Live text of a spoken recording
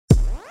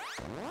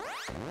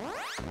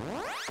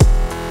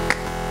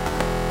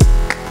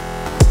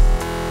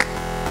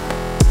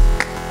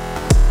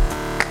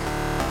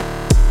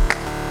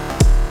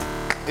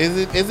Is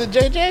it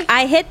JJ?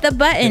 I hit the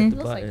button.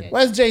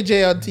 Where's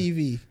JJ on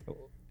TV?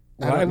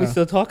 Why are we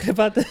still talking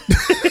about this?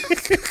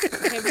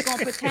 Okay, we're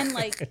gonna pretend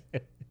like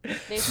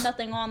there's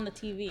nothing on the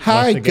TV.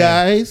 Hi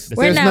guys.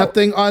 There's not-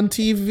 nothing on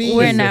TV.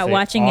 We're not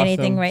watching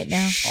anything right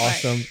now.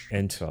 Awesome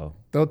intro.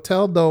 Don't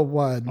tell no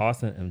one.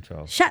 Awesome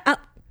intro. Shut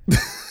up.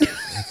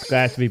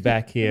 Glad to be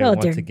back here Oh,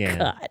 once dear again.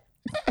 God.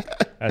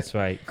 That's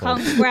right.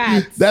 folks.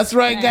 Congrats. That's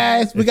right,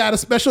 guys. We got a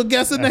special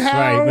guest in the That's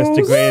house. right.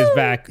 Mr. Gray is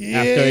back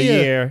after a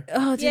year.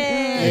 Oh, dear.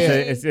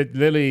 Yay. It's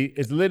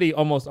literally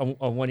almost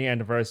a 1 year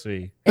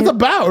anniversary. It's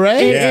about,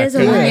 right? It Yeah, is a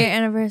correct. 1 year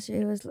anniversary.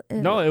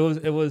 No,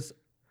 it was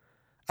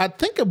I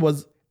think it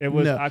was no,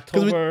 'cause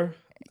October.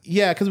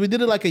 because we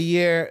did it like a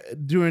year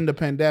during the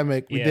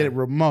pandemic. We Yeah. did it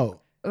remote.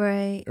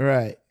 Right.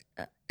 Right.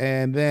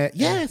 And then,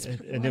 yes.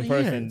 And in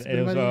person,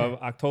 it was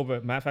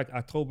October. Matter of fact,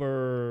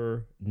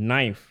 October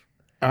 9th.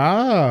 So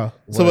a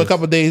was-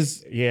 couple of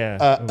days Yeah.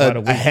 about a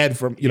week. ahead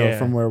from, Yeah.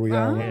 from where we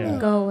are. Yeah.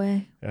 Go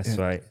away. That's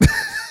right.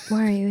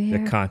 Why are you The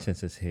here?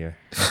 conscience is here.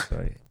 That's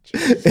right.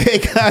 Hey,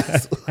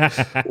 guys.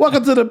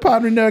 Welcome to the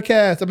Pondering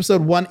Nerdcast,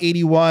 episode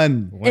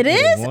 181. It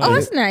is? Oh,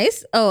 it's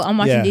nice. Oh, I'm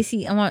watching Yeah.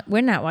 DC.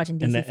 We're not watching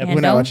DC. And the Fandom.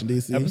 We're not watching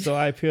DC. Episode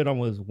I appeared on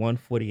was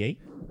 148.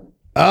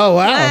 Oh,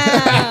 wow.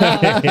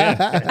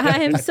 I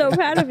am so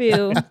proud of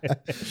you.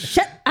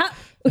 Shut up.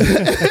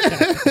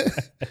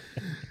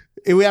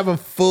 We have a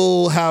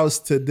full house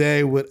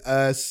today with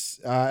us.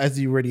 As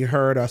you already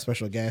heard, our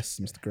special guest,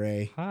 Mr.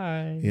 Gray.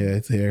 Hi. Yeah,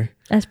 it's here.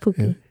 That's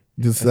Pookie.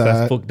 Just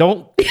That's book.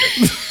 Don't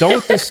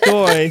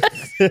destroy.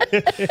 you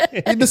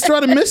destroy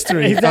the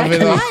mystery of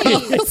it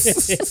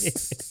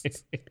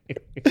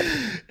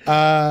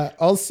all.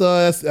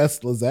 Also,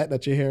 that's Lizette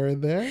that you're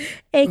hearing there.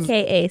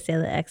 AKA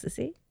Sailor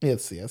Ecstasy.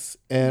 Yes.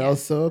 And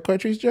also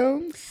Quatrice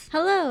Jones.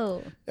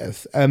 Hello.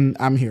 Yes. And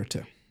I'm here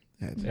too.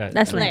 Yeah,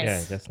 That's nice.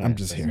 Yeah, that's I'm nice.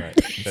 just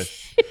That's here.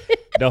 right.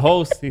 The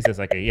host, he says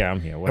like, yeah, I'm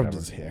here. Whatever.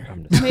 just here.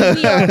 I'm just I mean,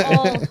 we are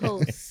all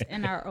hosts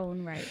in our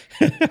own right.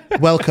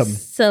 Welcome.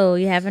 So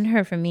you haven't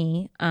heard from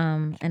me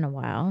in a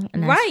while.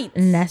 And that's, Right.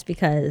 And that's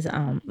because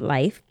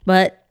life.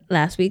 But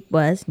last week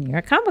was New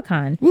York Comic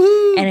Con.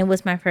 Woo! And it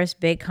was my first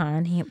big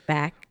con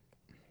back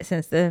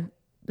since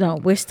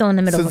we're still in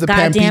the middle Since of a the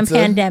pan goddamn pizza?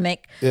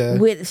 pandemic.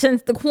 Yeah.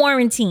 Since the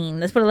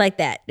quarantine. Let's put it like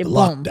that. Boom.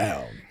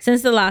 Lockdown.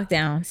 Since the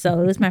lockdown. So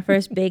it was my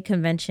first big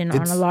convention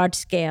on a large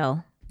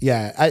scale.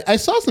 Yeah, I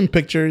saw some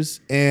pictures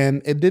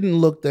and it didn't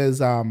look as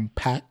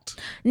packed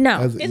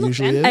No. as it looked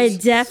usually empty. is.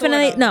 I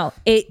definitely Sort of. no.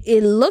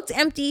 It looked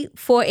empty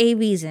for a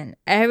reason.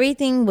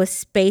 Everything was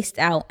spaced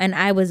out, and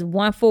I was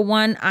one for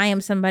one. I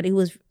am somebody who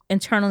was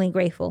internally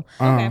grateful.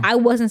 I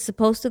wasn't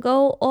supposed to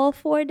go all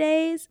 4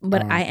 days,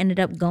 but I ended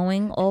up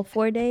going all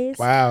 4 days.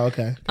 Wow,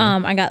 okay.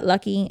 I got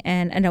lucky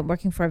and ended up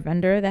working for a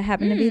vendor that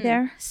happened to be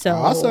there. So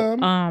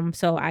Awesome.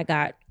 so I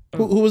got.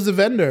 Who was the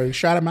vendor?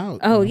 Shout him out.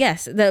 Oh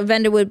yes, the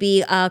vendor would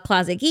be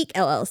Closet Geek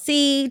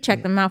LLC.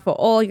 Check them out for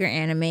all your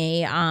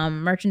anime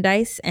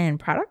merchandise and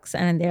products,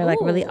 and they're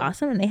like really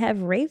awesome. And they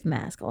have Rave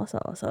Mask also.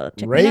 So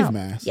check Rave them out.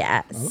 Mask?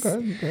 Yes.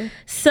 Okay.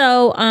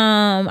 So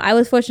I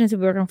was fortunate to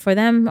be working for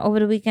them over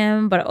the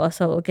weekend, but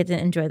also get to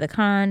enjoy the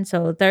con.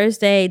 So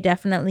Thursday,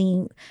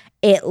 definitely,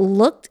 it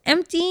looked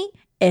empty.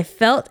 It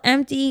felt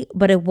empty,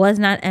 but it was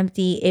not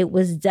empty. It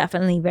was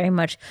definitely very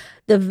much,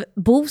 the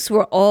booths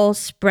were all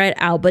spread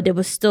out, but there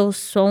was still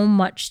so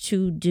much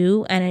to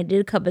do. And I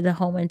did cover the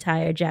whole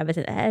entire Javits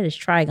and the head is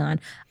Trigon.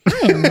 I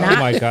am not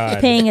my God.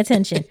 paying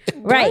attention.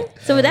 Right.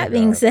 So with that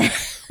being said,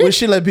 We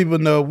should let people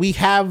know we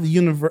have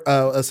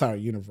I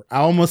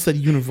almost said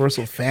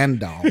Universal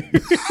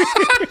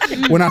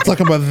Fandom. We're not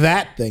talking about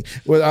that thing.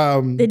 With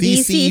The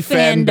DC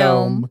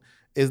Fandom.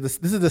 This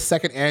is the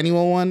second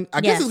annual one.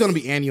 I guess Yes. it's going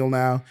to be annual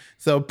now.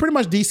 So pretty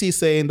much DC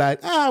saying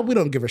that we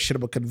don't give a shit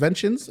about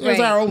conventions. It's Right.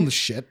 our own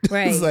shit.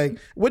 Right. It's like,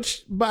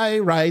 which by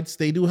rights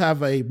they do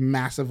have a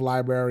massive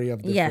library of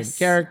different Yes.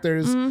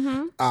 characters,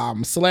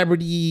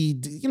 celebrity,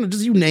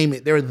 just you name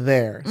it, they're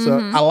there. So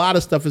a lot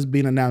of stuff is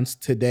being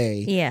announced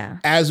today. yeah.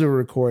 As we're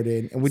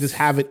recording, and we just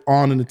have it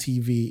on the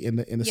TV in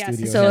the Yes.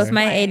 studio. So here. if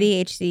my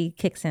ADHD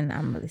kicks in,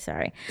 I'm really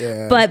sorry.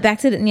 Yeah. But back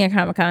to the New York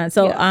Comic Con.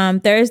 So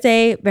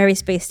Thursday, very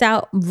spaced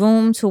out.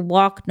 Room to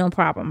walk, no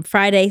problem.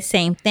 Friday,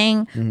 same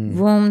thing.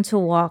 Room to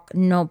walk,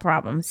 no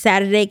problem.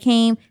 Saturday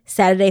came.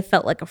 Saturday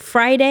felt like a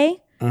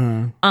Friday.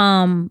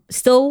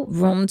 Still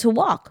room to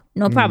walk,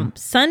 no problem.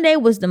 Sunday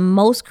was the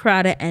most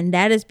crowded, and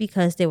that is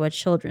because there were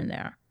children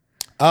there.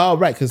 Oh,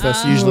 right, because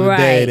that's usually the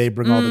day Right. they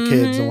bring all the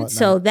kids and whatnot.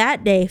 So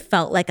that day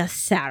felt like a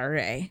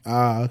Saturday.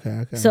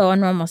 Okay. So a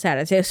normal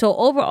Saturday. So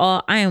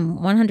overall, I am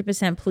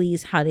 100%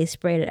 pleased how they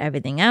sprayed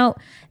everything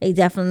out. They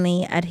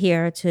definitely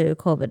adhere to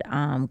COVID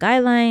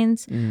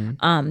guidelines.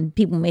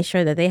 People made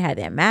sure that they had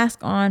their mask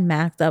on,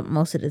 masked up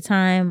most of the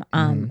time.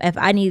 If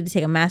I needed to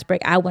take a mask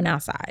break, I went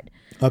outside.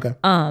 Okay.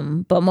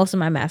 But most of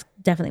my masks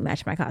definitely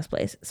matched my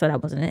cosplays, so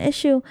that wasn't an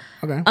issue.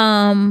 Okay.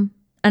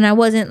 And I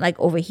wasn't like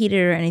overheated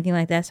or anything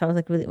like that, so I was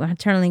like really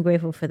eternally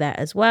grateful for that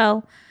as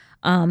well.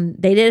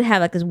 They did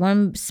have like this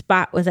one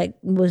spot was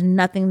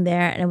nothing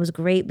there, and it was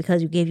great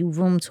because it gave you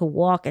room to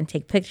walk and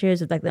take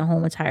pictures of like the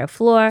whole entire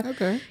floor.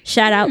 Okay.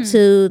 Shout out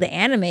to the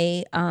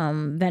anime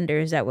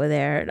vendors that were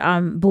there,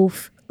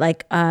 booth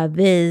like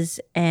Viz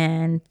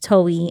and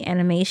Toei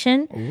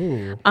Animation,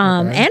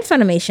 and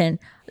Funimation.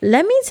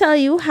 Let me tell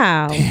you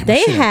how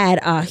they had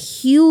a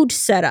huge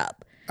setup.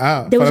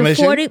 Oh, There was a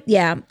Funimation? 40,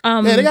 yeah.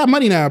 Yeah, they got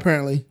money now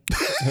apparently.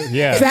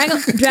 Yeah.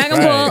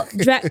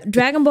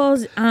 Dragon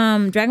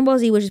Ball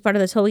Z, which is part of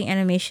the Toei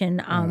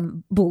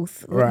Animation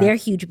booth, Right. their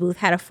huge booth,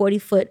 had a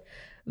 40-foot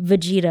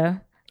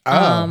Vegeta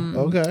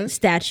Okay.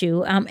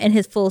 statue in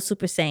his full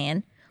Super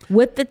Saiyan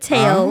with the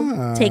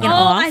tail taken Oh,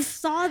 off. I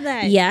saw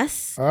that.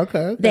 Yes.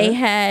 Okay. They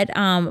had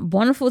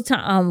wonderful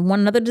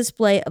one other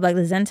display of like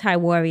the Zentai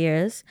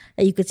warriors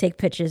that you could take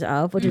pictures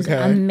of, which was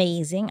Okay.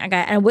 amazing.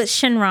 And with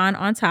Shenron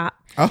on top.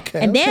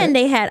 Okay. And then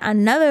they had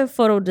another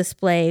photo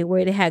display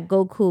where they had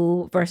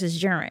Goku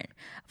versus Jiren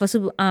for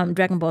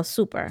Dragon Ball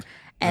Super.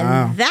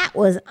 And that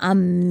was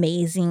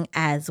amazing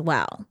as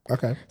well.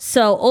 Okay.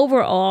 So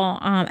overall,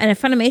 and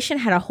Funimation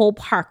had a whole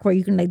park where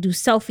you can like do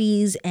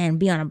selfies and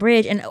be on a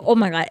bridge. And oh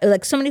my God,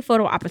 like so many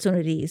photo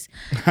opportunities.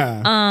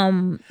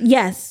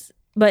 Yes.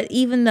 But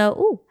even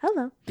though,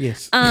 hello.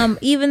 Yes.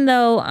 Even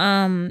though,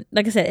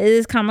 like I said, it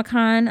is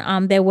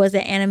Comic-Con, there was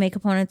an anime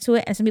component to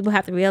it. And some people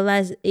have to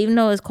realize, even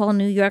though it's called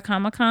New York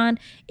Comic-Con,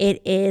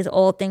 it is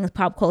all things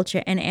pop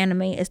culture, and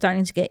anime is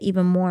starting to get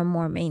even more and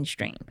more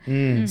mainstream.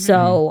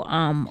 So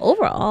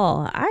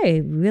overall,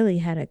 I really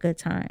had a good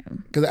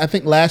time. Because I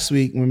think last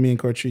week when me and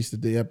Cortrice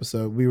did the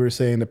episode, we were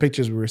saying the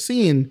pictures we were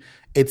seeing,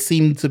 it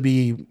seemed to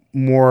be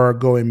more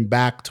going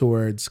back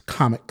towards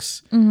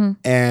comics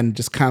and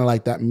just kind of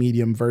like that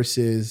medium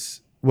versus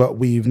what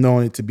we've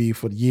known it to be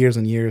for years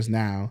and years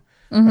now,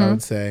 I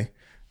would say.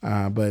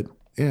 But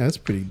yeah, it's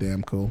pretty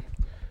damn cool.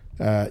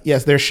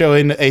 Yes, they're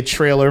showing a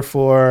trailer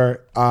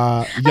for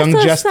Young I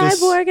saw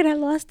Justice. Cyborg and I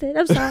lost it.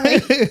 I'm sorry.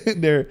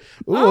 They're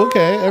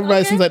okay.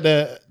 Everybody seems like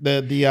the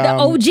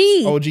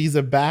OG. OGs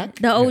are back.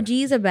 The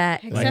OGs are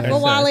back. Except I for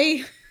said.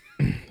 Wally.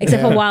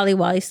 Except for Wally.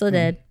 Wally's still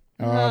dead.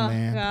 Oh, Oh,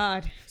 man,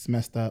 God. it's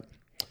messed up.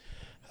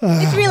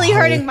 It's really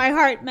hurting my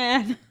heart,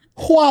 man.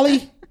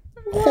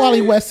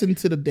 Wally Weston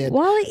to the dead.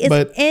 Wally is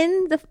but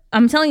in the.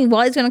 I'm telling you,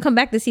 Wally's gonna come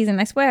back this season.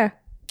 I swear.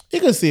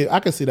 you can see it. I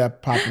can see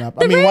that popping up.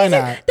 I mean, why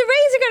not? The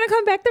Rays are gonna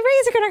come back. The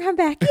Rays are gonna come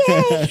back.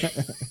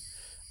 Yay!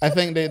 I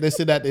think they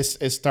said that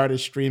it started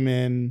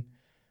streaming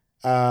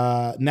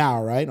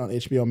now, right, on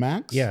HBO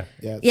Max. Yeah.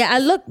 Yeah, I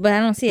looked, but I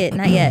don't see it.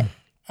 Not yet.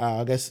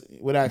 I guess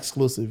we're not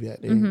exclusive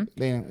yet. They don't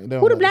Who the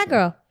let black us know.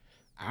 girl?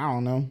 I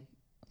don't know.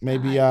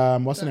 Maybe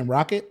what's her name?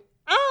 Rocket.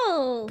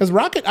 Oh. Because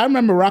Rocket, I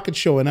remember Rocket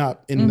showing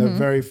up in the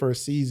very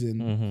first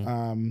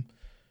season.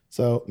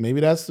 So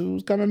maybe that's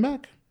who's coming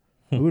back.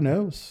 Who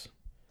knows?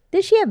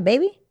 Did she have a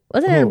baby?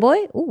 Wasn't it a Who? boy?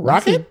 Ooh, I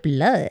see Rocket?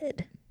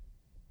 blood.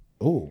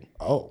 Oh,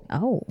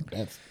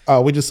 that's.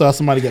 Oh, we just saw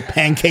somebody get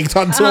pancaked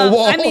onto a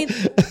wall. I mean,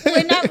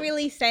 we're not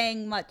really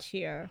saying much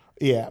here.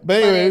 yeah,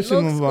 but anyway, we it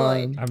should looks move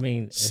on. good. I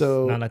mean,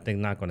 So- it's not like they're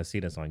not going to see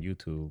this on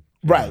YouTube.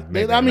 Right.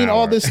 Maybe I mean, an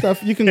all hour. this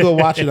stuff you can go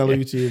watch it on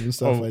YouTube and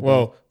stuff like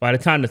Well, by the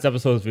time this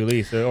episode is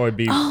released, it'll already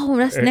be. Oh,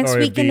 that's next or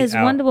it'll weekend be is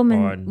out Wonder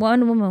Woman. on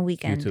Wonder Woman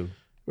weekend. YouTube.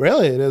 that.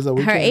 Really, it is a Her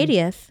weekend.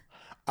 80th.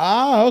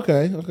 Ah,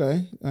 okay.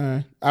 All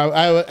right.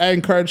 I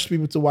encourage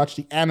people to watch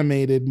the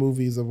animated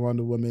movies of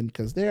Wonder Woman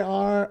because they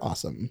are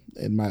awesome,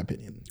 in my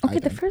opinion. Okay,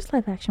 the first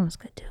live action was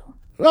good too.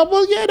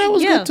 Well, yeah, that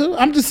was Yeah. good too.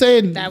 I'm just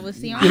saying, That was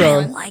the you only know,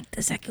 I like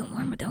the second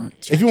one, but don't.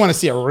 if you want to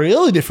see a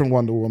really different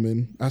Wonder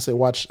Woman, I say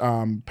watch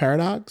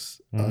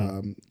Paradox.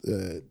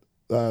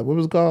 What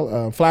was it called?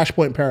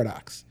 Flashpoint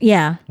Paradox.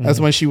 Yeah. That's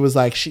when she was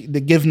like, the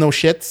give no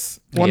shits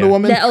Wonder Yeah.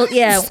 Woman.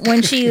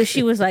 When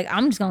she was like,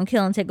 I'm just gonna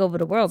kill and take over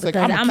the world like,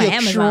 because I'ma I'm an kill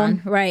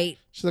Amazon, Tron. right?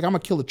 She's like, I'm gonna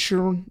kill a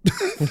churn.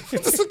 I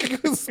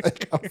was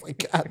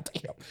like, God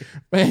damn.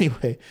 But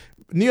anyway,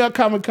 New York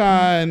Comic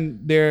Con,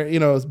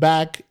 it's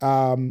back.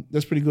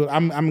 That's pretty good.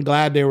 I'm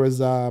glad there was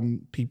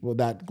people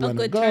that A went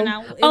to good go.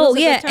 turnout. It Oh was a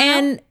good yeah,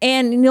 turnout.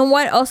 and you know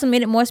what also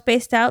made it more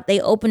spaced out?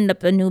 They opened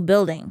up a new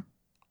building.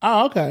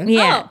 Oh, okay.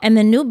 Yeah, Oh. and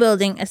the new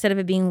building, instead of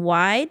it being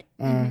wide,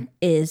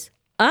 is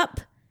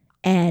up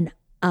and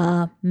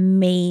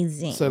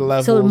amazing. So the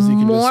levels, you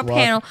can more just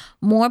walk.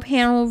 more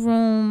panel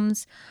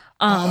rooms,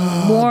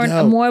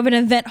 dope. more of an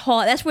event hall.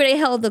 That's where they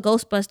held the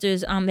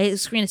Ghostbusters. They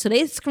screened it. So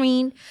they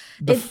screened.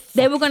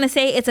 They were gonna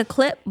say it's a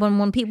clip, but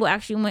when people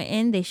actually went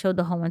in, they showed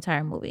the whole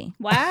entire movie.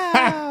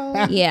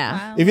 Wow.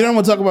 Yeah. If you don't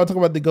want to talk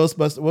about the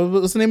Ghostbusters,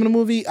 what's the name of the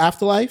movie?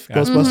 Afterlife?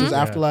 Ghostbusters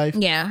Afterlife?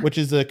 Yeah. Which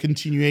is a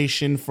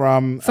continuation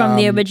from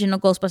The original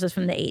Ghostbusters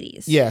from the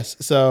 80s. Yes.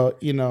 So,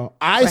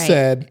 I Right.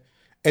 said,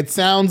 it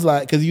sounds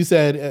like, because you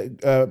said,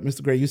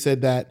 Mr. Gray, you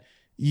said that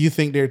you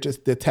think they're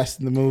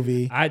testing the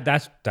movie.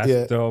 That's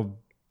Yeah. the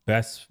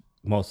best,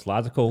 most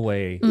logical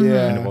way,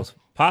 Yeah. and the most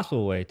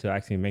possible way to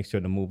actually make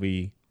sure the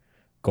movie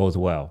goes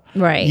well.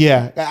 Right.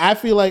 Yeah, I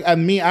feel like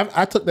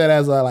I took that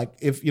as a, like,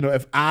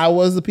 if I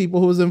was the people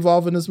who was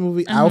involved in this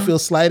movie, I would feel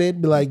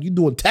slighted. Be like, you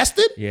doing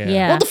tested?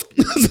 Yeah. What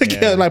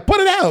the like, put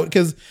it out,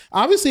 because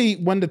obviously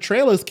when the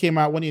trailers came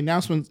out, when the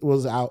announcement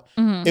was out,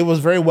 it was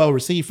very well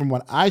received from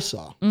what I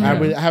saw. I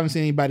haven't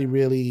seen anybody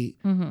really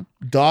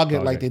dog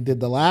it like they did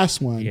the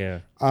last one. Yeah.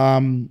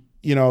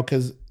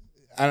 Because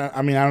I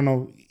don't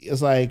know.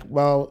 It's like,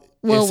 well,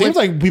 Well, it seems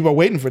like people are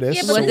waiting for this.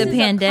 Yeah, but With this the is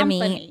a pandemic,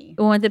 company.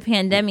 with the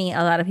pandemic,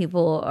 a lot of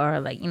people are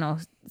like,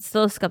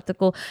 still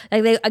skeptical.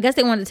 Like I guess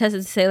they wanted to test it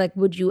to say, like,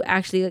 would you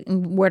actually, like,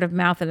 word of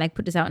mouth and like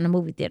put this out in a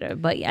movie theater?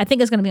 But I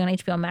think it's going to be on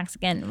HBO Max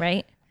again,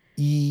 right?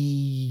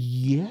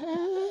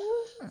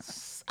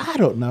 Yes. I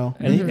don't know.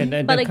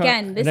 But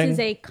again, this is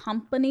a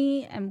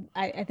company, and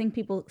I think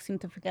people seem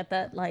to forget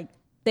that, like,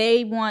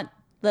 they want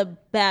the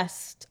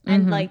best,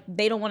 and like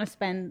they don't want to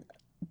spend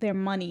their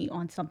money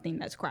on something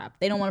that's crap.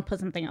 They don't want to put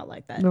something out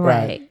like that.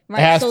 Right. It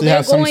has to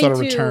have some sort of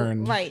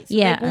return. Right. So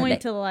Yeah, they're going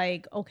to,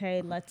 like,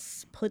 okay,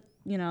 let's put,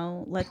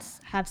 let's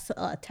have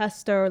a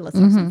tester, let's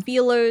have some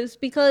feelers,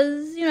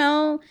 because,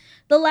 the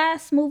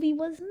last movie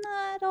was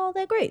not all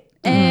that great.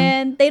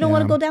 And they don't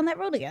want to go down that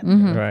road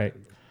again. Right.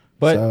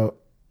 But So-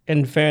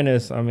 in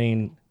fairness, I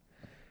mean,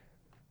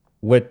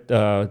 with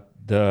the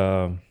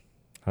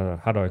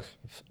how do I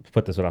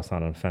put this without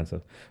sounding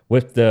offensive?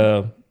 With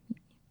the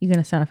You're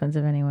going to sound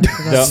offensive anyway.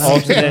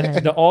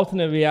 the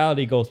alternate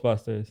reality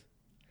Ghostbusters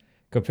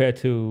compared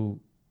to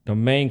the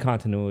main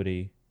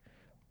continuity,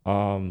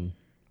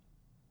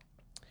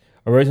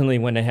 originally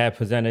when they had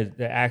presented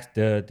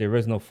the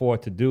original four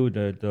to do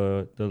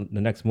the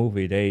next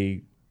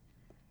movie,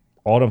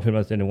 all of them pretty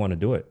much didn't want to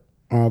do it.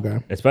 Okay.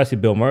 Especially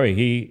Bill Murray.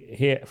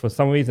 He for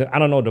some reason, I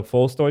don't know the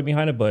full story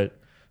behind it, but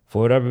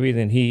for whatever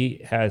reason,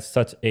 he has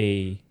such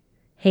a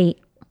Hate,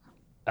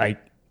 like.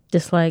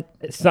 dislike.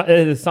 It's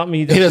something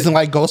He doesn't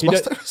like he does-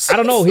 Ghostbusters. I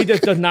don't know. He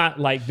just does not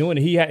like doing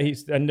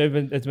it. And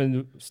there's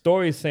been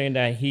stories saying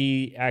that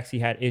he actually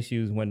had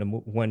issues when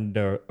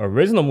the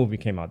original movie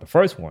came out, the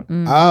first one.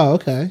 Oh,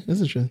 okay.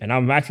 That's interesting. And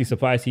I'm actually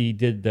surprised he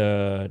did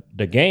the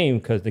game,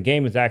 because the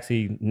game is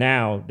actually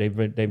now they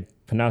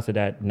pronounced it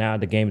that now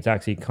the game is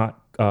actually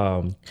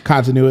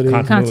Continuity.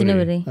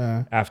 Continuity.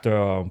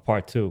 after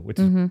part 2, which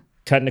is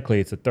technically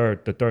it's the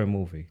third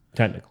movie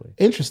technically.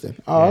 Interesting.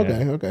 Oh,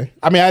 Yeah. okay.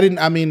 I've more heard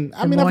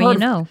you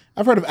know.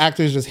 I've heard of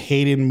actors just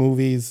hating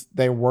movies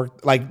they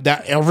work like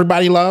that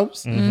everybody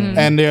loves,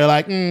 and they're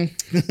like,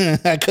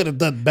 I could have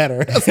done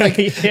better. It's like,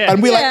 Yeah.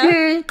 and we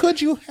like,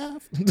 could you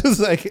have? It's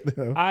like,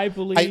 I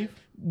believe.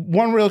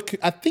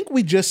 I think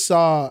we just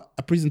saw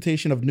a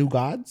presentation of New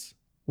Gods.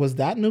 Was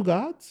that New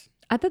Gods?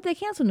 I thought they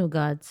canceled New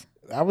Gods.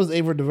 That was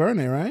Ava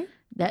DuVernay, right?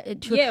 Yeah,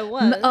 it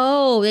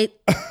was.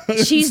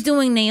 She's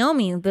doing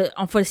Naomi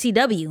for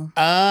CW.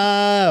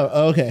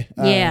 Oh, okay.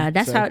 Yeah,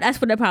 that's what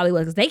that probably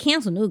was, because they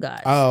canceled New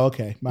Gods. Oh,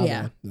 okay. My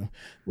Yeah. bad. No.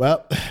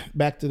 Well,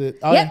 back to the.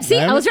 Oh, yeah, see,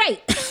 I was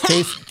right.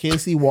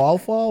 Casey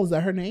Wallfall, is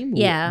that her name?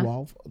 Yeah.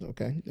 Wallfall.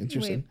 Okay,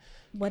 interesting. Wait,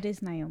 what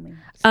is Naomi?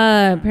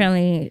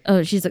 Apparently,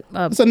 she's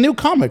It's a new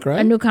comic, right?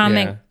 a new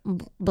comic, Yeah.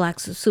 black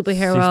She's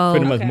superhero.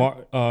 pretty much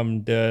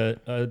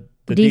Okay.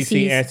 the DC's.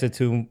 DC answer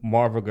to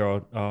Marvel girl.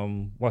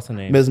 What's her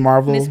name? Ms.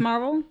 Marvel. Miss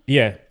Marvel?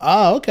 Yeah.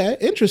 Oh, okay.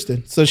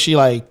 Interesting. So she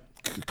like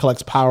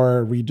collects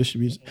power,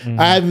 redistributes.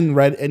 I haven't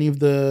read any of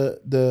the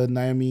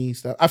Naomi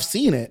stuff. I've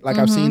seen it. Like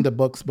I've seen the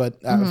books,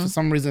 but for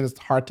some reason it's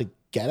hard to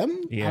get them.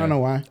 I Yeah. don't know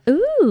why.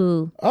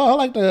 Ooh, Oh, I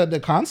like the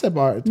concept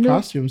art, the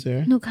costumes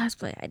here. no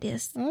cosplay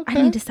ideas. I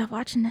Okay. need to stop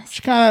watching this.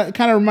 She kind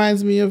of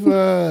reminds me of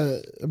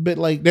a bit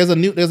like there's a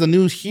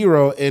new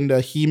hero in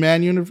the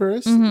He-Man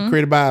universe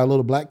created by a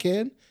little black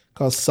kid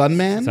called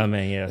Sunman.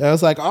 Sunman, yeah. I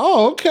was like,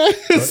 oh, okay.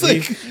 It's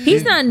like,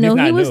 He's not new.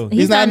 not He was. new.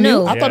 He's not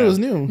new. I thought it Yeah. was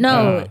new.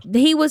 No,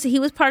 he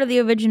was part of the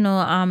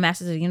original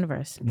Masters of the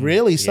Universe.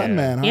 Really,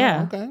 Sunman. Huh?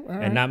 Yeah. Okay. All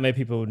right. And not many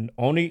people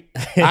only.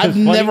 I've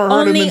never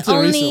heard of him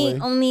until recently.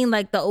 Only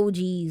like the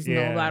OGs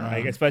know about him.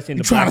 like, especially in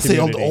the You're trying black to say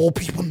all the community. old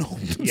people know,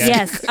 Yeah.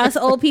 Yes, us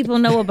old people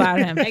know about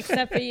him.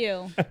 Except for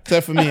you.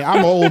 except for me.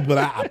 I'm old, but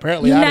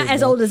apparently You're I not didn't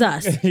as know. old as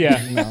us. Yeah.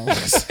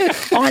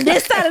 On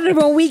this side of the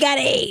room, we got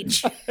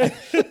age.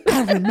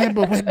 I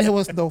remember when there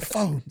was no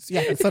phones.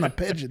 Yeah, it's on a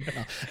pigeon.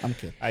 No, I'm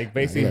kidding. Like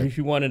basically, if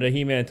you wanted a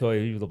He-Man toy,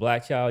 you was a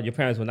black child. Your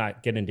parents were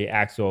not getting the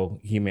actual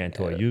He-Man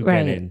toy. You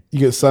Right. getting, You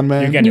get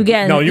Sunman. you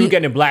getting- no, you he- were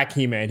getting black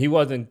He-Man. He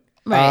wasn't.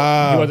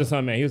 Right. He wasn't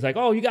Sunman. He was like,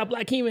 oh, you got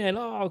black He-Man.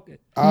 Oh, okay.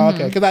 Oh,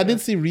 okay. Because I did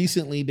see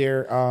recently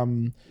they're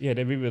Yeah,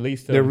 they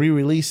re-released they him.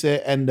 re-release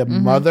it, and the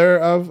mother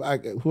of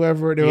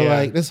whoever they were Yeah.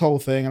 like this whole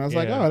thing, and I was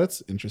like, Yeah. oh,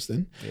 that's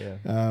interesting.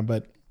 Yeah.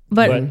 But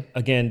But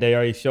again, they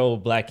already showed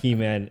Black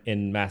He-Man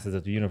in Masters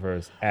of the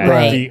Universe as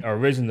Right. the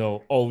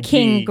original OG.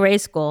 King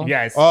Grayskull.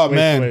 Yes. Oh, which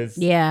man. was-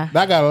 Yeah.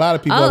 that got a lot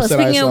of people Oh, upset.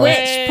 speaking I of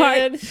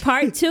saw. which,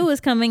 part 2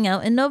 is coming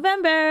out in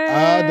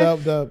November.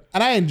 Dope.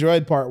 And I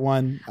enjoyed part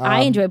 1.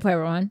 I enjoyed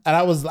part 1. And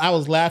I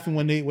was laughing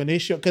when they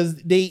showed, because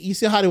you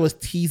see how they was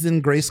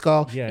teasing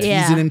Grayskull, Yeah.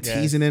 teasing him, Yes.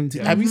 teasing him.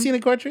 Have you seen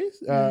it, Cortrice?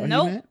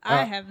 Nope, He-Man?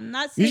 I have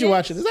not seen You should it.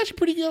 watch it. It's actually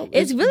pretty good.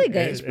 It's really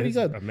good. It's pretty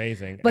good.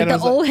 Amazing. But And I the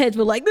was like- old heads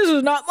were like, "This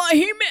is not my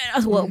He-Man." I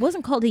said, "Well,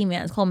 wasn't called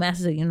He-Man. It's called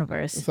Masters of the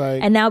Universe.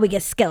 like- and now we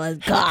get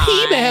Skeletor. God.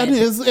 He-Man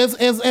is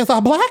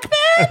a black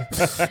man.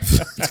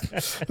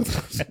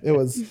 It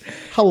was And it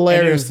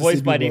hilarious. was to see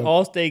voiced by the people-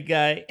 Allstate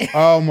guy.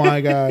 Oh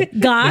my god,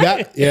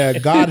 God?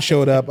 God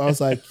showed up. I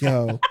was like,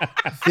 yo,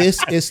 this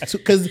is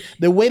because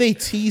the way they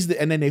teased it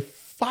and then they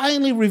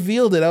finally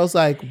revealed it. I was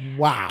like,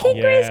 wow. King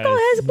Grayskull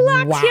has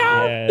blocks, Wow.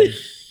 y'all.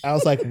 Yes. I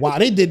was like, wow,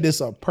 they did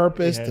this on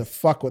purpose to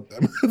fuck with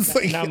them. It's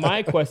like, Now,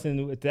 my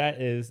question with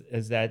that is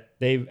that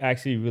they've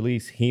actually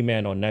released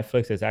He-Man on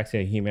Netflix. There's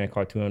actually a He-Man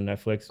cartoon on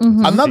Netflix.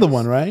 another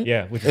one, right?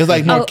 Yeah, which It's is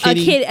like more Oh,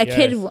 kiddie.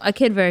 a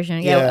kid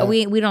version. Yeah,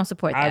 Yeah. we don't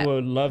support that. I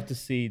would love to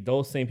see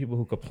those same people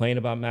who complain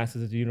about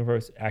Masters of the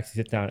Universe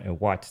actually sit down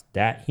and watch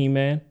that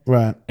He-Man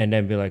Right. and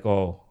then be like,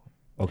 oh,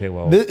 okay,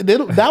 well.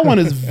 That one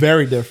is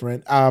very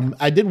different.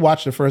 I did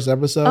watch the first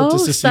episode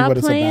just to see stop what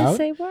it's playing, about.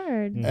 say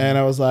word. And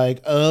I was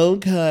like,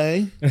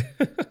 okay.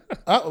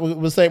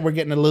 We'll say we're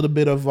getting a little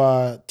bit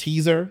of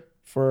teaser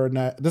for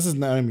this is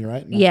Naomi,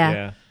 right? Yeah.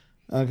 Yeah.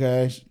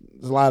 Okay.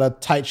 There's a lot of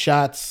tight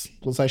shots.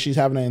 Looks like she's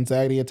having an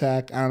anxiety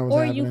attack. I don't know what's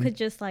Or happening. you could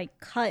just like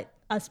cut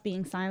us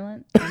being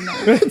silent and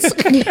then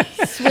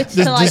switch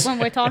to like just- when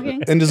we're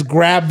talking. and just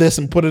grab this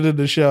and put it in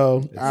the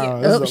show. I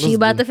don't know. Oh, Let's she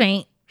about do- to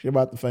faint. She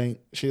about to faint.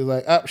 She was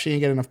like, oh, she ain't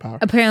getting enough power.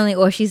 Apparently,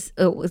 or she's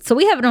so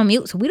we have it on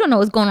mute, so we don't know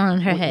what's going on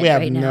in her head We have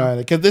right no now. idea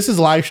because this is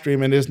live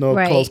stream and there's no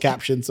Right. closed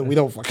caption, so we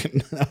don't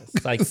fucking know.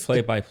 It's like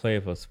play-by-play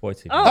of a sports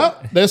event.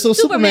 Oh, there's so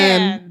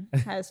Superman.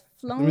 has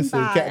me flown see.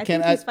 by. Can- I can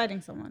think I- he's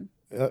fighting someone.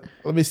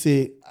 Let me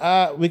see.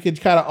 We could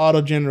kind of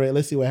auto generate.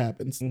 Let's see what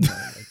happens.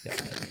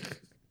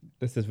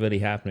 This is really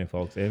happening,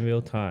 folks, in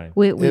real time.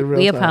 We In real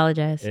we time.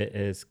 apologize. It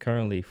is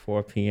currently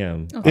 4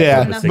 p.m.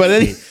 Yeah, October but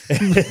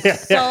 16th.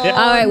 So, All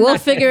right, we'll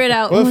figure it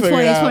out We'll when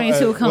figure it out.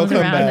 2022 We'll comes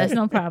come around. back. That's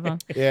no problem.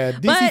 Yeah,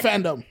 DC But-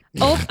 fandom.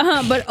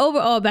 But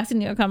overall, back to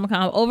New York Comic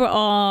Con.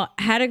 Overall,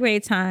 had a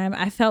great time.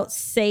 I felt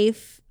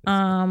safe.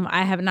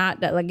 I have not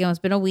it's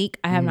been a week.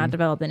 I have not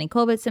developed any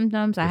COVID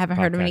symptoms. I haven't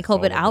heard of any podcasts all COVID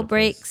over the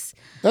outbreaks.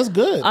 That's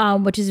good.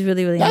 Which is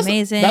really, really that's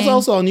amazing. That's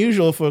also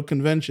unusual for a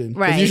convention.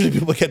 Because Right. usually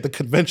people get the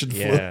convention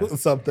Yeah. flu or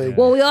something.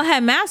 Well, we all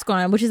had masks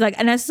on, which is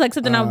and that's like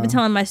something I've been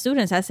telling my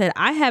students. I said,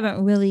 I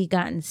haven't really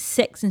gotten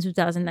sick since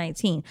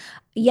 2019.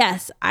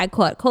 Yes, I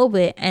caught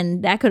COVID,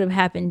 and that could have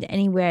happened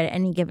anywhere at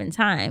any given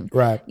time.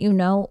 Right.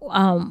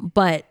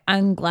 But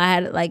I'm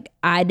glad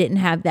I didn't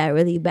have that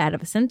really bad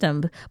of a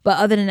symptom. But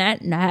other than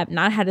that, I have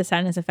not had a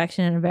sinus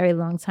infection in a very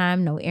long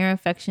time. No ear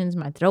infections.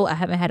 My throat, I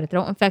haven't had a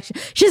throat infection.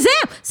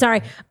 Shazam!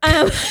 Sorry.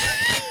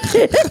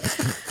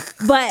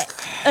 But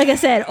like I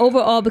said,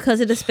 overall, because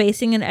of the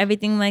spacing and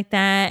everything like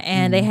that,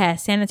 and they had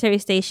sanitary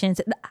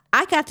stations,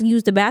 I got to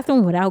use the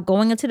bathroom without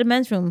going into the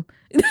men's room.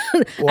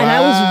 And I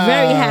was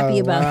very happy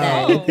about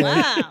that. oh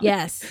wow!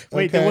 Yes.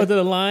 Wait, Okay. there wasn't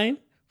a line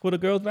for the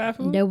girls'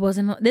 bathroom?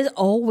 There's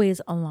always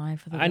a line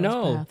for the I girls'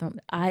 know. bathroom.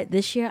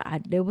 This year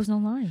there was no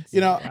lines.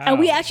 And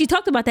we actually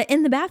talked about that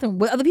in the bathroom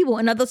with other people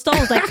in other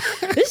stalls. Like,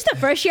 this is the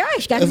first year I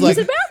got to it's use like,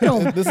 the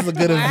bathroom. this is a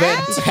good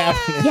event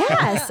happening.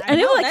 Yes. And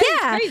they were like, that is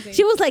yeah. crazy.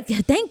 She was like,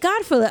 thank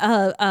God for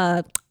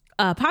the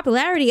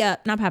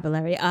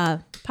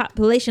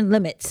population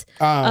limits.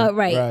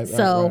 Right.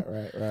 So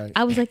Right.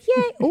 I was like,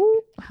 yay.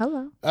 Ooh,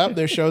 hello.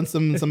 They're showing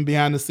some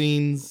behind the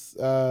scenes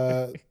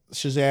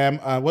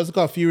Shazam. What's it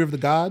called? Fury of the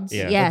Gods?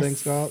 Yeah. I Yes. think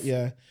it's called.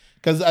 Yeah.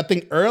 Because I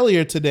think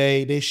earlier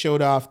today they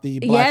showed off the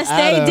Black Yes,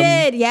 Adam they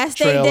did. Yes,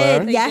 they trailer.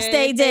 did. Yes,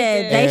 they did.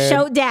 did. They They did.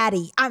 showed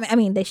Daddy. I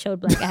mean, they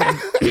showed Black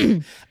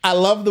Adam. I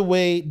love the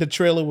way the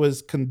trailer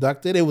was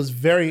conducted. It was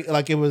very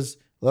it was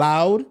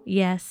loud.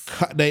 Yes.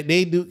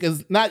 They do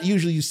because not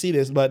usually you see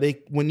this, but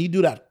when you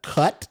do that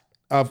cut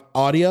of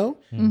audio,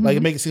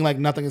 it makes it seem like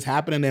nothing is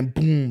happening, and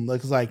boom,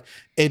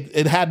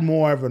 it had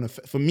more of an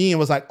effect. For me, it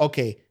was like,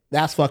 okay,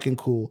 that's fucking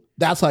cool.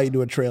 That's how you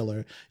do a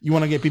trailer. You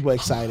want to get people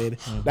excited.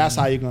 That's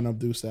how you're gonna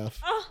do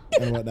stuff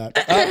and whatnot.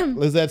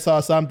 Lizette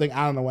saw something.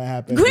 I don't know what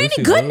happened. Granny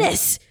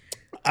goodness.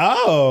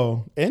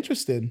 Oh,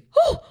 interesting.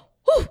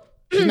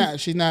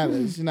 She's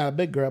not a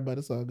big girl, but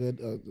it's all good.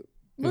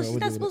 Well, she's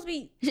not supposed to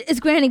be. It's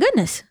Granny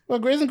goodness.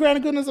 Well, isn't Granny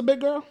Goodness a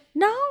big girl?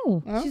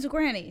 No. She's a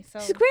granny. So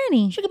She's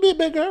Granny. She could be a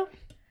big girl.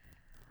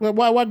 Well,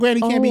 why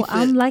Granny can't be fit?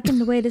 I'm liking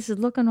the way this is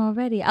looking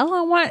already. All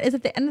I want is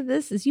at the end of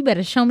this is you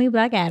better show me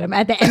Black Adam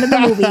at the end of the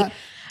movie.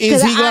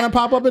 Is 'Cause he gonna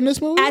pop up in this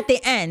movie? At the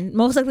end,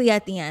 most likely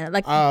at the end,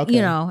 okay.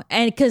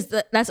 and because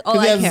that's all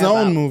I Because care he has his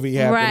own about. movie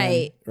happening.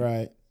 Right?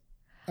 Right.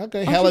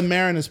 Okay. Helen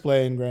Mirren is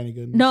playing Granny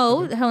Goodness.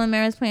 No, Helen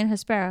Mirren's playing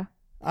Hespera.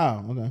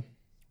 Oh, okay.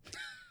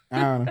 I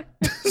don't know.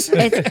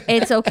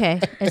 It's okay.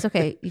 It's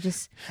okay. You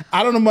just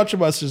I don't know much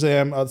about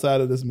Shazam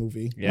outside of this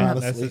movie. Yeah,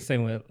 that's honestly. the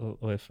same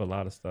with a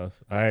lot of stuff.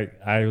 I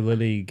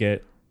really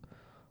get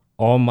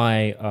all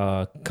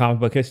my comic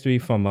book history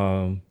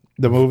from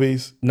The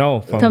movies.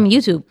 from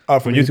YouTube. Oh,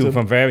 from YouTube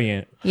from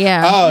Variant.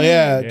 Yeah. Oh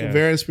yeah, Yeah.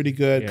 Variant's pretty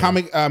good. Yeah.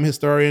 Comic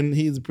historian,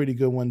 he's a pretty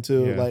good one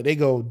too. Yeah. Like they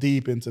go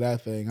deep into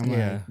that thing. I'm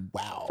Yeah. like,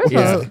 wow. First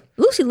of all,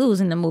 Lucy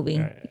Liu's in the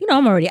movie.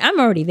 I'm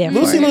already there.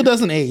 Lucy for Liu it.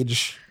 doesn't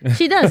age.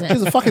 She doesn't.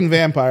 She's a fucking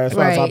vampire as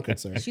far as I'm Right.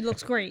 concerned. she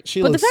looks great.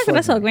 She But the looks fact that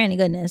I so saw good. Granny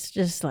Goodness,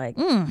 just like,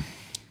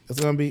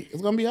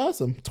 It's gonna be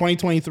awesome.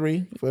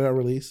 2023 for that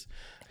release.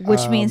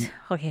 Which means,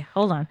 okay,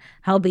 hold on.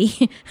 I'll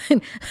be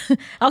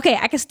okay.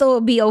 I can still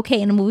be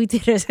okay in the movie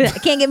theaters. I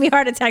can't give me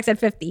heart attacks at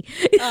 50.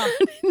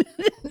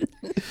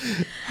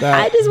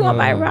 I just want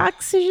my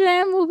Rock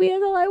Shazam movie.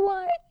 That's all I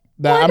want.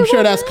 I'm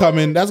sure that's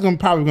coming. That's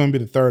probably gonna be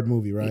the third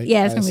movie, right?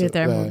 Yeah, it's gonna be the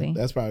third movie.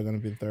 That's probably gonna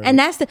be the third.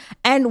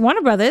 And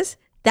Warner Brothers.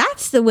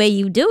 That's the way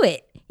you do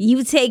it.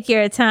 You take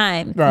your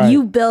time. Right.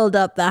 You build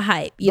up the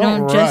hype. You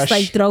don't rush. just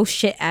like throw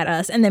shit at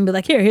us and then be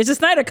like, here's a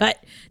Snyder cut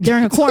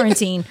during a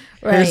quarantine.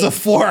 Right. Here's a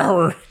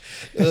 4-hour.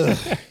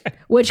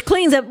 Which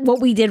cleans up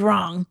what we did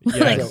wrong.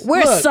 Like,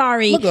 we're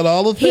sorry. Look at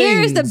all the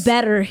Here's things.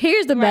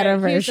 the better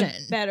version.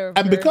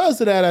 And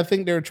because of that, I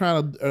think they're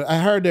trying to. I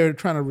heard they're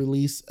trying to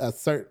release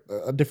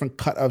a different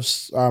cut of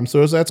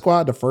Suicide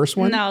Squad, the first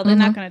one. No, they're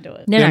not going to do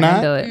it. They're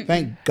not gonna do it.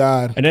 Thank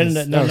God. And then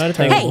another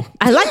thing, Hey,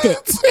 I liked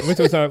it. which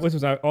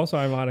was also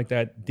ironic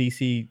that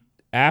DC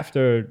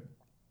after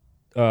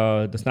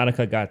the Snyder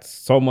Cut got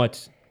so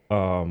much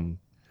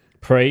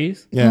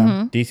praise.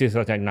 Yeah. DC is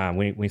like, nah,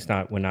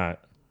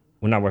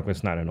 we're not working with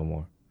Snyder no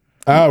more.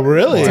 Oh,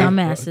 really?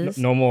 Dumbasses.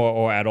 No more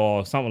or at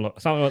all. Something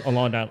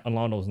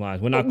along those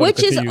lines. We're not. Going Which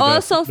to is continue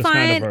also the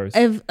fine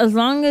Snyderverse. as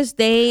long as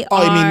they Oh,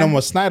 are. you mean no more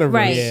Snyderverse?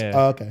 Right. Yeah.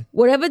 Oh, okay.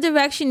 Whatever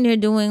direction they're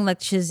doing, like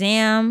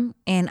Shazam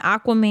and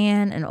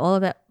Aquaman and all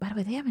of that. By the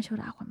way, they haven't showed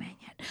Aquaman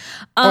yet.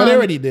 Oh, they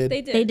already did.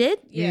 They did. They did?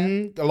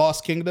 Yeah. The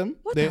Lost Kingdom.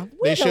 They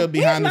Where's showed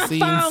behind the my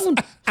scenes. phone?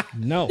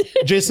 No.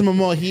 Jason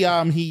Momoa,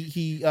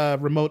 he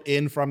remote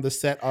in from the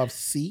set of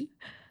C.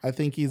 I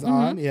think he's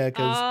on. Yeah,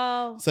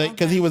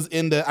 because he was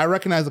in the. I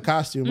recognize the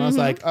costume. I was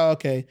like, oh,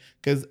 okay,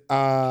 because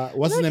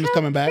what's his name is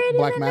coming back.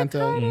 Black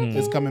Manta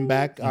is coming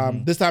back.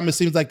 This time it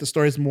seems like the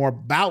story is more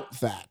about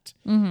that,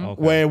 Okay.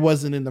 where it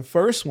wasn't in the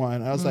first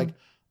one. I was like,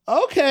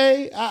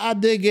 okay, I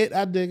dig it.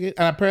 And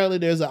apparently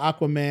there's an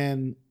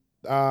Aquaman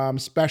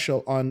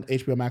special on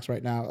HBO Max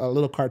right now, a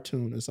little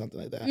cartoon or something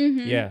like that.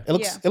 Yeah.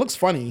 It looks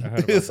funny.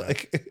 heard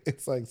about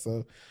It's like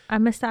so. I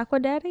missed Aqua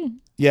Daddy.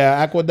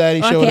 Yeah, Aqua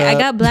Daddy showed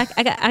Okay, up.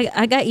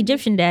 I got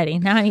Egyptian Daddy.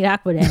 Now I need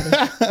Aqua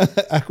Daddy.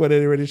 Aqua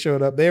Daddy already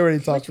showed up. They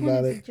already talked Which one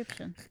about is it.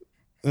 Egyptian?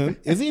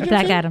 Is he Egyptian?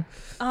 Black Adam.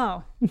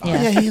 Oh, Oh,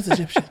 yeah, he is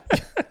Egyptian.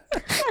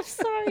 I'm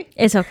sorry.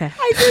 It's okay.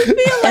 I just feel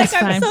like That's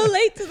I'm fine. so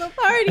late to the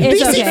party.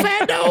 It's okay.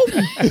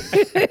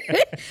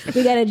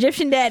 We got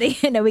Egyptian Daddy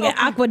and then we got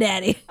Aqua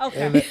Daddy.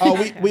 Okay.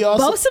 We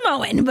also Both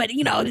Samoan, but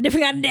the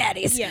different kind of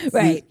daddies. Yes.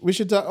 Right. we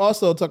should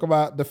also talk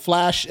about the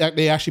Flash.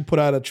 They actually put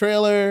out a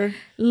trailer.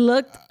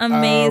 Looked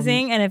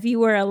amazing. And if you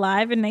were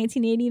alive in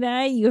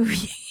 1989,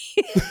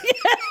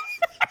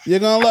 You're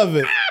gonna love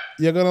it.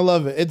 You're gonna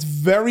love it. It's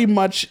very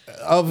much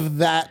of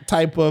that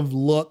type of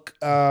look.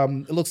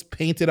 It looks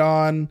painted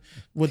on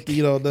with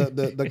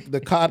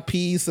the cod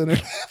piece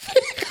and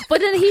But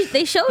then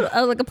they showed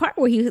like a part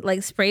where he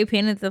like spray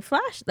painted the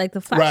Flash, like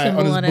the Flash Right, on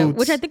symbol his on it, boots.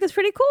 which I think is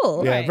pretty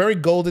cool. yeah, Right. very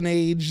golden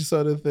age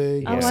sort of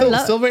thing. Oh, I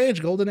Silver, love-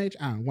 Age, golden age.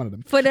 I don't know, one of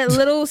them. For that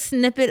little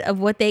snippet of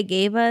what they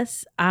gave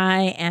us,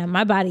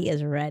 my body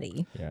is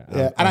ready.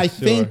 Yeah.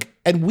 Yeah,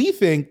 and we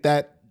think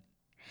that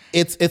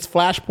it's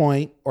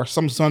Flashpoint or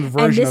some sort of And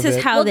version this of is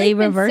it. how they they've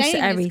been reverse saying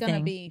it's gonna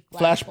everything. be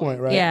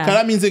Flashpoint, right? Yeah. Because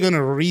that means they're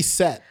gonna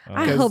reset.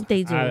 I hope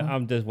they do.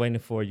 I'm just waiting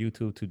for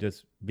YouTube to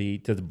just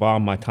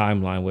bomb my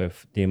timeline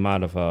with the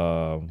amount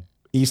of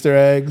Easter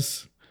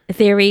eggs.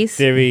 Theories.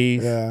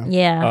 theories,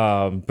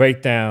 Yeah.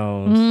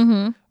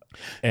 breakdowns,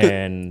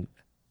 and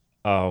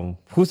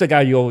who's the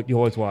guy you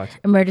always watch?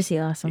 Emergency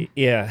Awesome.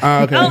 Yeah.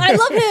 Okay. Oh, I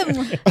love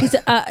him.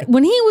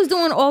 When he was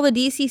doing all the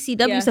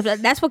DCCW Yes. stuff,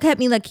 that's what kept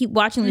me like keep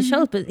watching the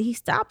shows. But he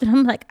stopped, and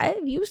I'm like,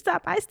 if you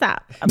stop, I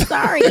stop. I'm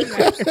sorry.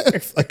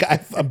 It's like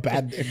I've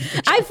abandoned.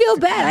 I feel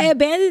bad. I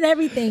abandoned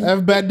everything. I've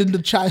abandoned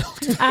the child.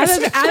 I've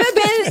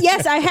abandoned.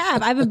 Yes, I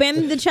have. I've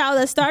abandoned the child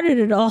that started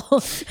it all.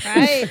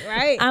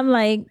 Right. I'm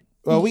like,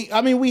 Well,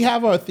 we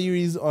have our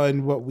theories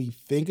on what we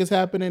think is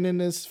happening in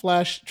this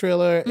Flash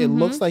trailer. It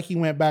looks like he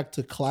went back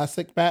to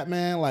classic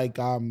Batman, like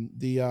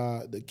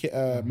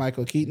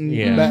Michael Keaton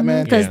Yeah.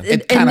 Batman. because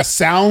It kind of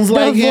sounds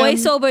like the him.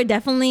 voiceover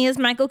definitely is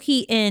Michael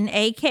Keaton,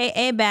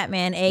 aka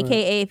Batman,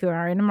 aka if you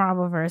are in the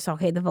Marvelverse,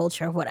 okay, the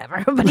Vulture,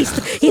 whatever. But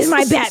he's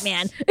my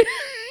Batman.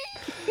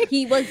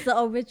 He was the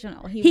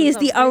original. He is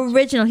the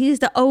original. He's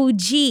the OG.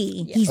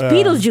 He's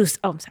Beetlejuice.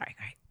 Oh, I'm sorry.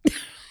 Right.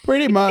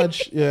 Pretty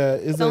much, yeah.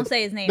 Don't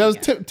say his name That was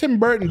again. Tim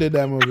Burton did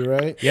that movie,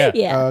 right? Yeah.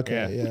 Yeah.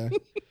 Okay, yeah.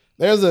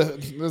 There's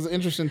an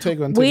interesting take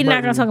on. We're Tim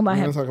not gonna Burton. talk about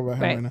We're him. not gonna talk about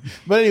him Right. right now.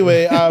 But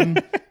anyway,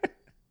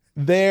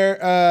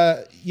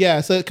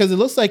 so because it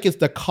looks like it's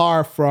the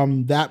car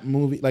from that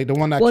movie, like the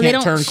one that Well, they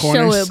can't don't turn show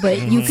corners. it,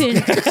 but you can.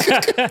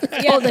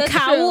 Yeah, the that's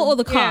cowl true. or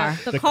the car? Yeah,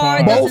 the The car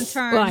car. doesn't Both.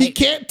 turn. Right. He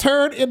can't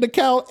turn in the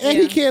cow and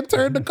he Yeah. can't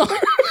turn the car.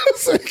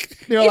 So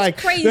they're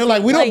crazy. they're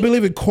like, we don't Like-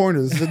 believe in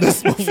corners in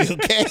this movie,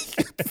 okay?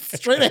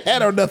 Straight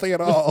ahead or nothing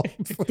at all.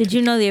 Did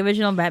you know the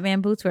original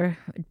Batman boots were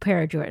a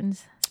pair of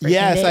Jordans?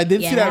 Yes, I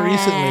did see that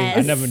recently.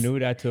 I never knew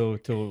that till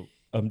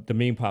the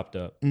meme popped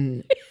up.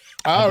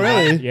 Oh,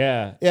 really?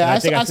 Yeah. Yeah,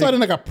 And I saw it in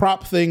like a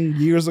prop thing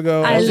years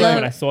ago. I was love-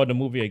 when I saw the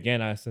movie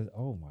again, I said,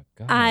 "Oh my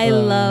god!" I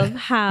love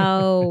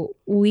how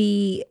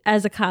we,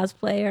 as a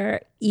cosplayer,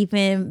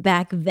 even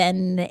back then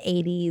in the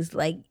 80s,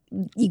 like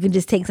you can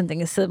just take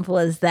something as simple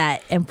as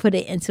that and put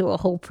it into a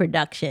whole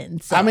production.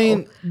 So, I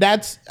mean,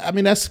 that's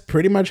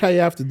pretty much how you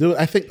have to do it.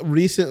 I think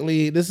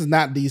recently, this is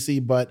not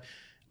DC, but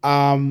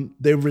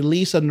they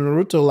released a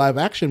Naruto live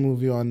action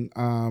movie on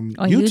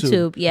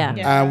YouTube,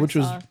 yeah. which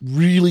was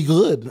really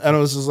good, and I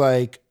was just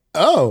like,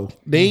 oh,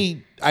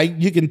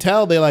 you can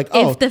tell they like,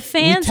 oh, if the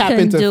fans we tap can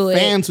into do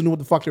fans who knew what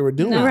the fuck they were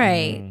doing,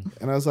 right?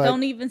 And I was like,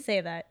 Don't even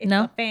say that. If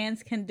No? the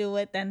fans can do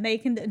it, then they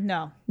can do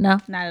No, No.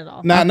 not at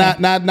all.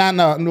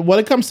 no. When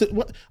it comes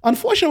to,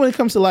 unfortunately, when it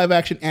comes to live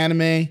action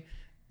anime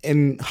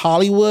in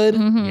Hollywood,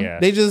 Yeah.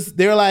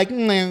 they're like,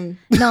 man.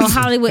 No,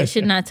 Hollywood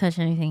should not touch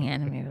anything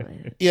anime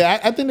related. Yeah,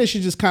 I think they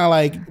should just kind of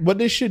like, what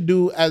they should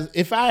do, as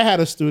if I had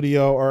a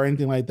studio or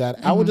anything like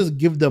that, I would just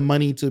give the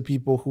money to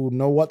people who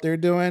know what they're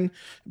doing.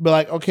 Be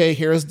like, okay,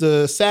 here's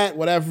the set,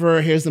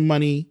 whatever, here's the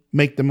money,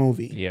 make the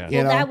movie. Yeah. You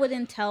Well, know? that would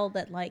entail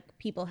that like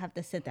people have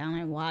to sit down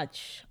and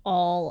watch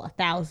all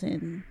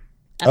 1,000.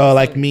 Oh,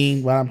 like episodes.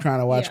 me when I'm trying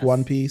to watch Yes.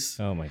 One Piece.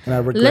 Oh my And I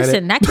god! regret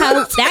Listen, it.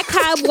 that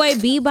Cowboy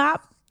Bebop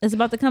is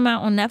about to come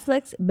out on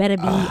Netflix. Better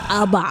be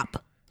a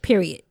bop.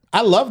 Period.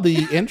 I love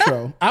the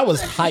intro. I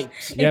was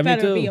hyped. Yeah, It me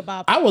better too. be a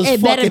bop. I was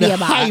It better fucking be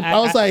about- hyped. I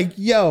was like,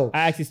 yo,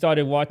 I actually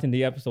started watching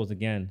the episodes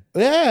again,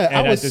 yeah.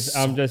 and I was,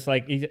 I'm just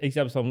like each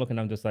episode I'm looking,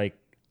 I'm just like,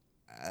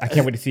 I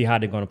can't wait to see how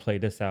they're gonna play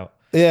this out.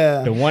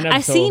 yeah. The one I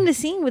episode, seen the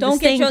scene with Don't the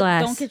get stained your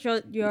glass. don't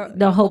get your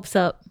the hopes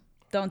up.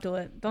 Don't do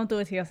it. Don't do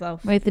it to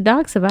yourself. Wait, the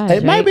dog survives.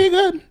 It might right? be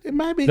good. It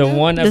might be the good.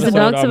 one Does the episode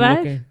dog I'm survive?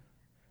 looking.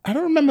 I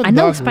don't remember the I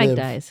know dog Spike live.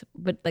 dies,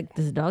 but like,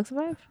 does the dog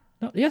survive?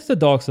 No, yes, the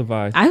dog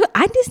survived.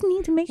 I just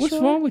need to make What's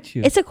sure. wrong with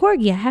you? It's a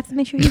corgi. I have to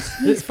make sure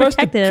he's first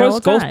protected at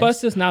all first times.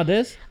 Ghostbusters, now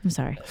this. I'm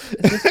sorry.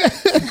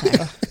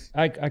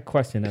 I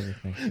question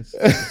everything.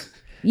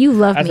 You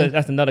love me.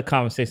 That's another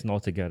conversation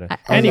altogether. love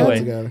Anyway,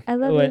 together. I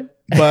love What? you.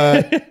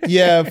 But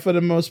yeah, for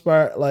the most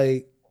part,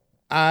 like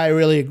I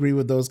really agree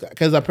with those guys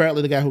because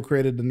apparently the guy who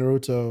created the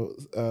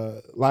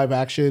Naruto live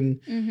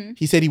action,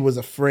 he said he was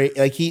afraid.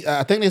 Like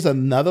I think there's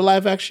another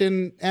live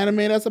action anime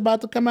that's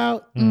about to come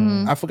out.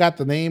 I forgot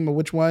the name of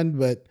which one,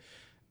 but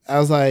I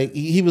was like,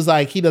 he was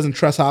like, he doesn't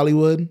trust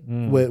Hollywood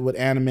with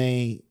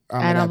anime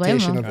I don't blame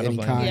adaptation him. of I don't any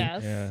blame kind. you.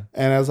 Yes. Yeah.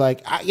 And I was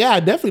like, I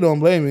definitely don't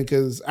blame him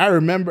because I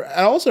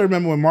also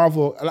remember when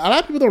Marvel, a lot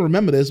of people don't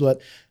remember this,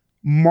 but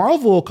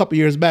Marvel a couple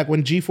years back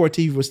when G4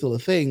 TV was still a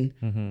thing,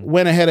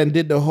 went ahead and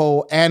did the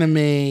whole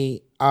anime,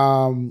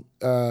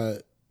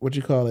 what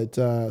you call it,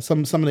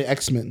 some of the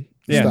X-Men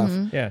Yeah.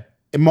 stuff. Yeah.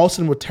 And most of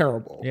them were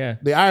terrible. Yeah.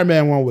 The Iron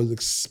Man one was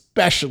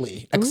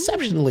exceptionally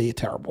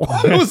terrible.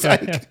 It was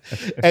like,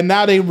 and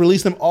now they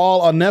released them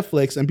all on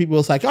Netflix, and people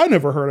was like, I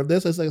never heard of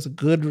this. It's like, it's a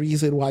good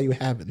reason why you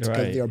haven't, because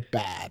Right. they're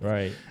bad.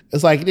 Right.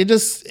 It's like it's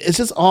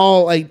just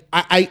all like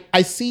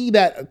I see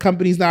that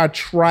companies now are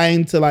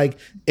trying to like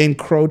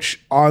encroach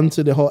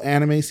onto the whole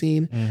anime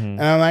scene,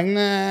 and I'm like,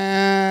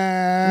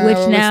 nah. Which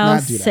let's now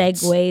not do that.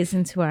 segues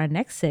into our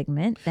next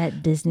segment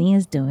that Disney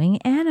is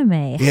doing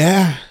anime.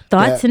 Yeah.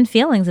 Thoughts and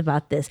feelings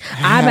about this.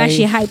 I'm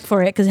actually hyped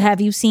for it because have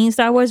you seen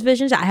Star Wars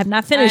Visions? I have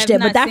not finished have it,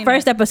 but not that seen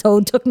first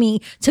episode took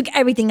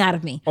everything out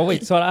of me. Oh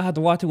wait, so I have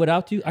to watch it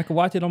without you? I could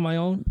watch it on my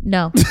own.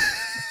 No.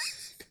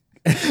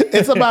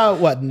 It's about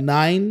what,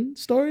 9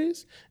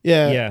 stories?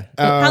 Yeah. Yeah.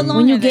 How long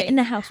When you are get they? in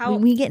the house, How-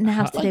 when we get in the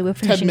house today, we're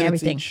 10 finishing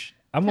minutes everything. each.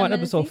 I'm on 10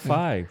 minutes episode each?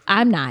 5.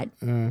 I'm not.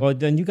 Well,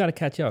 then you got to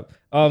catch up.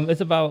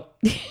 It's about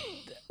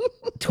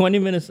 20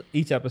 minutes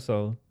each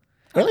episode.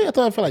 Really? I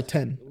thought it felt like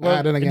 10.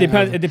 Then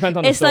again, It depends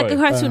on It's the like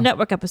story. a Cartoon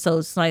Network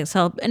episodes, like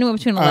so anywhere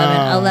between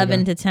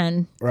 11 to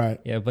 10. right.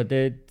 Yeah, but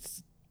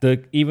it's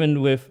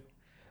even with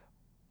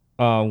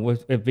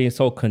it being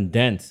so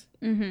condensed,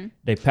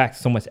 they pack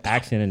so much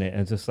action in it,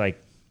 and it's just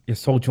like you're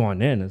so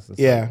drawn in. It's just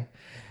Yeah. like-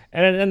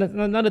 and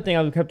another thing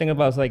I kept thinking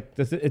about is like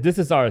this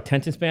is our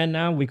attention span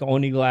now. We can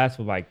only last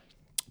for like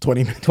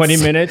 20 minutes. 20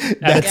 minutes at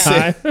a That's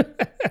time.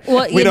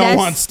 Well, We yeah, don't that's-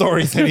 want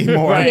stories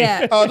anymore. Right.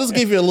 Yeah. Oh, just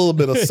give you a little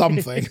bit of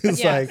something. It's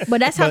Yes. like, But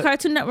that's how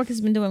Cartoon Network has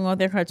been doing all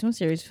their cartoon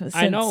series since.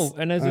 I know,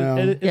 and it's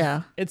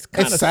Yeah. it's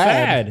kind it's of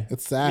sad. sad.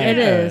 It's sad. It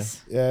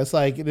is. Yeah, it's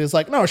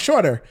like no,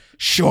 shorter.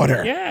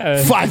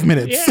 Yeah. 5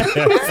 minutes. Yeah.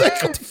 It's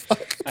like, what the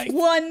fuck?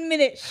 1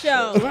 minute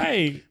show.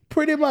 Right.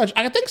 Pretty much.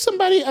 I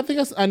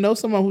know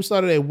someone who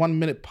started a 1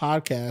 minute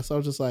podcast. I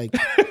was just like,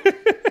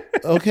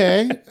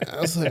 okay. I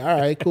was like, all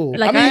right, cool.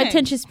 Like I mean, our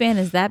attention span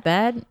is that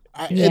bad.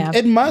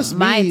 it must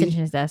My be.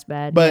 attention is that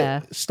bad. But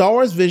yeah. Star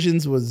Wars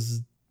Visions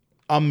was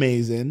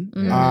amazing.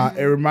 Mm-hmm.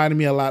 It reminded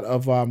me a lot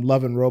of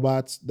Love and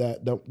Robots,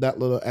 that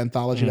little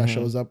anthology that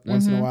shows up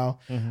once in a while.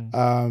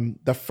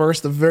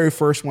 The very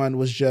first one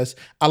was just,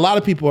 a lot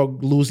of people are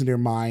losing their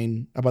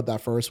mind about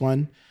that first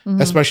one,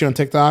 especially on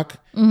TikTok,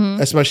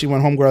 especially when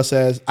Homegirl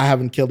says, I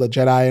haven't killed a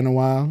Jedi in a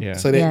while. Yeah.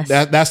 So Yes.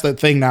 that's the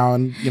thing now.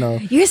 And,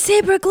 Your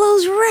saber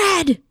glows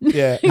red.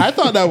 yeah, I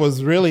thought that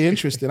was really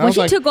interesting. I When was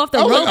she like, took off the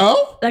I was robe, like,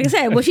 oh. like I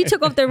said, when she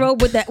took off the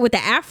robe with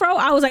the afro,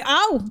 I was like,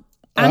 oh,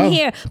 I'm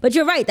here. But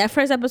you're right. That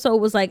first episode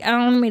was like, I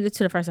don't made it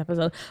to the first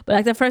episode, but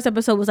like the first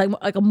episode was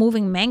like a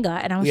moving manga,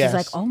 and I was just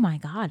like, oh my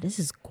God, this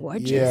is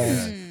gorgeous.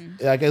 Yeah.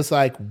 Like it's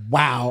like,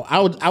 wow.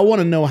 I want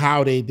to know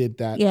how they did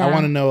that. Yeah. I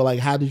want to know like,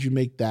 how did you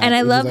make that? And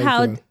I love like,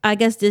 how I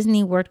guess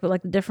Disney worked with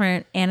like the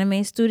different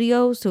anime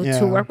studios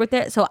to work with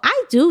it. So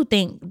I do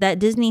think that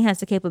Disney has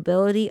the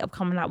capability of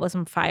coming out with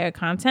some fire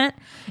content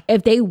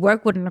if they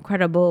work with an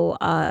incredible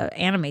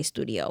anime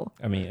studio.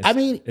 I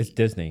mean, it's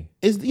Disney.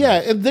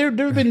 they've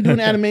been doing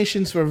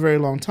animations for a very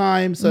long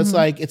time. So it's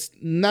like, it's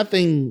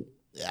nothing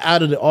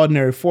out of the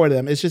ordinary for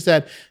them. It's just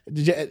that,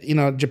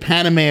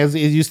 Japanime, as it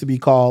used to be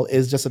called,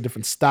 is just a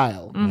different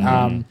style.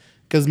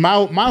 Because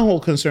my whole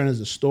concern is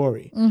the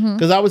story.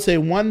 Because I would say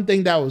one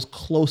thing that was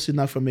close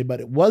enough for me, but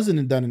it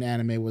wasn't done in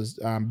anime, was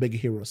Big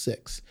Hero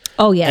 6.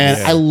 Oh yeah,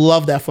 and I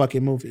love that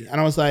fucking movie. And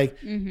I was like,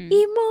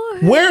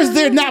 where is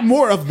there not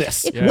more of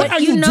this? What are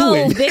you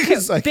doing?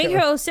 Big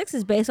Hero 6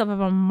 is based off of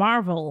a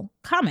Marvel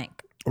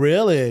comic.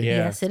 Really?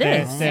 Yeah. Yes, it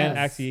is. Stan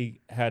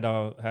actually had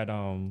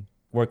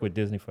worked with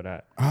Disney for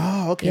that.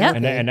 Oh, okay. Yep.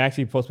 And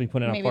actually supposed to be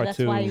putting out Maybe part that's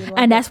 2. why you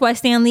And that's why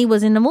Stan Lee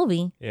was in the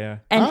movie. Yeah.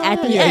 And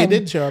at the he end,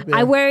 did show up. Yeah.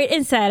 I wear it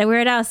inside, I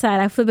wear it outside,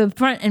 I flip it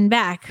front and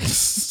back.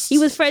 He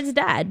was Fred's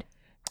dad.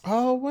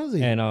 Oh, was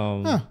he? And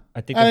I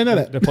think I didn't know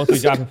that. they're supposed to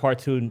be dropping part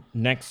 2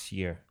 next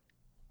year.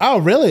 Oh,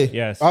 really?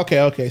 Yes.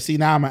 Okay. See,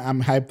 now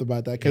I'm hyped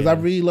about that because I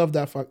really love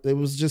that. It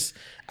was just,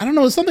 I don't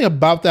know, there's something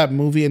about that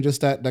movie and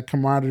just that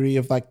camaraderie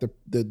of like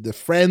the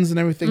friends and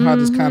everything. How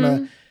just kind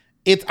of,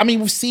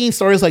 we've seen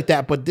stories like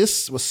that, but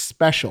this was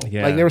special.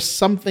 Yeah. Like there was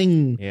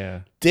something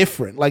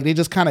different. Like they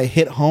just kind of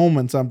hit home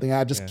on something.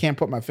 I just can't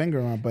put my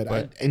finger on, but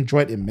I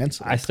enjoyed it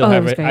immensely. I still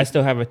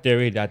have a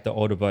theory that the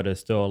older brother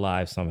is still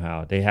alive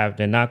somehow.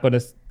 They're not going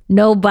to.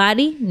 No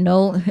body,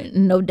 no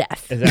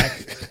death.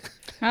 Exactly.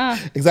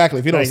 Exactly.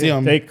 If you don't see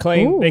him, they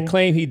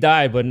claim he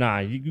died, but nah,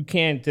 you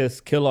can't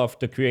just kill off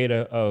the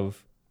creator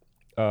of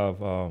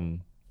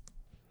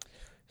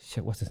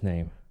what's his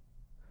name?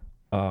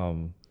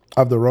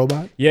 Of the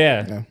robot.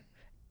 Yeah.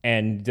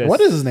 And just, what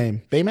is his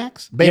name?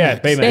 Baymax. Yeah,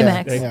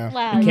 Baymax. Baymax.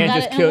 Wow, You you can't got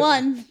just it in kill-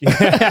 one.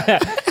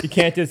 You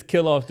can't just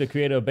kill off the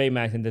creator of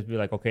Baymax and just be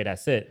like, okay,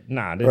 that's it.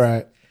 Nah,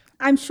 Right.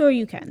 I'm sure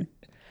you can.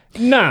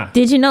 Nah.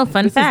 Did you know,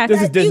 fun fact,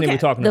 This is Disney we're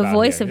talking the about.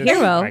 voice here. of This is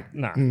Hero like,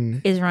 nah.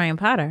 is Ryan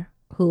Potter,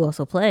 who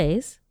also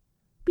plays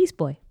Beast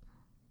Boy.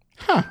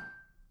 Huh.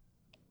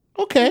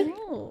 Okay.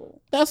 Oh.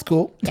 That's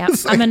cool. Yeah,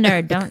 I'm a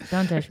nerd.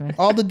 Don't judge me.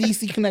 All the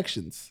DC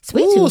connections.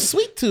 Sweet Ooh, Tooth.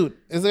 Sweet Tooth.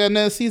 Is there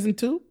another season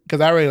 2?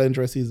 Because I really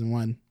enjoy season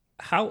 1.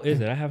 How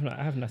is it? I have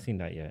not seen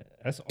that yet.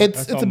 That's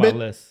It's on a my bit.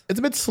 list. It's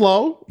a bit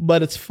slow,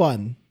 but it's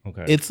fun.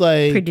 Okay. It's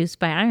like Produced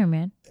by Iron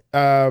Man.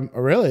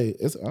 really.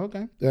 It's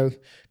okay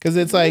because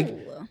it's like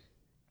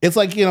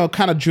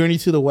kind of Journey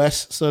to the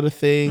West sort of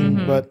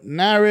thing, but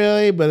not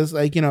really. But it's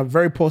like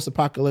very post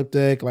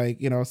apocalyptic,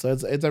 So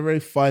it's a very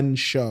fun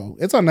show.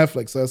 It's on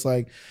Netflix, so it's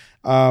like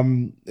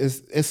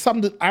it's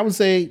something that I would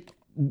say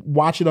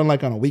watch it on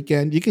a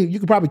weekend. You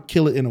could probably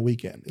kill it in a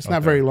weekend. It's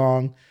not very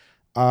long.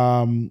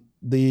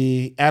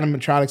 The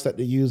animatronics that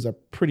they use are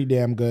pretty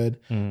damn good.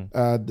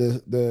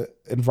 The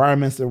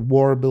environments, the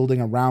war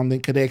building around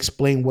it. Could they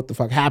explain what the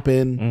fuck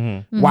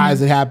happened? Why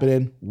is it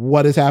happening?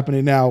 What is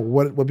happening now?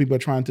 What people are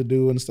trying to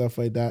do and stuff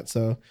like that.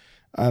 So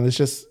it's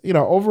just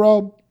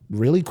overall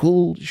really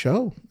cool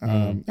show.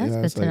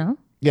 That's good to know.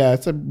 Yeah,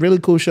 it's a really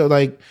cool show.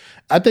 Like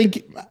I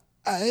think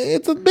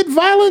it's a bit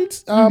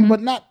violent,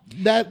 but not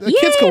that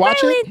kids can watch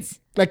it.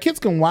 Like kids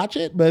can watch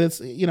it, but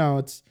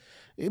it's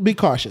be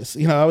cautious.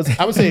 I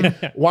would say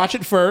watch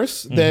it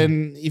first.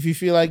 Then if you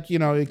feel like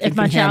If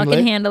my child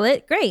can handle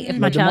it, great. If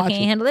my child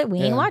can't handle it, we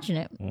ain't watching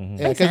it.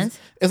 Makes sense.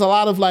 It's a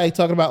lot of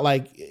talking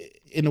about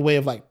in the way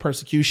of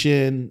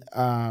persecution.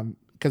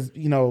 Because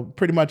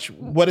pretty much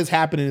what is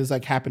happening is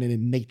happening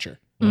in nature.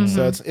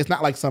 So it's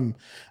not like some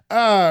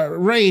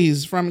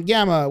rays from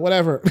gamma,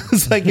 whatever.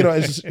 It's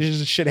it's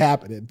just shit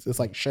happening. It's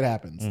like shit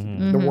happens.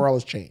 The world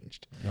has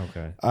changed.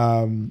 Okay.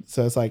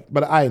 So it's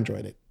but I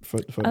enjoyed it for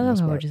the I love most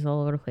how we're part. just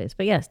all over the place.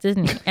 But yes,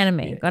 Disney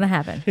anime gonna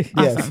happen. Awesome.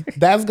 Yes,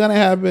 that's gonna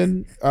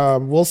happen.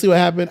 We'll see what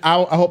happens.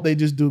 I hope they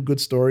just do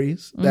good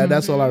stories.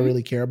 That's all I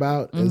really care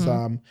about. Is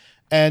and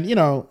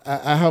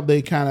I hope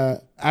they kind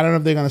of. I don't know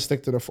if they're gonna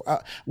stick to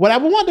the. What I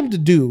would want them to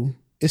do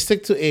is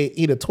stick to a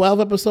either 12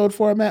 episode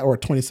format or a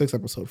 26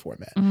 episode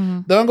format.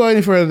 Don't go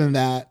any further than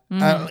that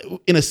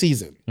in a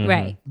season.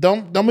 Right.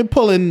 Don't be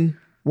pulling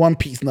One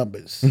Piece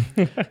numbers.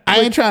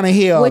 I ain't trying to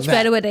hear all Which, that.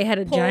 by the way, they had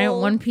a giant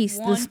Pull One Piece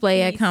One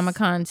display at Piece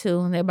Comic-Con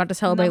too. They're about to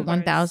celebrate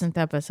numbers. 1,000th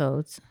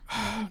episodes.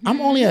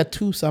 I'm only at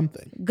 2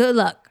 something. Good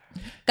luck.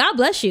 God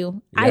bless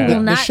you. I Yeah. will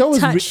The not show is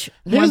touch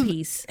here's- One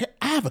Piece.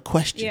 I have a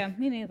question. Yeah,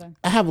 me neither.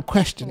 I have a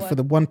question for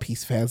the One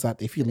Piece fans out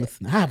there. If you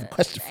listen, I have a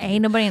question for you.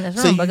 Ain't nobody in this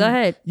So room, but go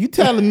ahead. You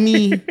telling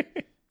me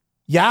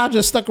y'all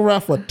just stuck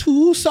around for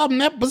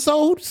 200-something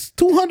episodes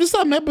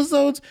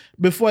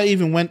before I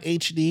even went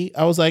HD?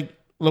 I was like,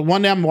 Like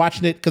one day I'm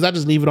watching it because I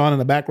just leave it on in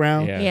the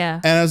background.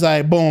 Yeah. And I was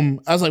like, boom.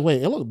 I was like,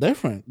 wait, it looked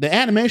different. The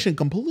animation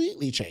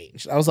completely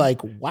changed. I was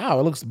like, wow,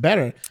 it looks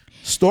better.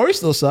 Story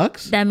still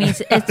sucks. That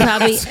means it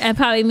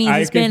probably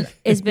means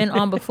it's been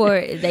on before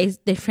they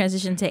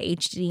transitioned to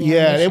HD.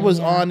 Yeah, it was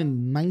on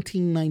in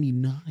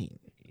 1999.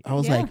 I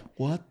was like,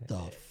 what the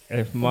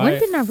when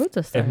did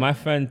Naruto start? If my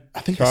friend I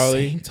think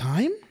Charlie, the same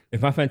time?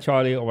 if my friend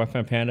Charlie or my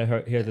friend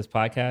Panda hear this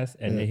podcast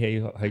and they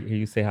hear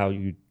you say how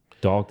you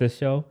dog this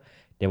show,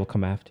 they will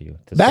come after you.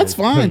 That's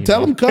fine.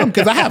 Tell them come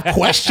because I have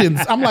questions.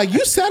 I'm like,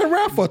 you sat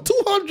around for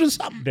 200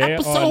 something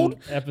episode.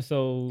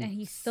 And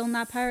he's still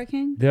not Pirate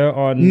King? They're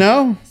on.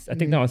 No. I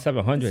think they're on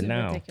 700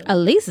 now. Ridiculous. At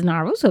least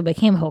Naruto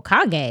became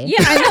Hokage. Yeah,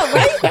 I know,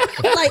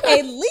 right? Like,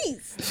 at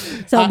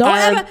least. So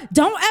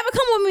don't ever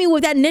come with me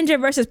with that ninja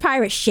versus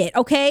pirate shit,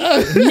 okay?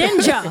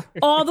 Ninja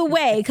all the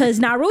way, because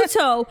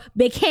Naruto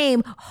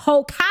became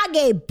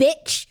Hokage,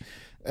 bitch.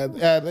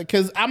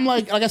 Because I'm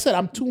like I said,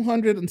 I'm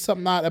 200 and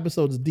something odd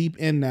episodes deep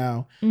in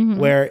now,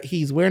 where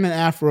he's wearing an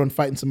afro and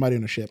fighting somebody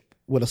on a ship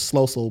with a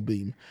slow soul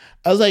beam.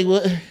 I was like,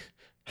 what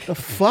the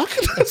fuck?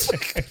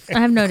 I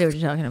have no idea what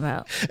you're talking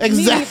about.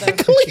 Exactly.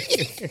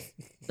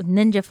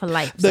 Ninja for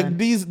life. Son.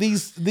 These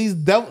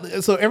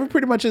devil. So every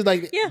pretty much is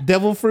like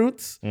devil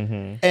fruits,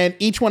 and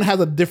each one has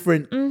a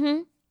different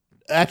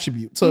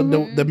attribute. So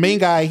the main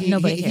guy,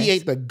 he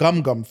ate the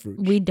gum fruit.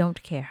 We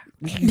don't care.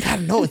 You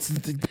gotta know it's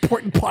the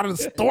important part of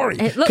the story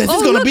because he's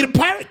gonna be the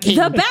Pirate King.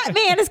 The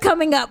Batman is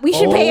coming up. We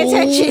should pay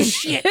attention.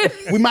 Shit.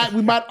 we might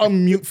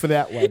unmute for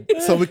that one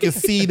so we can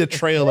see the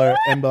trailer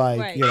and be like,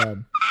 Right. you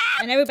know,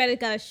 And everybody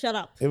gotta shut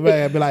up.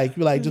 everybody be like,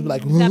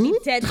 Gotta be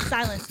dead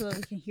silent so that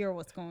we can hear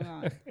what's going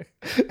on.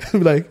 be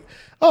like,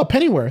 oh,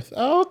 Pennyworth.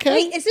 Oh, okay.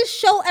 Wait, is this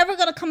show ever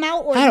gonna come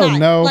out or I don't not?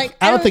 know. Like,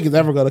 I don't think it's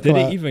ever gonna Did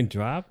come it out. even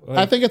drop?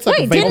 I think it's like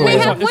Wait, a didn't they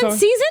vaporwave. have It's one on-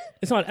 season?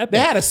 It's on Epic. They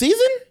had a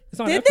season? It's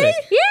on Did Epic. they?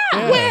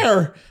 Yeah.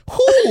 Where?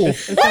 Who?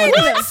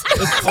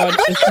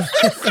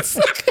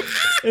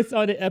 It's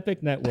on the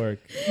Epic network.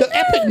 The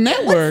Epic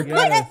Network.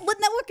 What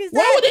network is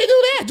Why that? would they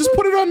do that? Just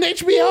put it on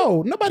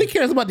HBO. Nobody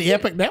cares about the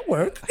Epic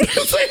Network. I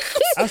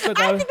thought that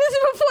I was, think this is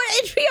before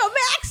HBO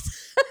Max.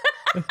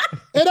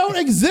 It don't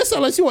exist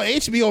unless you want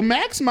HBO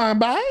Max, my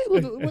boy.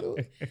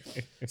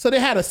 So they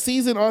had a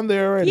season on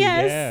there already.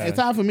 Yes. Yeah. It's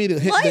time for me to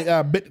hit What?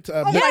 the bit.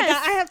 Oh my god,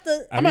 I have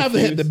to. I'm gonna have to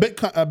hit the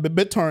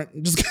BitTorrent.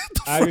 And just get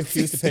the I first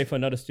refuse to season. pay for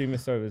another streaming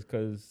service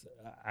because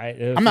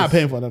I'm not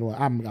paying for another one.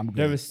 I'm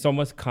There good. is so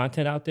much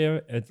content out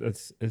there.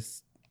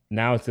 It's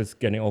now it's just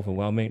getting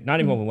overwhelming. Not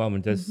even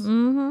overwhelming. Just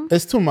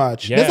It's too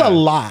much. Yeah. There's a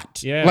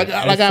lot. Yeah. Like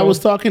And I so- was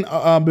talking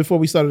before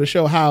we started the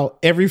show, how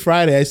every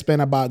Friday I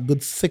spend about a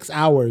good 6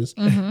 hours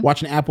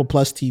watching Apple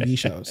Plus TV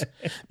shows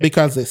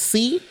because it's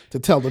to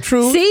tell the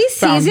truth. See,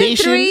 season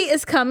Foundation. 3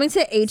 is coming to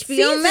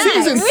HBO Max.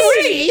 Season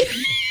 3.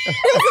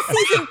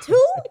 Season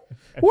 2?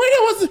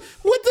 Where was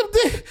what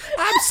the?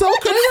 I'm so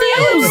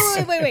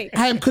confused. Wait.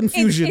 I am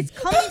confusion. It's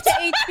coming to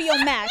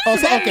HBO Max. Oh,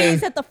 So so- that okay.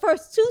 means that the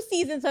first 2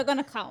 seasons are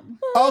gonna come.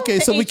 Okay,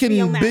 to so we can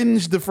HBO Max.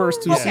 binge the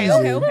first 2 Okay,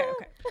 seasons. okay.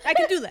 I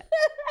can do that.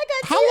 I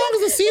got How long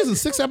is the season?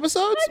 6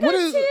 episodes? What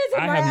is?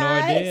 I have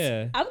no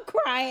idea. I'm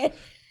crying.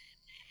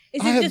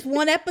 Is I it have- just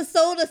one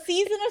episode a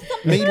season or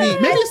something?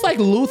 Maybe it's like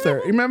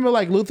Luther. Remember,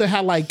 like Luther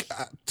had like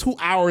 2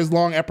 hours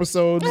long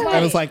episodes,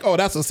 and it's like, oh,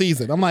 that's a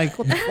season. I'm like,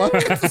 what the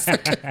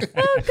fuck?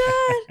 Oh,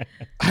 God.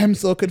 I'm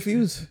so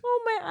confused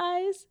Oh, my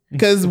eyes.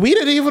 because we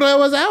didn't even know it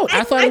was out.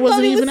 I thought it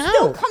wasn't even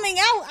still out. coming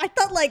out.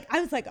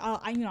 I was like, oh,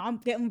 I'm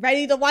getting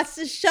ready to watch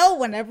this show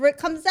whenever it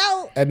comes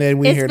out. And then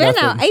we It's hear been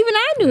nothing. out. Even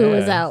I knew it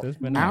was Yeah, out. it's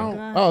been Out.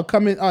 out. Oh,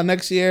 coming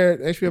next year,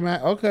 HBO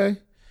Max. Okay,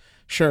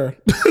 sure.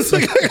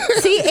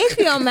 See,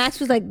 HBO Max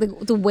was like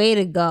the way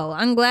to go.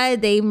 I'm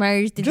glad they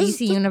merged the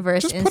DC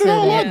universe Just into put it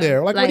all there. on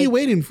there. Like, what are you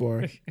waiting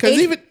for? Because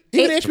even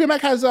HBO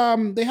Max has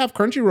they have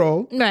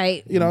Crunchyroll.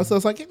 Right. You know, so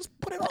it's like just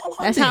put it all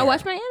on That's there. how I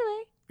watch my anime.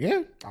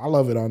 Yeah, I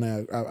love it on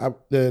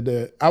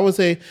that. I would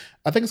say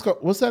I think it's called.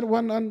 What's that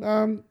one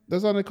on?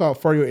 There's one called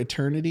For Your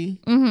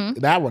Eternity. Mm-hmm.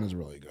 That one is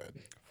really good.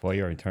 For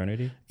Your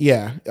Eternity.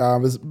 Yeah,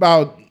 it's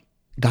about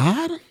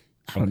God.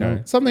 I don't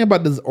know, something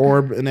about this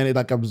orb, and then it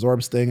like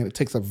absorbs thing, and it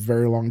takes a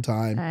very long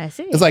time. I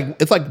see.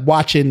 It's like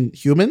watching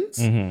humans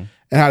and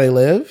how they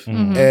live,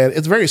 and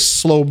it's very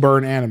slow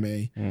burn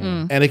anime,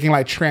 and it can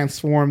like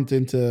transform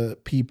into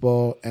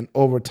people, and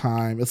over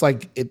time, it's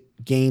like it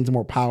gains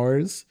more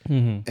powers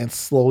and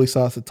slowly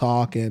starts to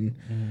talk, and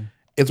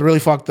it's really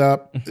fucked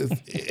up.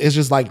 It's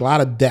just like a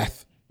lot of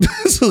death.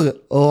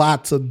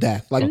 Lots of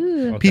death. Like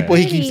people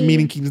he keeps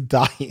meeting keeps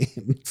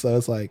dying. So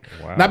it's like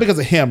not because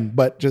of him,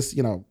 but just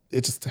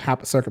it just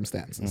happens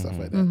circumstance and stuff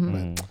like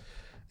that. But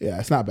yeah,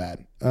 it's not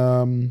bad.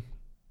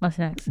 What's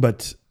next?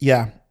 But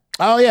yeah.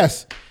 Oh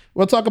yes.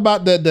 We'll talk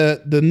about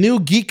the new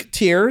geek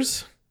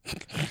tiers.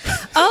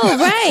 Oh,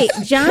 right.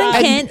 John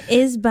Kent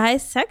is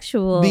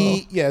bisexual.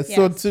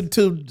 So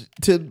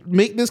to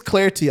make this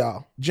clear to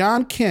y'all,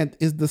 John Kent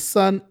is the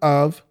son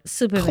of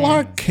Superman.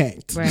 Clark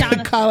Kent. Right.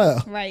 Jonathan.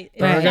 Kal-El. Right.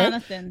 Right.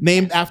 Jonathan.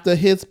 Named after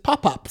his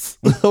pop-ups.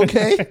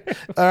 Okay?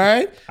 All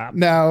right?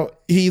 Now,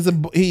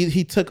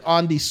 he took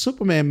on the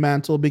Superman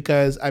mantle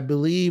because I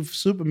believe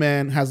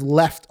Superman has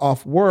left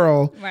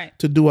off-world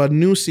to do a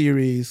new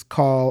series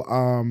called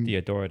The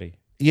Authority.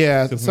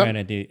 Yeah, Superman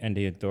and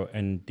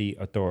the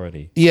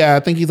Authority. Yeah, I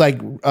think he's like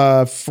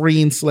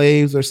freeing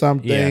slaves or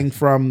something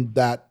from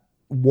that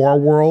war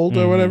world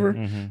or whatever.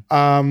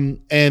 And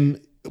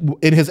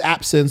in his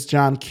absence,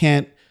 John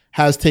Kent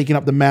has taken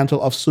up the mantle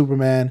of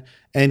Superman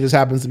and just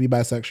happens to be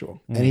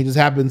bisexual. And he just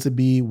happens to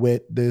be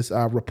with this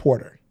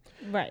reporter.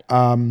 Right.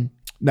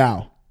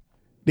 Now,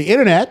 the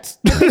internet.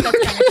 I think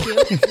that's kind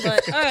of cute,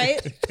 but all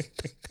right.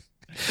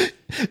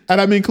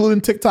 And I'm including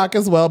TikTok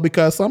as well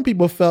because some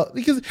people felt,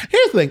 because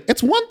here's the thing,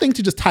 it's one thing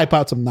to just type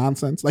out some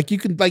nonsense. Like you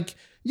can, like,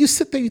 you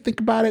sit there, you think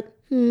about it.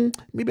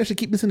 Maybe I should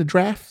keep this in the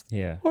draft.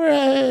 Yeah. Or,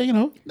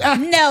 No,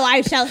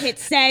 I shall hit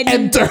send.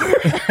 Enter.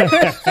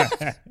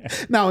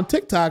 Now on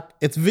TikTok,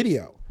 it's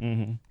video.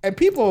 And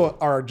people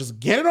are just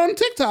getting on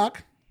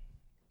TikTok.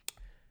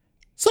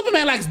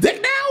 Superman likes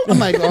dick now? I'm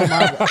like, oh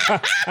my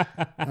God.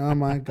 Oh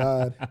my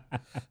God.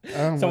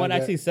 Oh Someone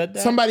actually said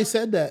that? Somebody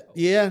said that.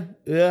 Yeah.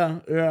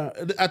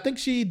 I think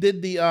she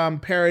did the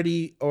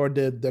parody or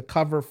the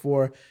cover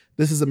for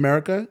This Is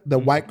America, the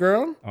white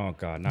girl. Oh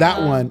God.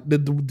 That one,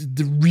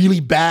 the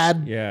really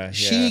bad. Yeah.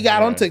 She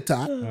got on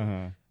TikTok,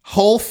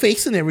 whole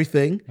face and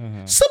everything.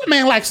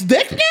 Superman likes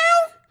dick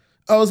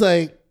now? I was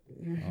like,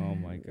 oh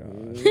my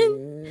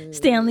God.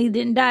 Stanley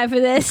didn't die for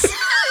this.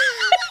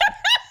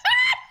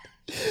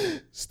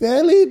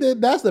 Stanley,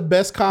 that's the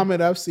best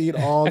comment I've seen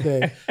all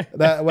day.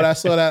 That when I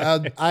saw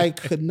that, I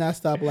could not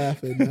stop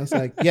laughing. I was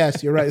like,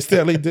 yes, you're right.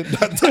 Stanley did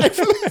not die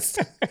for this.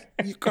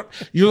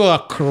 You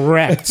are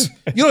correct.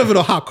 You don't even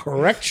know how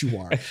correct you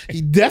are.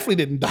 He definitely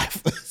didn't die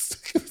for this.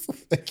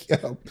 Like,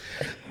 yo,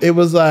 it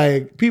was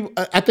like people.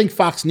 I think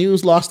Fox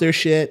News lost their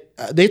shit.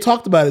 They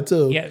talked about it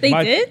too. Yeah, they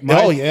did.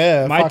 My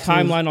Fox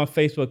timeline News. on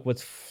Facebook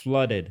was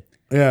flooded.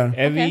 Yeah,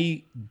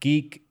 Every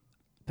geek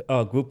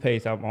group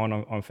page I'm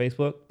on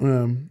Facebook,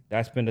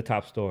 that's been the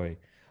top story.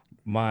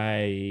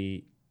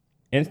 My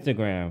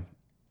Instagram,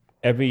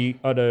 every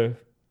other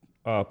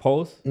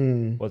post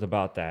was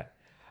about that.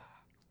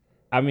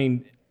 I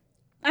mean,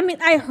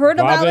 I heard Robin,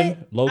 about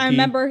it. Loki, I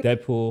remember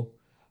Deadpool,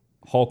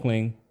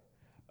 Hulkling,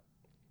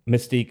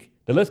 Mystique.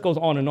 The list goes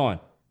on and on.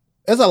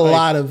 there's a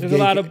lot of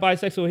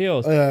bisexual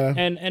heroes.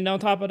 And on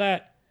top of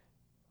that,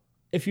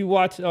 if you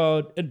watch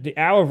the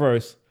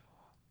Arrowverse,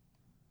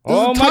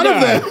 oh my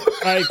God!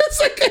 Like,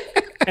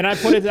 and I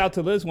pointed it out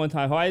to Liz one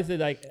time. Why is it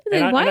like?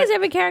 Why is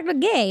every character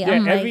gay?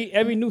 Yeah,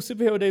 every new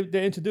superhero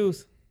they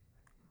introduce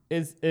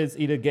is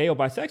either gay or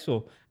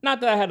bisexual.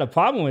 Not that I had a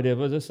problem with it,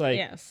 but just like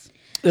yes.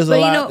 There's But a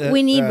you lot know,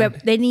 we need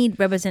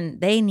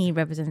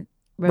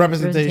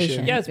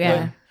representation. Yes,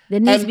 yeah. There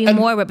needs to be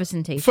more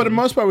representation. For the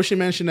most part, we should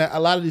mention that a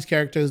lot of these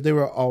characters, they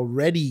were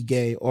already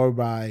gay or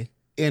bi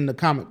in the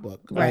comic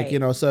book. Right. Like, you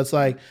know, so it's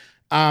like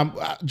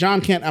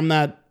John Kent,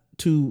 I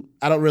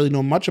don't really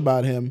know much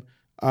about him.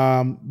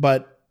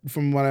 But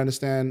from what I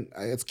understand,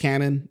 it's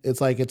canon.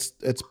 It's like it's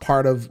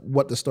part of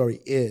what the story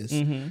is.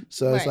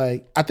 So it's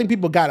like, I think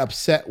people got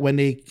upset when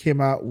they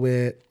came out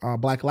with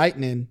Black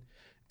Lightning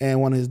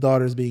and one of his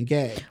daughters being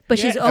gay. But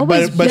she's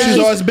always she's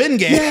always been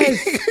gay.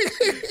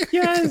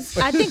 yes.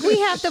 I think we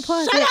have to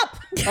pause. Shut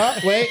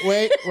up. Wait.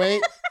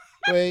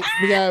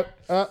 We got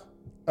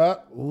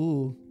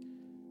ooh.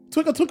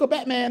 Twinkle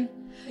Batman.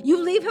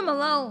 You leave him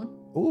alone.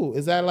 Ooh,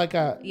 is that like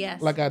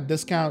a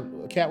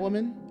discount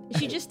Catwoman?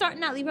 She's just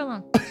starting out. Leave her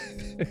alone.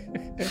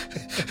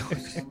 For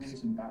some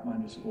reason,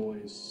 Batman has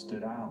always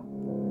stood out.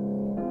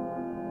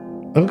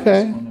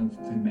 Okay. He's one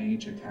of the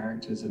major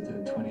characters of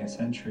the 20th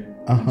century.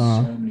 Uh-huh.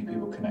 And so many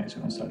people connect to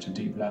it on such a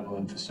deep level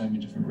and for so many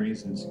different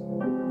reasons.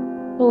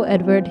 Oh,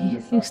 Edward,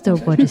 you're still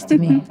gorgeous to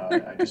me.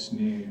 I just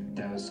knew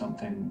there was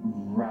something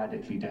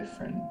radically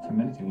different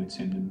from anything we'd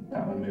seen in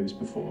Batman movies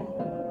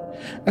before.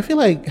 I feel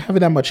like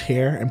having that much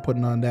hair and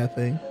putting on that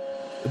thing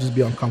would just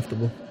be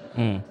uncomfortable.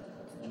 I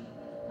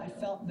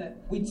felt that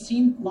we'd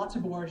seen lots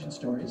of origin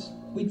stories.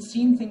 We'd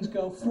seen things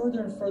go further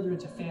and further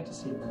into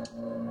fantasy.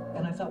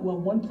 And I thought, well,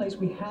 one place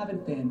we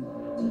haven't been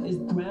is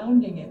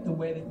grounding it the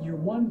way that Year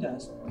One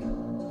does.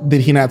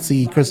 Did he not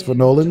see Christopher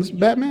Nolan's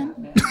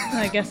Batman?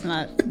 I guess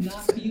not.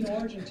 Not be an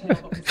origin tale,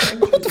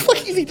 but What the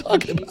fuck is he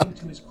talking about?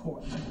 to his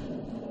core.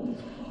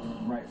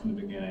 Right from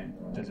the beginning,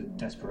 there's a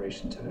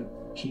desperation to it.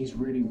 He's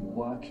really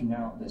working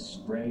out this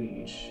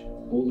rage.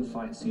 All the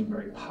fights seem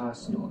very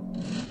personal.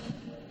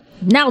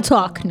 Now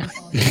talk. No.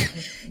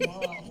 This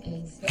world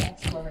is the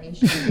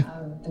exploration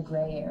of the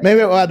gray area.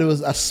 Maybe what I'll do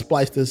is I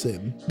splice this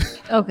in.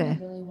 Okay.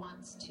 Really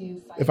wants to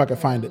fight If I can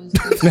find it.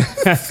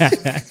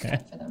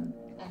 for them.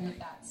 And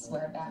that's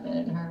where Batman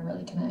and her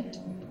really connect.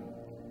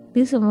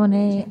 Lisa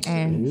Bonet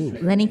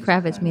and Lenny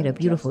Kravitz made a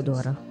beautiful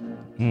daughter.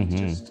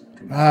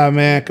 Ah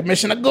man,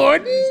 Commissioner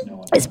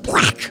Gordon. It's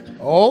black.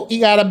 Oh, he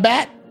got a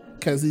bat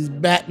because he's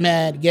bat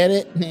mad. Get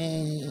it?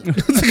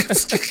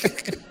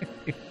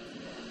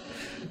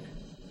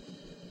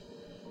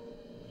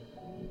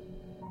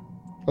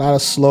 A lot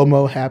of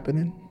slow-mo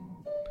happening.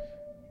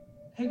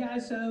 Hey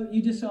guys, so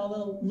you just saw a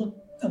little look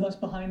of us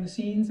behind the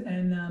scenes,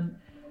 and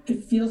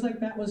it feels like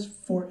that was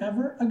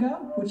forever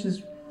ago, which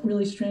is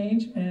really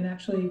strange. And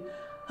actually,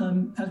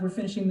 as we're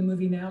finishing the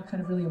movie now,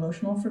 kind of really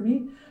emotional for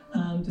me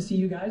to see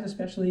you guys,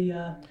 especially.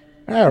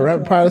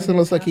 Robert Pattinson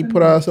looks like he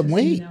put on some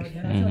weight.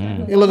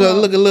 He look a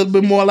little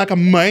bit more like a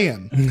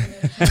man.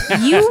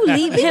 You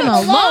leave him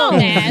alone,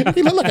 man.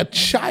 He look like a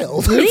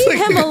child. Leave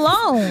him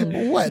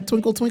alone. What?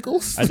 Twinkle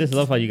twinkles? I just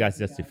love how you guys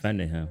just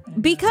defended him.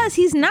 Because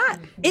he's not.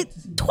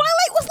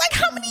 Twilight was like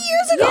how many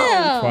years ago?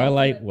 Yeah.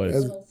 Twilight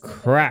was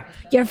crap.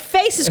 Your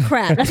face is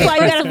crap. That's why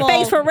you got a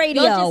face for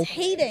radio. You're just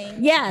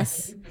hating.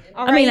 Yes.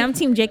 All I mean, right. I'm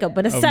Team Jacob,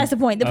 but that's the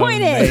point. The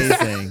point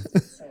is.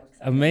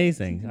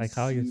 Amazing. Like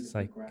how you're just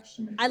like,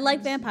 I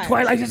like vampires.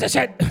 Twilight is a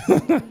shit.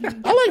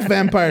 I like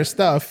vampire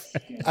stuff.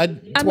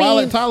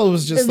 Twilight Tyler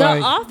was just the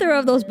like, author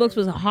of those books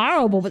was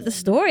horrible, but the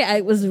story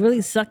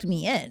really sucked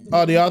me in.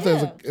 oh, the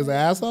author is an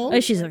asshole?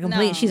 She's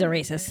a she's a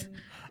racist.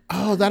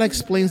 Oh, that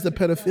explains the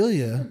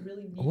pedophilia.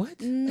 What?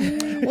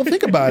 Well,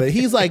 think about it.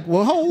 He's like,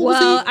 well, how old was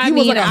he? I Was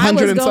mean, like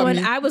 100 and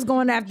something. I was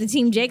going after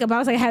Team Jacob. I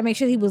was like, I had to make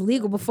sure he was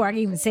legal before I could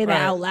even say that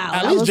out loud.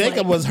 At least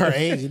Jacob was her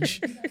age.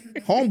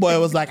 Homeboy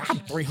was like, I'm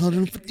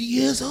 350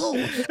 years old.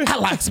 I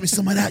likes me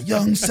some of that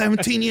young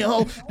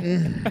 17-year-old.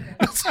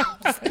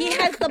 He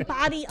has the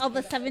body of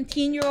a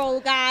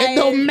 17-year-old guy. It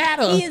don't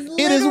matter. He is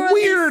It is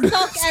weird.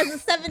 stuck as a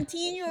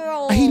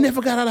 17-year-old. He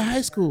never got out of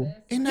high school.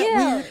 Isn't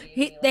that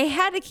weird? They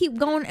had to keep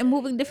going and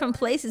moving different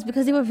places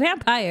because they were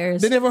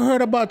vampires. They never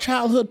heard about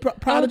childhood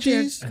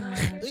prodigies.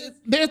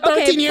 They're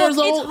 13 years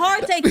old. It's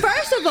hard to.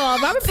 First of all,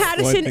 Robert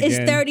Pattinson is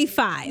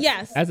 35.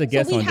 Yes. As a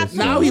guest we on have this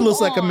to Now show. he move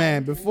looks like a on.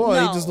 man. Before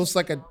he No. just looks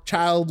like a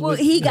child. Well, with,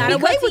 he got away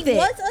Because with he it.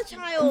 was a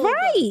child.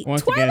 Right.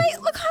 Once Twilight.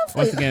 again- Look how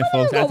Once again, how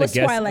long folks, ago as a was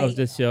guest Twilight? of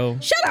this show,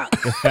 Shut up.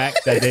 the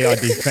fact that they are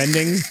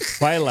defending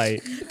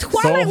Twilight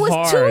Twilight so was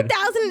hard.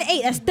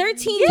 2008. That's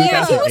 13 years. He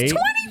was 2008?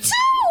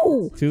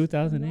 22.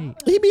 2008.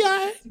 he be all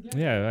right.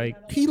 Yeah,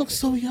 like He looks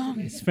so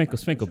young. sprinkle,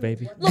 sprinkle,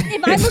 baby. Look,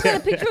 if I look at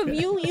a picture of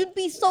you, you'd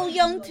be so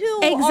young too.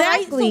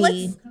 Exactly. All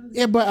right? So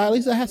Yeah, but at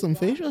least I had some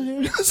facial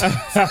hair.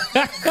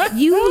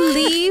 You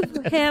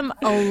leave him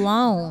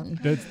alone.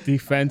 The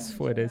defense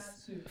for this.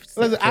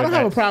 Listen, I don't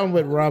have a problem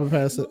with Robert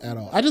Pattinson at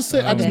all. I just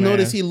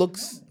noticed he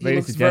looks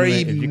Ladies and very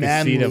gentlemen, if you can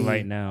manly. see them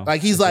right now.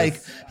 Like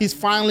he's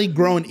finally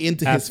grown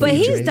into his But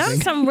features. he's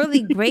done some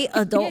really great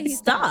adult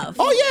stuff.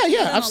 Oh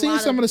yeah. I've a seen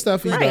lot some of the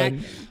stuff he's Right.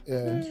 done.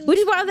 Yeah. Which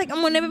is why I was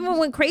like, when everyone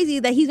went crazy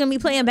that he's gonna be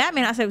playing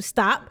Batman, I said,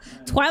 stop.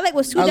 Twilight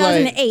was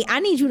 2008. I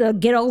need you to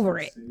get over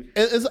it.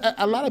 It's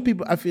a lot of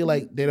people. I feel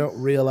like they don't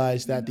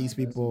realize that these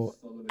people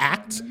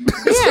act.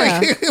 Yeah.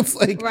 It's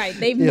like right.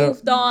 They've you know,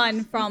 moved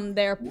on from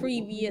their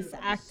previous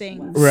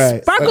acting.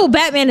 right. Sparkle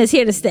Batman is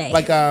here to stay.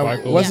 Like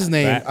what's his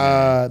name?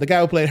 Batman. The guy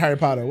who played Harry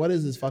Potter. What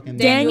is his fucking name?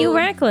 Daniel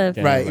Radcliffe.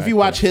 Right. If you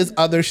watch his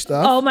other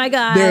stuff, Oh my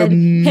God. they're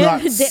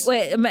nuts.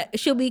 Wait,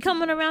 she'll be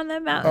coming around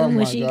that mountain Oh when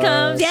my she God.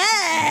 comes.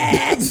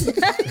 Yes.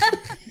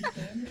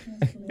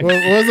 What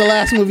was the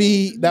last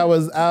movie that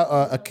was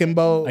out?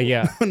 Akimbo.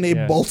 Yeah. When they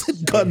Yeah.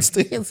 bolted guns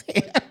to his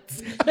hands.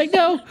 Like,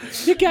 no,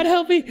 you can't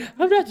help me.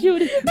 I'm not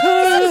shooting.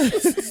 That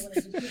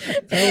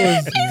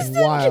was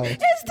wild.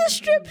 It's the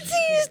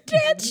striptease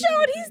dance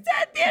show, and he's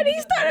sat there and he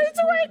started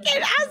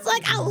twerking. I was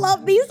like, I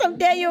love me some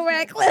Daniel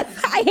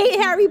Radcliffe. I hate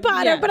Harry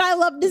Potter, Yeah. but I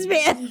love this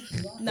man.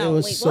 No, It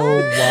was wait, so what?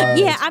 wild.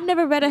 Yeah, I've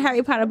never read a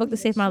Harry Potter book to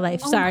save my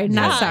life. Sorry, my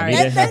not God. sorry.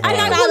 Neither have And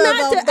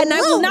I.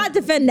 I will not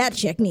defend that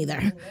chick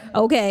neither.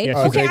 Okay. Yeah,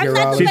 Okay, J.K. I'm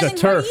not Rowling. She's a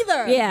defending her turf.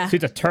 either. Yeah.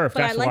 She's a turf.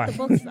 But I That's like why. the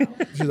books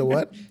though. She's a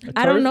what?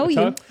 I don't know A you.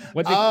 turf?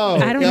 What they- Oh,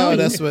 I don't know you.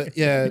 That's what.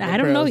 Yeah, I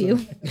don't know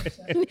you.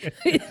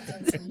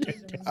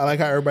 I like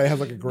how everybody has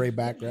like a gray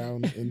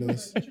background in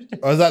this.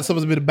 Or is that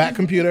supposed to be the back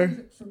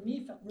computer? For me,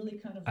 it felt really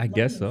kind of I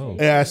guess so.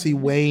 Yeah, I see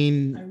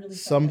Wayne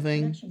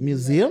something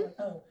museum.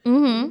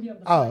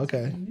 Oh,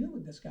 okay. new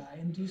with this guy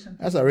and do something.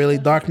 That's a really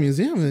dark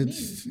museum. It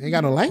ain't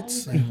got no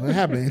lights. What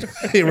happened?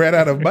 He ran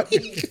out of money.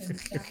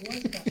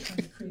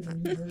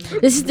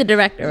 This is the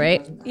director,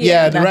 right?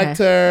 Yeah, Okay.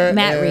 director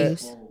Matt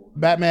Reeves.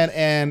 Batman,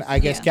 and I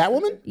guess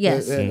Catwoman.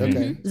 Yes.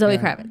 Okay. Zoe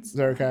Yeah. Kravitz.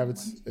 Zoe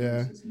Kravitz.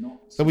 Yeah.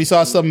 So we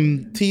saw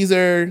some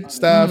teaser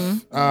stuff.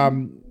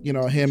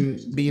 Him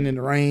being in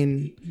the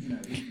rain,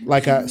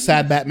 like a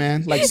sad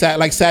Batman, like sad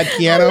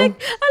Keanu.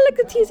 I looked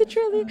at the teaser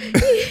trailer.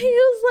 He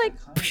was like,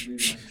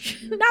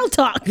 now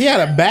talk. He had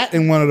a bat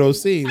in one of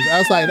those scenes. I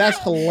was like, that's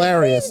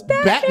hilarious.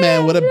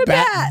 Batman with a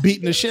bat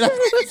beating the shit out of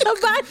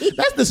Somebody.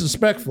 That's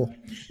disrespectful.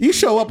 You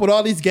show up with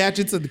all these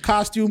gadgets and the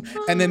costume,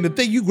 and then the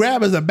thing you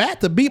grab is a bat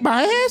to beat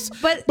my ass.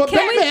 But But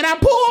can we- Batman, I'm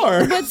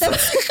poor.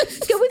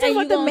 Can we talk And you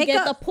about the gonna get the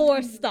makeup?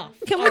 poor stuff.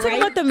 Can we all talk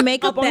right? about the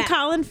makeup Up on that.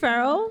 Colin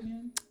Farrell?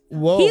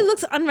 Whoa. He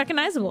looks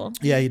unrecognizable.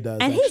 Yeah, he does.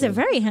 And he's a actually.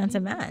 very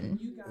handsome man.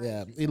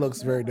 Yeah, he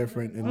looks very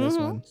different in this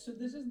one.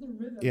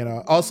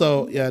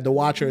 Also, yeah, the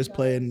Watcher is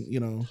playing,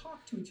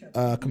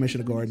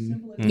 Commissioner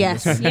Gordon.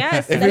 Yes.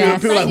 Yes.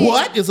 People are like,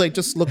 what? It's like,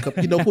 just look up.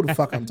 You know who the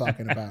fuck I'm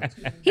talking about.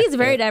 He's a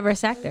very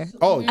diverse actor.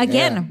 Oh,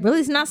 Again,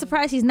 really not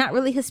surprised he's not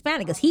really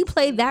Hispanic because he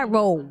played that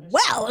role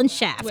well in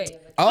Shaft. Wait.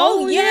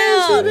 Oh,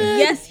 Yeah.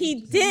 Yes,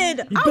 he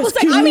did. I was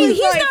like, I mean, he's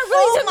not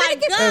really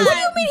Dominican. God. What do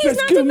you mean he's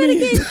not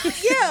Dominican?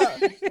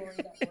 Yeah.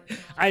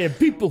 I am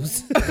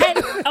peoples.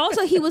 And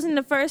also, he was in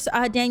the first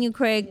Daniel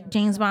Craig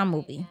James Bond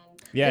movie.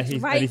 Yeah,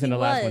 he's in the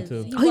last one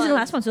too. Oh, he's in the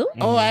last one too?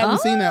 Oh, I haven't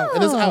seen that.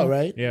 It is out,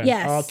 right? Yeah.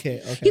 Yes.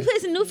 Okay. He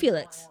plays the new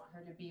Felix.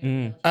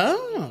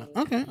 Oh,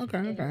 okay.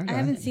 I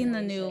haven't seen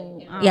the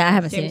new. Yeah, I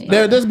haven't seen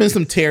it. There's been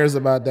some tears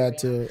about that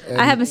too. And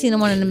I haven't seen the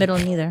one in the middle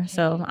neither,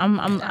 so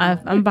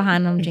I'm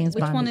behind on James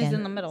Which Bond one again. is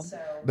in the middle?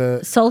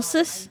 the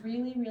Solstice?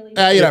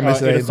 you're not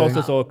missing anything.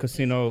 Solstice or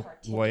Casino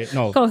Royale?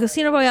 No. Oh,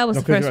 Casino Royale was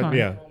the first one.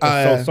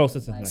 Yeah.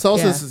 Solstice is next.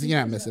 Solstice, you're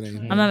not missing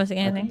anything. I'm not missing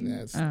anything.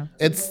 Yeah, it's alright.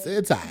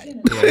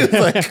 It's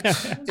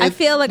like, I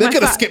feel like they my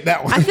could have skipped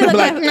that one. I feel like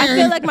Like, I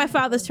feel like my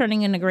father's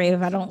turning in the grave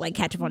if I don't like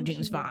catch up on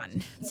James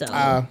Bond. So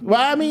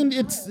well, I mean,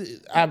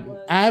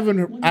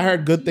 I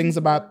heard good things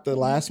about the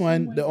last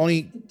one. The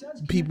only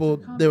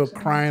people they were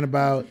crying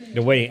about,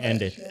 The way it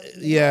ended.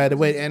 the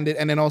way it ended,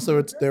 and then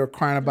also they were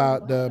crying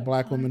about the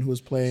black woman who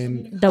was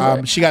playing.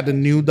 Double- She got the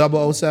new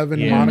 007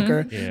 Yeah.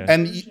 moniker, Yeah.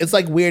 and it's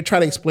like weird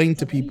trying to explain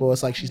to people.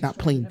 It's like she's not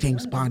playing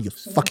James Bond, you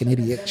fucking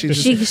idiot.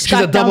 She's She's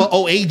a got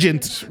 00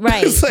 agent,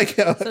 Right. It's like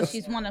So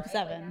she's one of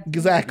 7.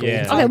 exactly.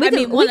 Yeah. okay, we I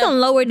mean, can one we can of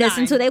lower this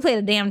 9. until they play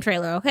the damn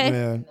trailer. Okay,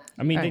 Yeah.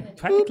 I mean, they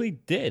practically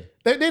did.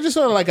 They're just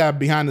sort of like a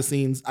behind the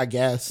scenes, I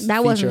guess.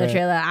 that wasn't the featurette.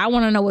 trailer. I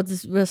want to know what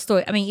this real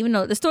story. I mean, even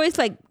though the story's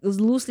like was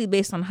loosely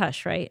based on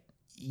Hush, right?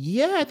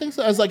 Yeah, I think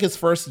so. It's like his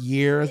first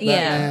year as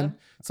Yeah. Batman,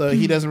 so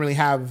he doesn't really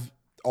have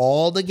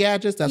all the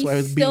gadgets. That's why he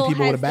was beating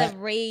people with a bat.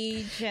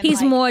 Rage and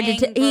He's like more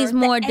anger, he's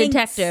more the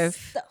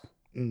detective.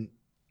 angst.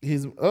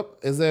 He's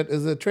is it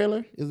a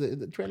trailer? Is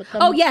the trailer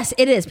coming? Oh yes,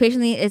 it is.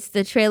 Patiently, it's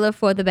the trailer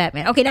for the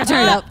Batman. Okay, now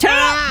turn it up. Turn it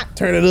up.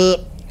 Turn it up.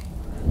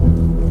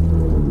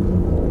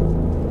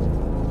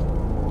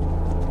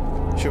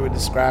 Should we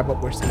describe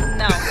what we're seeing?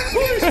 No.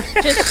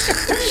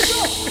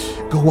 Just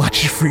Go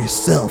watch it for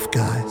yourself,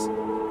 guys.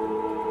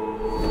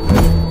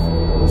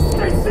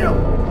 Stay still!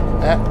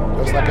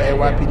 Just like an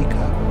NYPD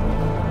cop.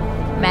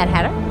 Mad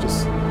Hatter.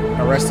 Just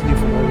arrested you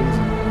for no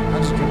reason. I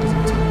just drinking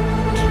some tea.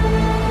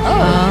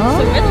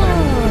 the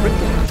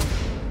Riddler.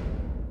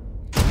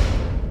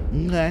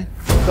 Okay.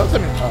 Don't tell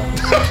me.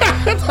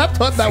 Oh. I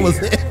thought that was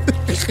it.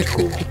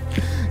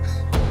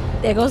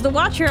 There goes the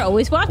Watcher,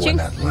 always watching.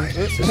 That light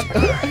is a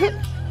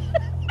sign.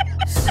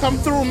 Come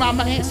through, my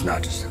man. It's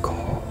not just a call.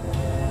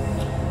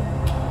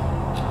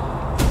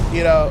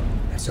 You know,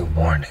 It's a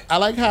warning. I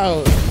like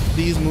how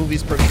these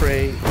movies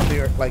portray New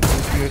York, like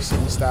New York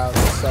City style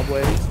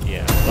subways.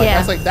 Yeah. Like, Yeah.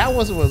 that's like that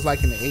was what it was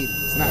like in the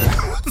 80s. Not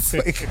it's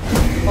like,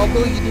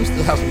 although you do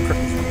still have some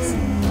crazies.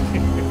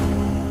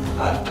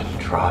 I've been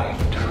trying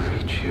to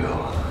reach you.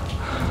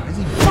 Is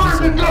he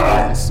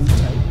really so suit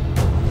tight?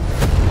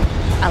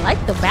 I like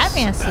the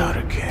Batman About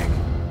suit. a king.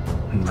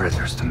 And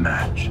Riddler's the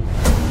match.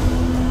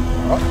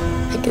 I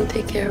can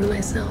take care of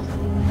myself.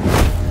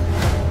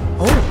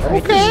 Oh,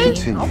 okay.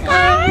 Continue.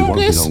 Okay. You won't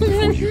be Okay. long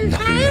before you've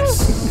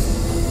nothingness.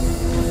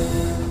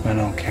 I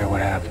don't care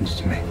what happens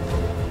to me.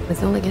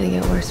 It's only gonna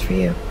get worse for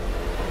you.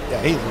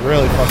 Yeah, he's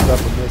really fucked up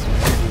in this one.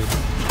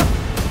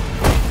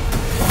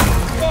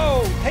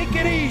 Whoa, take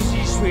it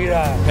easy,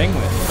 sweetheart.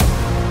 Penguin.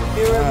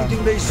 Hear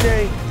everything they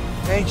say,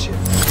 ain't you?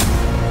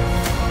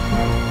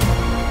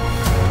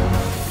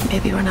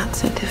 Maybe we're not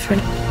so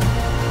different.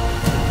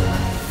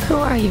 Who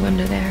are you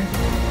under there?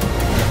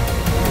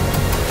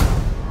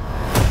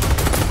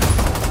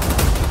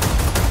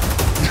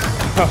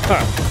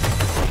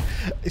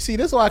 You see,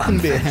 this is why I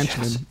couldn't be a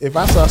henchman. If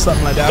I saw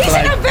something like that, I'd be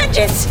like,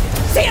 Vengeance!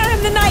 Say I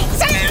am the night!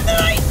 Say I am the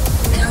night!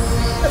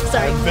 I'm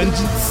sorry.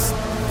 vengeance.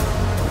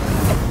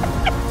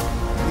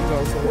 You know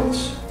what I'm saying?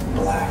 What's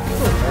black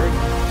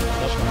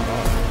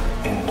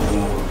and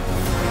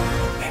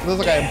blue Looks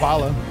like an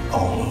Impala.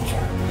 all over.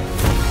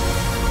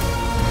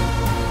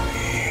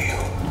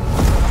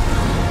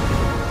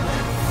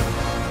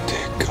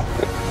 They're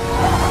coming.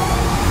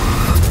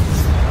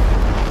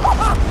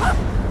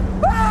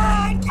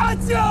 I got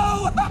you!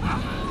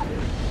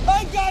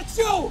 I got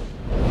you!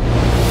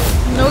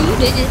 No, you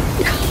didn't.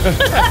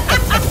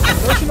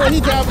 Don't you know he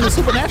driving a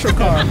supernatural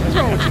car? What's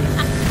wrong with you?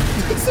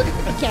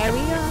 Carry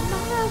on.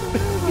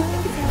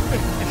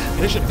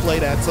 They should play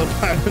that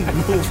sometime in the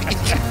movie. He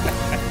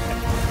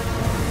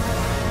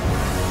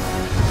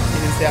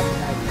didn't say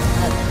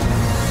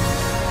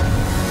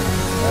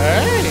All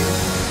right.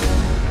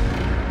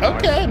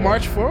 Okay,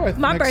 March 4th.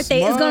 My next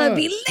birthday is gonna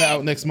be month. lit.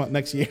 No, next month,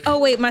 next year. Oh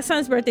wait, my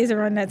son's birthday's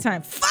around that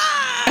time. Fuck!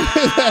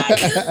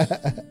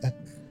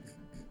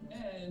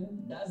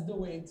 And that's the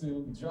way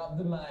to drop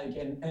the mic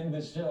and end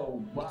the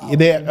show. Wow. You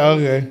there?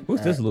 Okay. Who's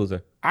this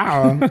loser?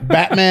 I don't know.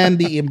 Batman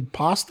the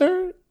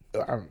Imposter?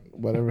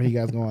 Whatever he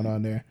got going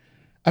on there.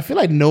 I feel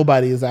like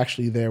nobody is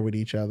actually there with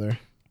each other.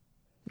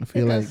 I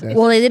feel like that's...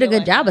 Well, they did a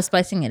good job of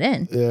spicing it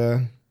in.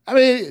 Yeah. I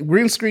mean,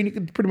 green screen, you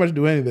could pretty much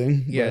do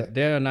anything. Yeah,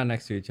 they're not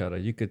next to each other.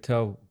 You could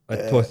tell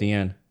towards the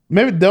end.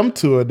 Maybe them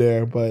two are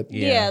there, but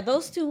yeah,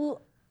 those two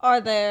are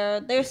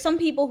there. There's some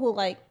people who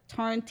like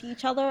turn to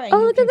each other and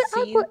look at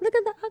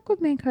the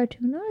Aquaman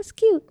cartoon. Oh, that's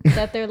cute.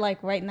 That they're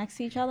like right next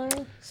to each other,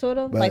 sort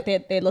of. Like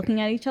they're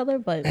looking at each other,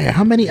 but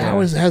how many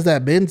hours has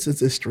that been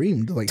since it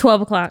streamed? Like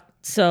 12 o'clock.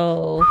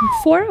 So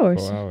 4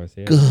 hours. 4 hours,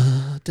 yeah.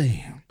 God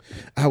damn.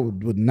 I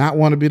would not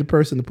want to be the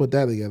person to put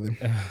that together.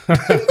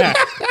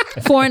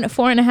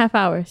 4.5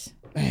 hours.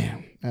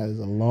 Damn, that is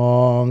a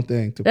long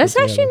thing to That's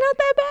put actually together. not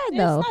that bad,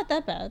 though. it's not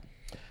that bad.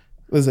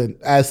 Listen,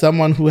 as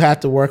someone who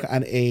had to work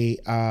on a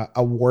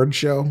award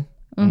show,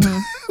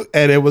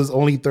 and it was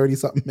only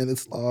 30-something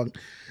minutes long,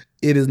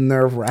 it is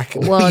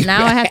nerve-wracking. Well,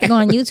 now I have to go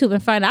on YouTube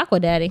and find Aqua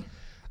Daddy.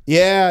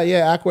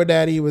 Yeah, Aqua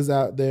Daddy was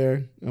out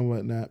there and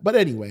whatnot. But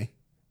anyway,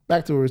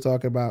 back to what we were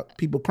talking about.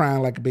 People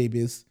crying like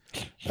babies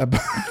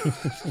about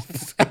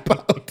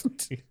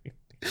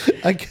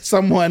like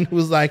someone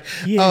who's like,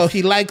 oh,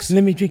 he likes.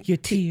 Let me drink your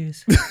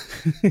tears.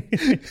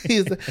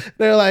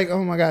 They're like,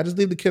 oh my God, just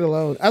leave the kid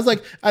alone. I was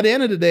like, at the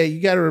end of the day,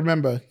 you got to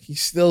remember,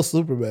 he's still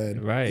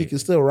Superman. Right. He can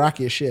still rock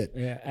your shit.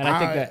 Yeah, and I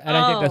think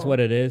that's what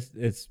it is.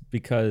 It's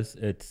because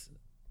it's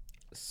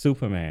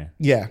Superman.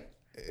 Yeah.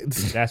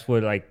 That's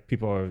what like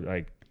people are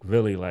like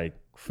really like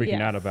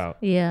freaking out about.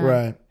 Yeah.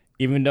 Right.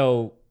 Even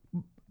though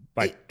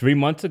like 3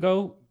 months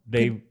ago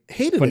they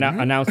hated it,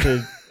 announced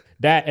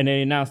that, and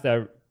they announced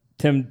that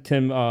Tim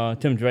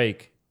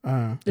Drake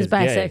is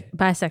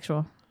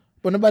bisexual.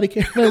 But nobody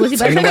cared. Wait, was he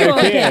bisexual?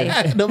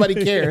 Okay. Nobody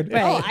cared.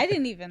 Right. Oh, I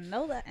didn't even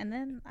know that, and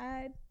then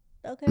I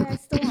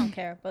still don't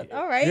care. But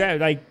all right. Yeah,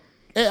 like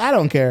I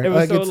don't care. it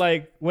was so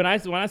like when I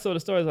saw the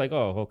story, I was like,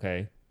 oh,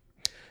 okay.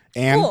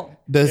 And Cool.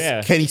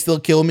 can he still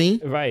kill me?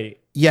 Right.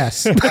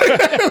 Yes.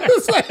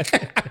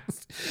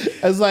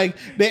 It's like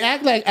they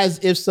act like as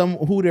if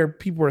who their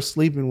people are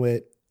sleeping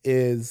with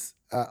is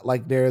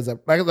like there's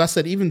like I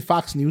said, even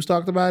Fox News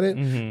talked about it,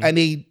 and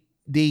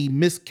they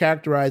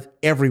mischaracterize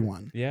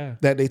everyone. Yeah.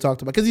 That they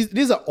talked about, because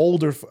these are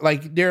older,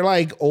 like they're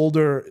like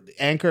older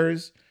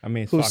anchors. I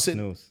mean, it's Fox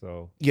News,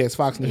 so yeah, it's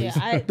Fox News.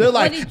 Yeah, they're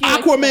like,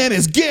 Aquaman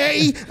is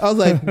gay. I was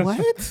like,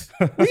 what?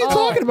 What are you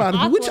talking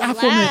about? Which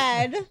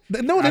Aquaman?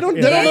 No, they don't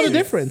know the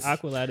difference.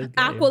 Aqualad is gay.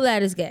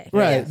 Aqualad is gay.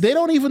 Right. Yes. They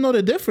don't even know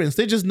the difference.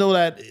 They just know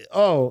that,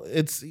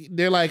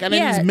 they're like, and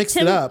then just mixed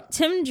it up.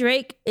 Tim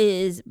Drake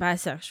is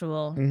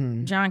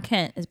bisexual. John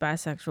Kent is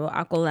bisexual.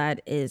 Aqualad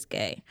is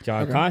gay.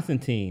 John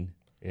Constantine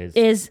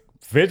is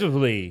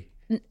visibly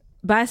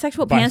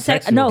bisexual,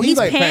 pansexual. No, he's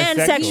like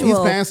pansexual. He's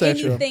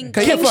pansexual. Anything.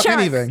 Can you fuck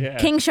anything? Yeah.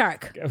 King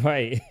Shark.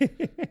 Right.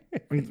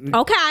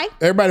 Okay.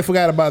 Everybody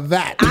forgot about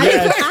that.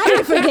 I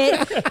didn't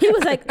forget. He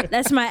was like,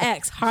 "That's my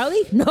ex,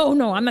 Harley."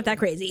 No, I'm not that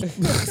crazy.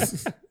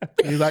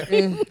 He's like,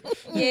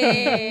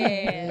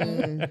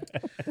 Yeah.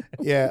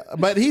 yeah,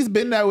 but he's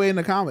been that way in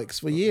the comics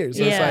for years.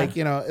 So Yeah.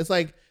 it's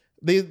like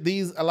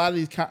these a lot of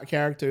these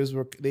characters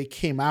they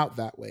came out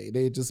that way.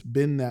 They just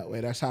been that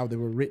way. That's how they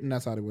were written.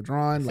 That's how they were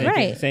drawn. Like,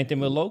 Right. Same thing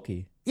with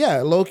Loki.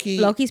 Yeah, Loki's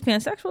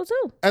pansexual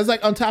too. I was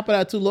like, on top of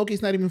that too,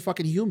 Loki's not even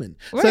fucking human.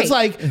 So Right. it's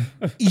like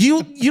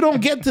you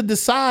don't get to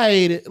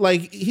decide.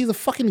 Like, he's a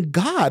fucking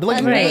god.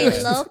 Like, But they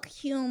Right. look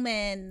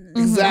human.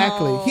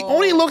 exactly. He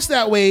only looks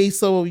that way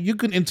so you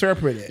can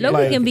interpret it. Loki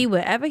Like, can be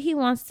wherever he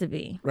wants to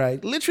be.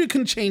 right. Literally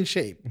can change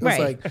shape. It's Right.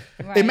 like,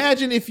 Right.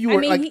 imagine if you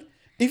were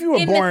if you were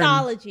in born.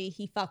 mythology,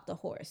 he fucked a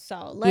horse.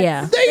 So let's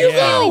Yeah. There you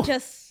really go.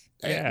 just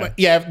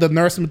Yeah, the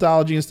Norse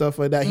mythology and stuff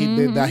like that. He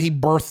did that. He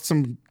birthed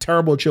some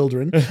terrible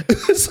children.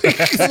 It's like,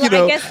 well, you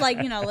know, I guess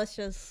let's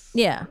just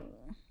Yeah.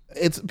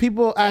 it's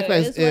people act It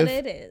as is what if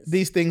it is.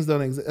 these things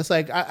don't exist. It's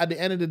like at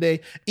the end of the day,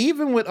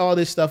 even with all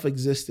this stuff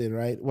existing,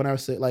 right? When I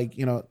was saying, like,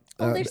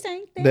 they're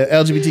saying the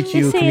LGBTQ They're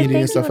saying community and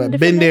things stuff on like different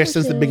been there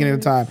since the languages. beginning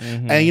of time.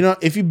 And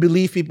if you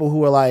believe people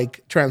who are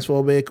like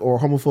transphobic or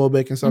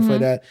homophobic and stuff like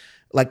that,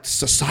 like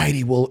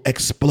society will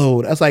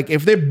explode. It's like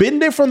if they've been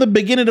there from the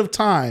beginning of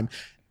time,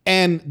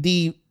 and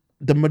the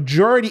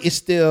majority is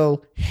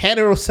still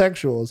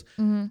heterosexuals,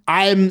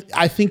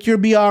 I think you'll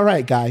be all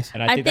right, guys.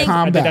 And I I think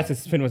think- that's the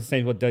spin was the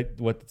same what Dave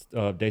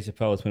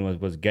Chappelle's spin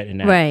was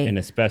getting at Right. in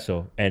the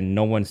special, and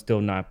no one's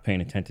still not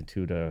paying attention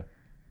to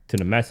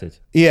the message.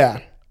 Yeah.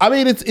 I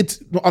mean,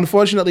 it's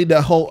unfortunately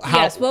the whole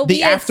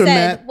the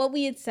aftermath. What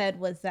we had said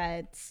was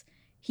that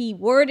he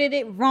worded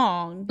it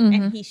wrong,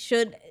 and he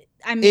should.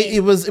 I mean,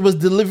 It was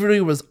delivery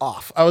was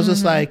off. I was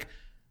just like,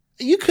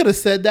 you could have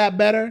said that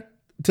better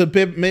to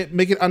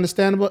make it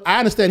understandable. I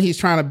understand he's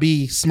trying to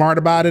be smart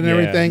about it and Yeah,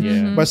 everything,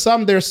 yeah. but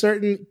there's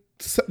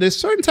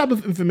certain type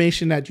of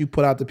information that you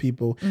put out to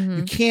people.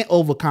 You can't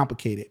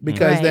overcomplicate it,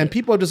 because Right. then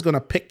people are just gonna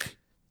pick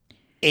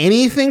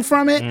anything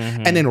from it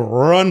and then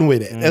run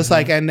with it. It's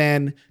like, and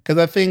then because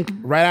I think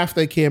right after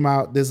it came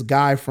out, this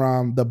guy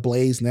from the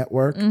Blaze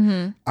Network,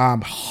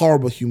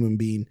 horrible human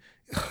being.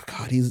 Oh,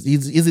 God, he's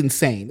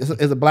insane.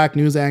 It's a black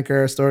news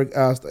anchor.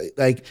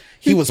 Like,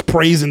 he was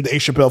praising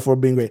Dave Chappelle for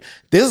being great.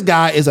 This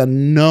guy is a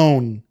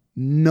known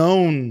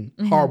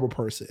horrible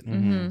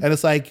person, and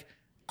it's like,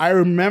 I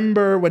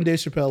remember when Dave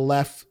Chappelle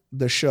left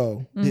the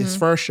show, his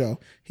first show,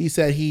 he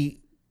said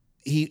he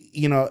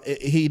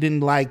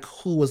didn't like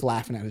who was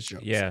laughing at his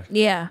jokes.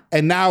 Yeah.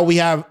 And now we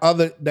have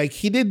like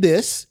he did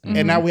this,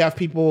 and now we have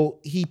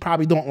people he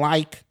probably don't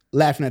like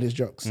laughing at his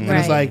jokes. And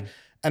it's like,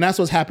 and that's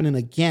what's happening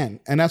again.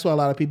 And that's what a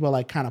lot of people are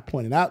like kind of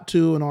pointing out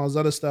to and all this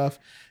other stuff.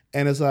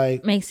 And it's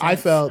like, makes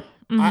sense.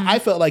 I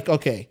felt like,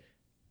 okay,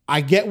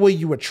 I get what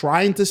you were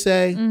trying to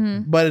say,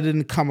 but it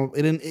didn't come up.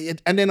 And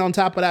then on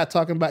top of that,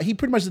 talking about, he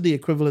pretty much did the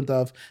equivalent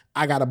of,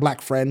 I got a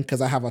black friend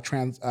because I have a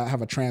trans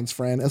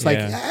friend. It's like,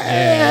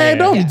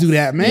 don't do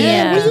that, man.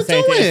 Yeah. What are you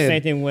doing?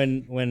 Same thing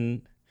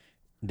when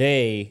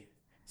they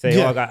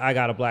say, I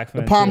got a black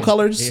friend. The palm too.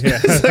 colors.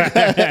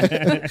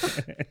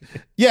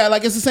 Yeah,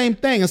 like it's the same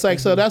thing. It's like,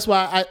 so that's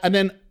why and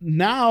then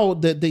now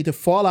the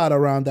fallout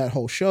around that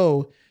whole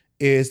show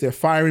is they're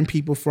firing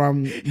people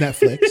from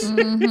Netflix,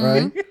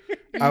 right?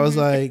 I was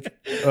like,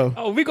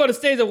 we go to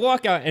stage and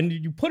walk out and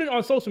you put it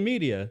on social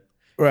media.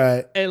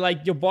 Right. And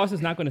like your boss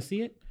is not going to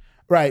see it?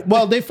 Right.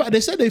 Well, they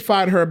said they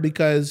fired her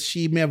because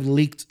she may have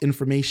leaked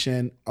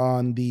information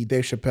on the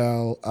Dave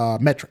Chappelle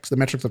metrics, the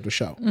metrics of the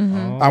show,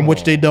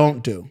 which they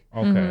don't do.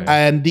 Okay.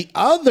 And the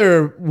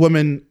other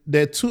woman,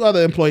 the two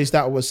other employees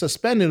that was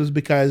suspended was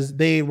because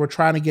they were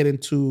trying to get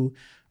into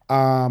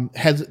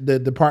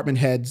the department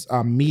heads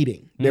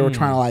meeting. They were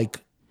trying to like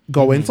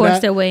go into force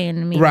that. their way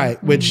in the meeting.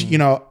 Right, which,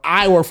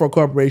 I work for a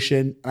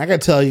corporation. And I got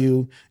to tell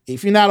you,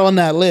 if you're not on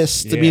that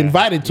list to be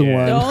invited to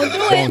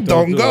one,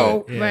 don't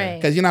go. Yeah. Right.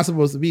 Because you're not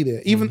supposed to be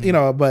there. Even,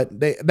 but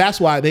that's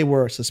why they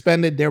were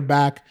suspended. They're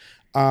back.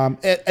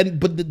 But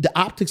the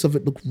optics of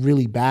it look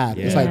really bad.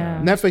 Yeah. It's like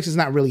Netflix is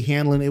not really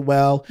handling it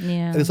well.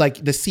 Yeah. And it's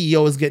like the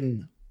CEO is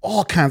getting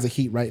all kinds of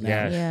heat right now.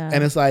 Yes. Yeah.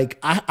 And it's like,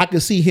 I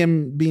could see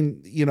him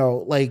being,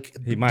 like,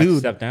 He might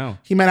step down.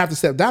 He might have to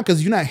step down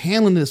because you're not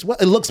handling this well.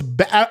 It looks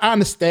bad. I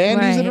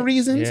understand these are the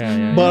reasons,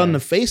 but on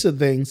the face of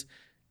things,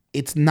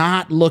 it's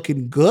not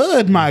looking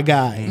good, my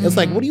guy. It's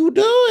like, what are you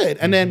doing?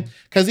 And then,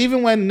 because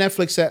even when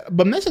Netflix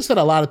said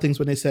a lot of things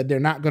when they said they're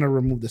not going to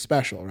remove the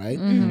special, right?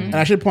 And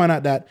I should point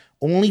out that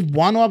only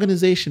one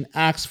organization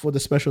asked for the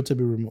special to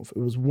be removed. It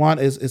was one,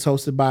 it's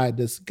hosted by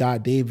this guy,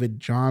 David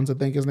Johns, I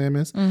think his name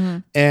is.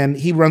 And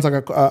he runs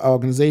like a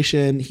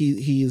organization.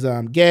 He's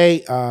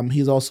gay.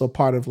 He's also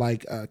part of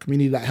like a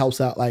community that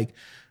helps out like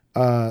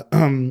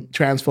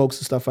trans folks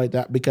and stuff like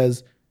that,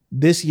 because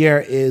this year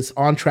is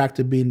on track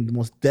to being the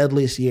most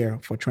deadliest year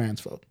for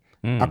trans folk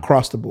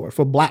across the board,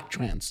 for black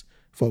trans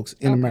folks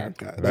in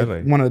America.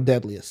 Really? Like one of the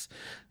deadliest.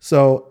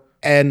 So,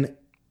 and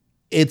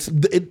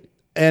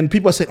and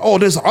people say, oh,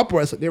 there's an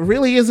uproar. Like, there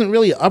really isn't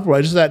really an uproar.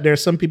 It's just that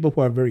there's some people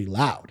who are very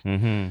loud.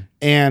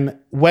 And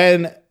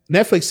when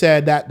Netflix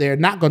said that they're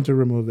not going to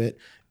remove it,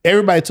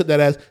 everybody took that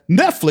as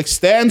Netflix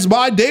stands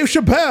by Dave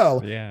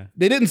Chappelle. Yeah.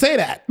 They didn't say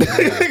that.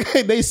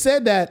 They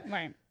said that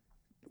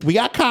we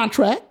got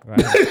contract.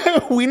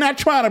 Right. We're not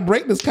trying to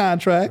break this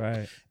contract.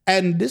 Right.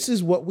 And this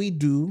is what we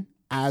do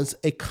as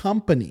a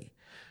company.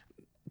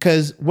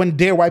 Because when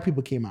Dare White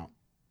People came out,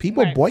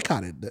 people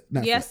boycotted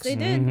Netflix. Yes, they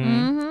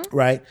did.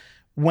 Right.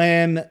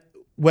 When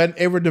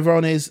Ava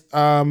DuVernay's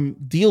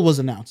deal was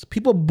announced,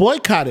 people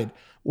boycotted.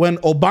 When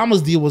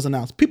Obama's deal was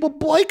announced, people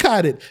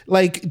boycotted.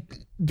 Like,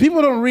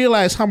 people don't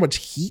realize how much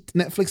heat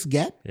Netflix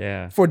get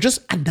for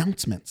just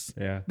announcements.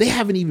 They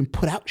haven't even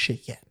put out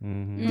shit yet. You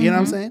know what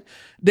I'm saying?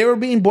 They were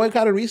being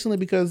boycotted recently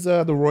because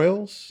the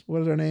Royals,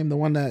 what is their name? The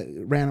one that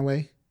ran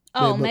away.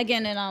 Oh,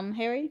 Meghan and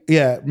Harry?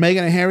 Yeah,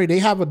 Meghan and Harry, they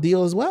have a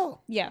deal as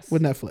well. Yes.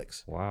 With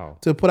Netflix. Wow.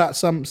 To put out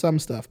some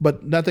stuff,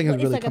 but nothing has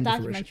really come to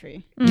fruition. It's like a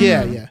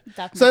documentary.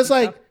 Yeah. So it's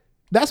like,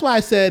 that's why I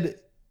said,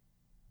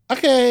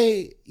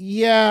 okay,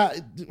 yeah,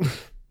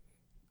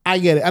 I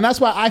get it. And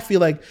that's why I feel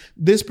like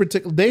this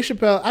particular Dave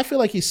Chappelle, I feel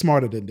like he's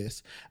smarter than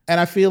this. And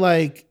I feel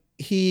like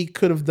he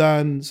could have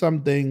done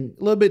something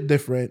a little bit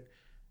different.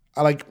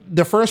 Like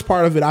the first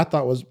part of it I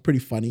thought was pretty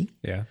funny.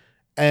 Yeah.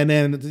 And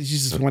then he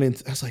just went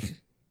into, I was like,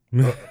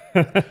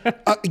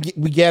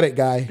 we get it,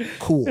 guy.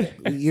 Cool.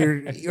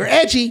 You're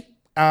edgy.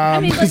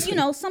 I mean, but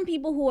some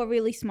people who are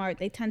really smart,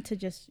 they tend to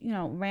just,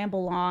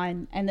 ramble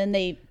on, and then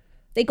they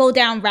go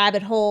down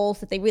rabbit holes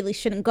that they really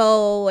shouldn't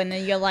go, and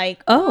then you're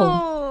like,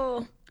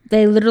 oh.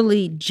 They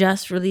literally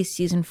just released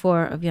season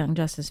 4 of Young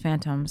Justice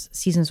Phantoms,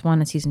 seasons 1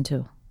 and season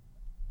 2.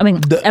 I mean,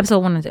 episode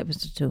 1 and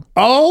episode 2.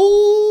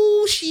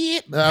 Oh,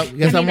 shit.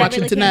 Guess I'm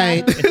watching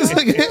tonight.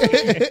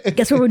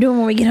 Guess what we're doing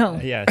when we get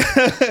home? Yeah.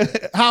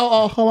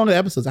 How long are the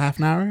episodes? A half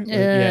an hour?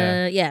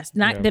 Yes.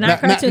 They're not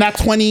cartoon. Not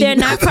 20. They're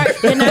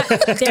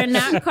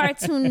not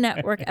Cartoon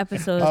Network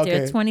episodes. Okay.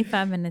 They're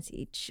 25 minutes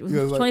each.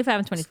 25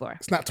 and 24.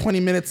 It's not 20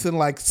 minutes and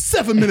like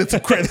 7 minutes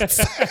of credits.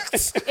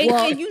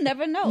 And you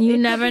never know. You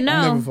never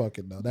know. You never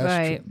fucking know.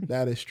 That's true.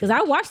 That is true. Because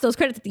I watched those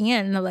credits at the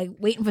end and I'm like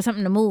waiting for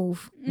something to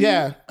move.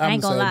 Yeah. I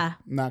ain't gonna lie.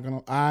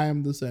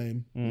 I'm the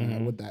same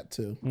with that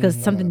too. Because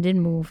something did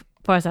move.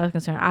 As far as I was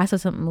concerned, I saw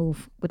something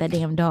move with that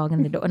damn dog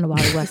in the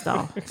Wally West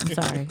doll. I'm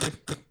sorry.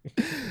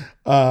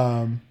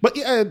 But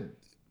yeah,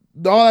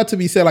 all that to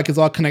be said, like it's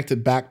all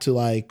connected back to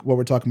like what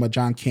we're talking about,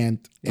 John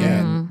Kent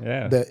and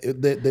Yeah.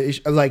 The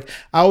issue, like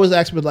I always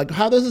ask, but like,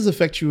 how does this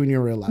affect you in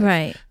your real life?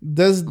 Right.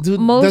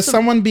 Does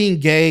someone being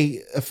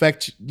gay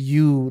affect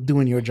you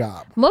doing your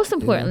job? Most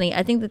importantly,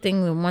 I think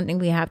the one thing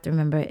we have to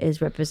remember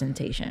is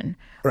representation.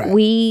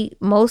 Right.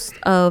 Most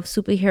of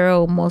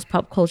superhero, most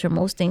pop culture,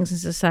 most things in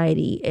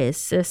society is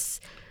cis,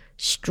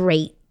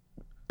 straight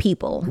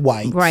people.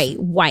 White. Right.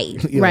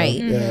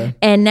 Yeah.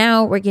 And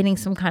now we're getting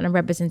some kind of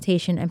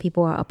representation and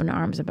people are up in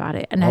arms about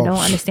it. And I don't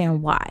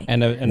understand why.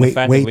 And the fact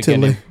that we're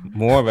getting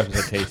more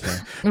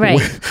representation.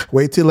 Right.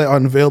 Wait till they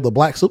unveil the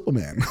Black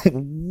Superman.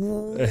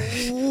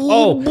 Buddy.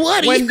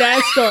 When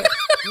that started.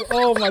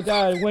 Oh my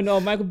God. When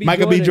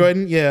Michael B.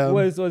 Jordan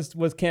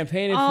was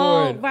campaigning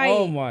for it. Right.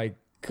 Oh my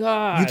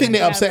God. You think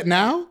they're upset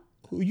now?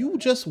 You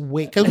just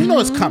wait, because we know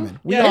it's coming.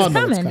 We all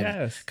know it's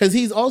coming. Because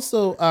he's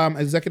also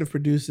executive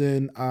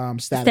producing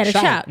Static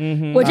Shock,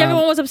 which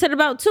everyone was upset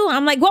about too.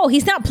 I'm like, whoa,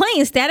 he's not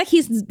playing Static.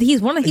 He's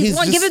one giving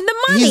the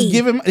money.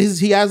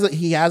 He has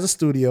a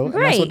studio, and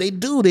that's what they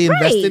do. They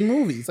invest in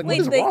movies. Like, what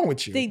is wrong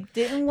with you? They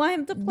didn't want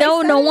him to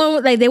play. No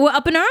one like they were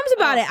up in arms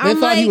about it. They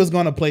thought he was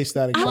going to play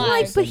Static Shock. I'm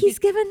like, but he's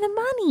giving the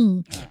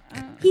money.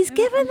 He's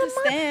giving the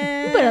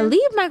money. You better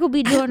leave Michael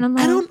B. Jordan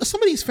alone.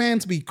 Some of these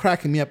fans be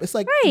cracking me up. It's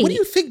like, where do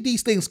you think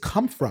these things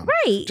come from?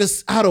 Right.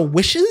 Just out of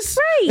wishes?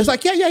 Right. It's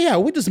like, yeah.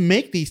 We just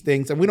make these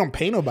things and we don't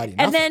pay nobody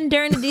nothing. And then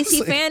during the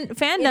DC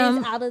fandom,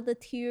 it is out of the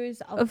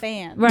tears of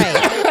fans. Right.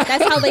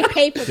 That's how they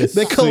pay for this.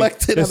 They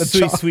collected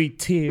the sweet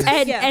tears.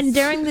 And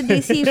during the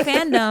DC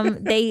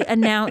fandom, they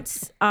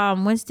announced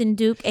Winston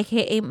Duke,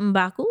 aka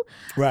M'Baku,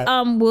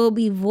 will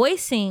be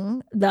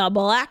voicing the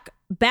Black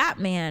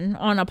Batman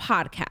on a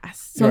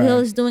podcast. So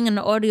he's doing an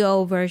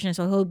audio version.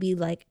 So he'll be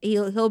like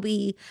he'll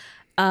be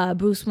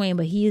Bruce Wayne,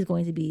 but he is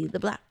going to be the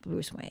Black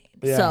Bruce Wayne.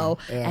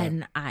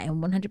 And I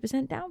am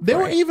 100% down.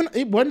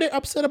 Weren't they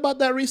upset about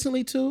that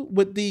recently too?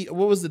 With the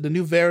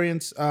new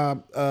variants? It's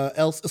kind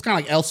of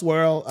like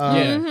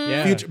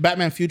Elseworld, Future,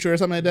 Batman Future or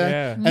something like that.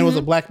 Yeah. And it was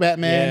a Black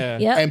Batman.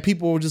 Yeah. And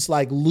people were just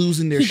like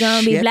losing their shit. He's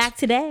gonna be black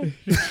today.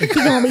 He's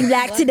gonna be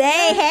black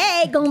today.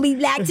 Hey, gonna be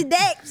black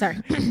today. Sorry.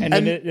 And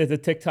then there's a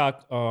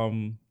TikTok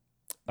viral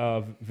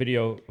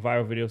video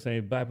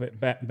saying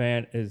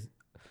Batman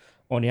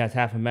only has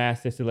half a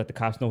mask just to let the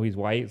cops know he's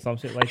white, some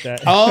shit like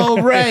that. Oh,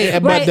 right.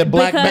 But the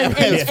Black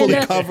Batman is fully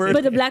covered.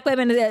 But the Black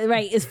Batman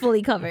is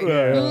fully covered.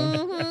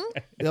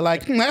 They're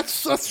like,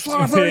 that's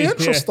very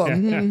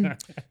interesting.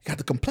 Got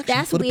the complexion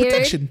that's for the weird.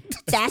 protection.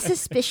 That's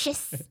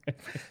suspicious.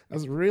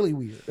 That's really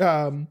weird.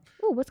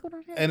 What's going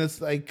on here? And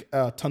it's like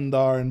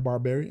Tundar and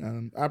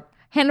Barbarian.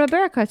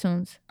 Hanna-Barbera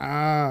cartoons.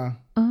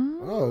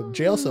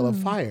 Jail cell of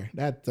fire.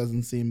 That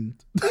doesn't seem...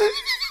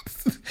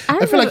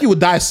 I feel like you would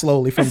die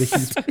slowly from the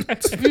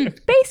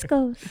heat. Base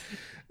goes.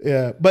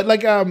 Yeah, but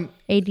like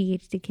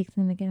ADHD kicks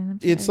in again.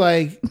 It's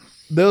like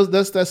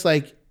that's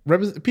like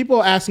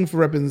people asking for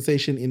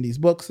representation in these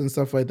books and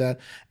stuff like that.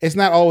 It's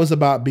not always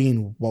about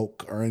being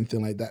woke or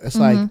anything like that. It's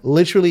like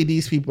literally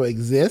these people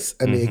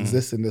exist and they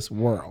exist in this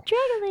world.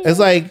 It's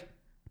like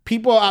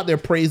people out there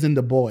praising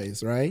The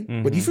Boys, right?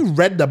 But if you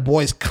read The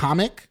Boys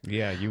comic,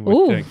 you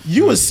would think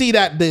you would see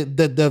that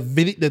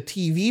the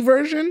TV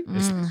version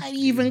is not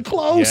even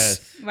close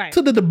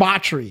to the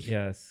debauchery.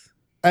 Yes.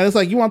 And it's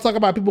like, you want to talk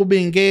about people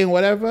being gay and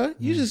whatever,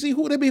 you just see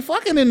who they be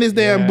fucking in this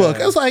damn book.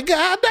 It's like,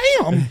 god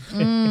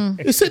damn.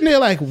 You're sitting there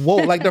like, whoa,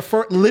 like the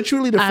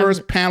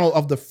first panel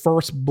of the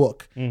first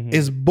book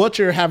is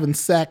Butcher having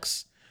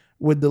sex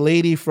with the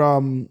lady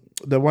from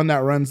the one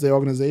that runs the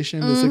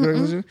organization, the secret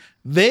organization.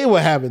 They were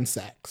having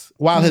sex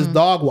while his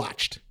dog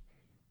watched.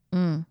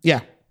 Yeah.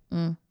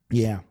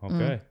 Yeah.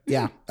 Okay.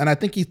 Yeah. And I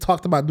think he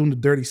talked about doing the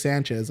Dirty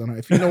Sanchez on her.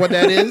 If you know what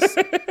that is.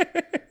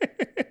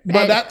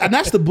 But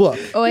that's the book.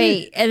 Oh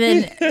wait, and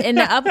then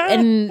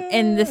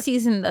in the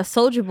season, a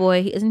Soldier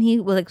Boy, isn't he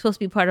supposed to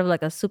be part of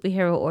like a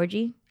superhero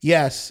orgy?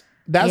 Yes,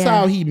 that's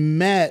how he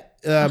met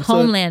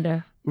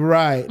Homelander.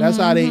 Right, that's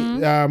how they.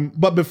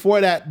 But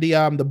before that,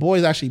 the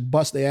boys actually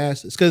bust their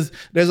asses because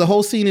there's a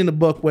whole scene in the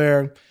book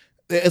where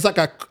it's like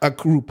a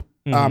group.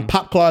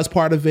 Pop Claw is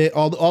part of it.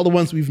 All the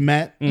ones we've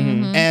met,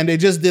 and they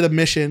just did a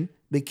mission.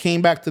 They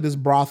came back to this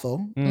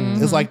brothel.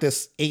 It's like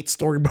this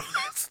 8-story brothel.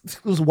 It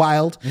was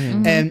wild.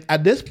 And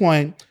at this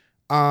point,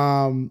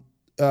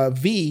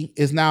 V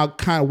is now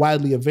kind of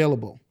widely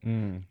available.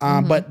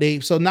 But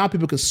so now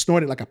people can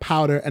snort it like a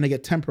powder and they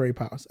get temporary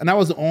powers. And that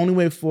was the only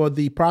way for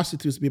the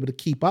prostitutes to be able to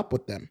keep up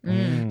with them.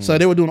 So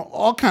they were doing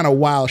all kind of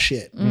wild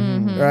shit.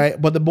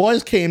 Right. But the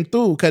boys came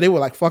through because they were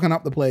like fucking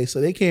up the place. So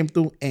they came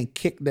through and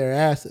kicked their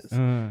asses.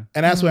 And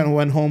that's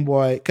when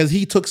Homeboy, because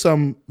he took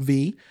some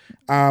V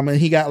and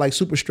he got like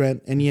super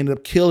strength and he ended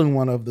up killing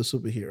one of the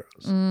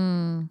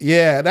superheroes.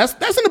 Yeah, that's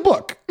in the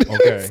book.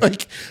 Okay.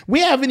 Like we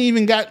haven't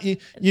even got you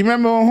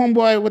remember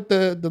Homeboy with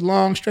the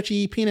long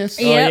stretchy penis?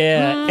 Yep. Oh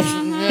yeah.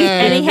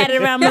 And he had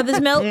it around mother's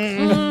milk.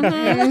 Yeah,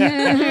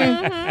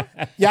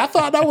 I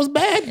thought that was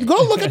bad. Go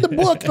look at the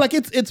book. Like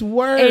it's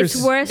worse.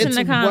 It's worse in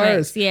the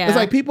comics. Yeah, it's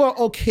like people are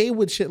okay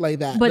with shit like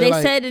that. But they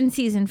said in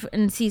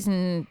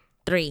season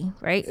 3 3,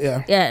 right?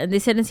 Yeah. Yeah, and they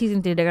said in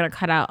season 3 they're gonna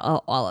cut out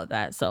all of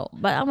that. So,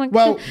 but I'm like,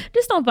 Well,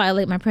 just don't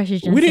violate my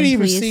precious Jensen, we didn't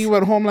even please. see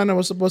when Homelander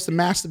was supposed to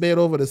masturbate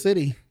over the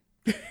city.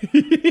 Oh,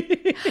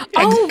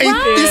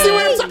 right. You see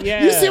what I'm talking?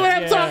 You see what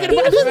I'm talking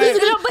about?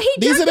 No, but he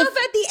jerked off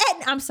at the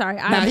end. I'm sorry.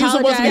 I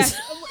apologize.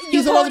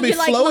 He's supposed to be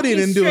floating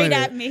and doing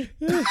at it. me.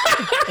 I'm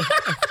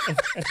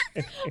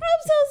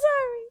so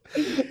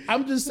sorry.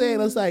 I'm just saying,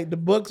 it's like the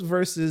books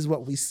versus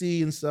what we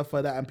see and stuff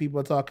like that. And people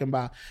are talking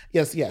about,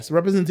 yes,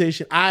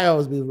 representation. I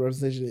always believe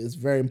representation is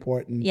very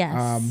important.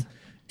 Yes.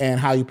 And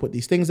how you put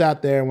these things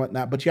out there and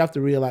whatnot. But you have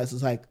to realize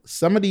it's like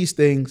some of these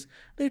things,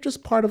 they're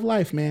just part of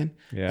life, man.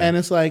 Yeah. And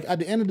it's like at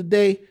the end of the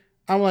day,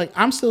 I'm like,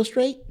 I'm still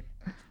straight.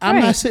 I'm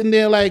not sitting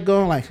there like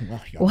going like,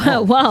 well, you know.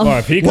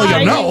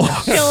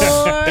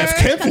 Sure. If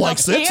Kip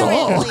likes it,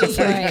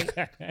 Right.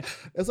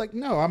 it's like,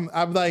 no,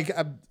 I'm like,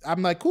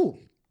 cool.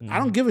 I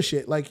don't give a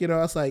shit. Like, you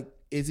know, it's like,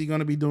 is he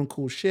gonna be doing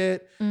cool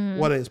shit?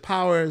 What are his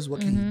powers?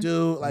 What can he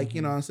do? Like,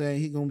 you know what I'm saying?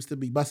 He gonna still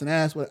be busting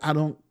ass. But I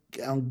don't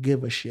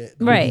give a shit.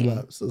 Who Right. He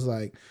loves. It's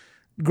like,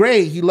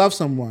 great, he loves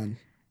someone.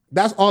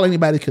 That's all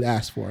anybody could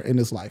ask for in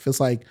this life. It's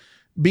like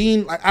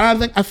being like,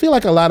 I feel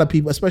like a lot of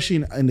people,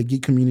 especially in the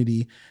geek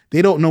community,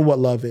 they don't know what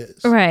love is.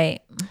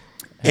 Right.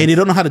 And they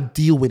don't know how to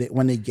deal with it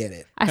when they get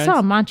it. I saw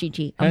a Manchi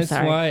cheek. I'm That's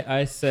sorry. why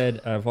I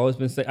said I've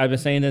been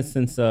saying this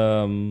since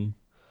the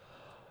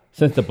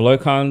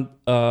BlurCon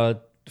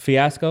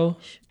fiasco.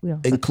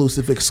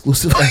 Inclusive,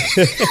 exclusive.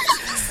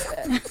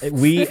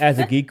 We as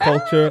a geek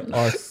culture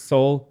are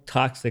so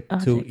toxic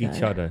to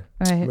each other.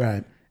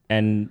 Right.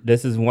 And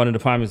this is one of the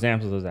prime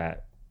examples of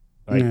that.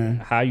 Like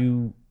how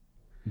you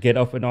get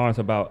up in arms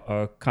about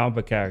a comic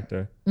book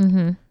character.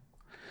 Mm-hmm.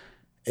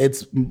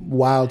 It's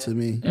wild to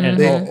me. And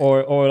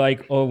or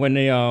when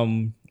they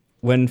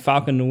when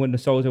Falcon and the Winter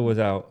Soldier was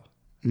out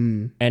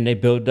and they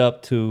built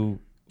up to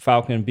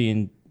Falcon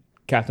being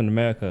Captain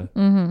America. I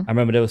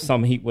remember there was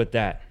some heat with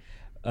that.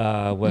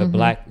 With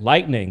Black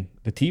Lightning,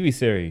 the TV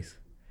series.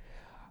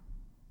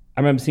 I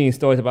remember seeing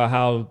stories about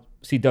how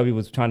CW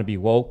was trying to be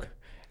woke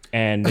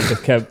and they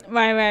just kept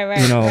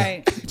right. you know,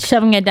 Right.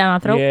 Shoving it down our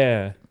throat.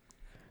 Yeah.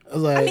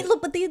 Like, I mean,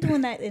 look, but they're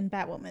doing that in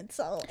Batwoman,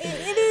 so it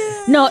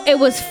is. No, it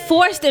was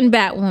forced in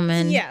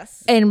Batwoman.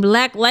 Yes. And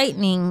Black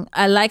Lightning,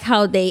 I like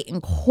how they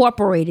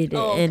incorporated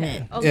it in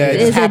it. Okay. Yeah, it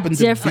It's happened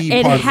to be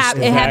it part of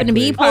the happened to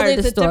be Exactly. part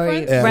of there's the a story,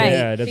 difference? right?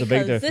 Yeah, there's a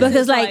big Because difference.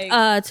 Because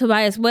like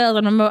Tobias Wales, I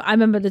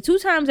remember the 2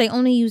 times they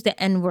only used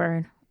the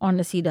N-word on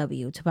the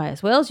CW.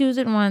 Tobias Wales used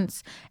it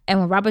once, and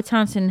when Robert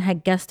Townsend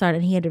had guest starred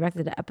and he had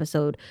directed the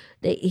episode,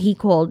 he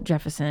called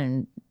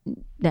Jefferson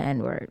the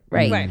N-word,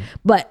 right? Right.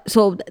 But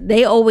so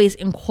they always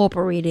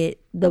incorporated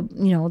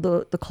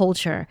the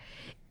culture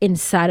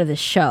inside of the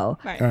show.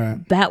 Right.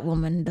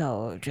 Batwoman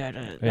though,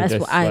 that's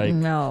what I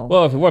know.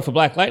 Well, if it weren't for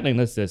Black Lightning,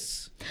 let's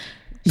just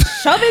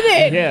Shove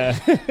it in. yeah.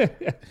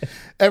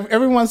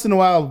 every once in a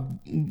while,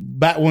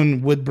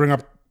 Batwoman would bring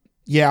up,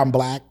 "Yeah, I'm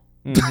black."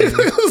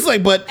 It's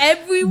like, but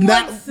Every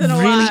not once in a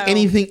really while.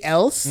 anything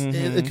else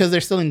because they're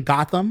still in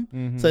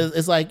Gotham. So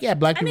it's like, yeah,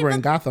 black people are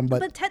in Gotham,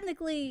 but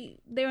technically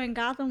they're in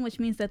Gotham, which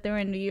means that they're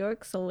in New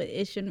York, so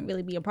it shouldn't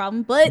really be a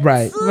problem. But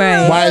right.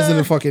 Why is it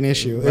a fucking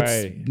issue? Right.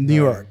 It's New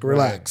York.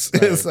 Relax.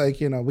 Right. It's like,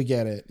 we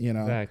get it.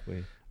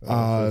 Exactly.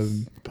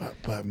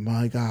 But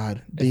my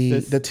God,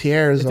 It's the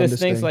tears It's on just this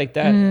things thing. like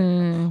that.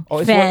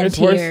 Fan It's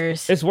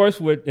tears. worse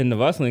with in the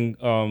wrestling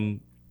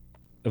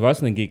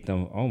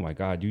geekdom. Oh my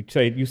God, you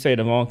say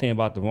the wrong thing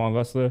about the wrong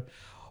wrestler,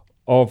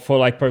 or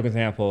for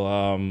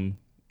example,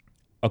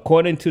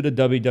 according to the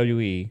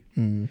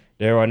WWE,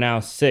 there are now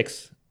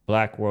 6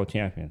 Black World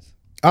Champions.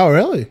 Oh,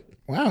 really?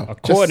 Wow.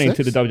 According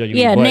to the WWE,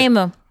 Yeah, but- name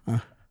them.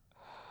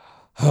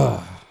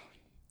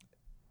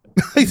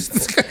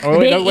 Oh,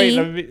 wait, no, wait,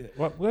 Big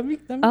let me.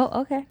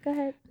 Oh, okay. Go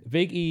ahead.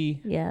 Big E,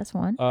 Yeah, that's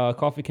one.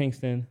 Kofi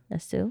Kingston.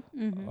 That's 2.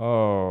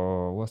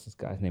 Oh, what's this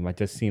guy's name? I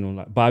just seen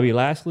him. Bobby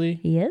Lashley.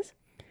 He is.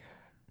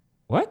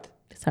 What?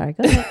 Sorry,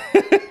 go ahead.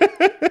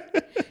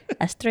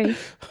 That's 3.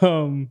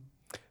 The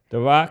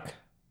Rock.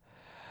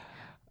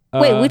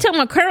 Wait, we talking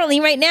about currently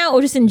right now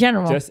or just in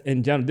general? Just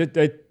in general,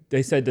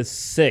 they said the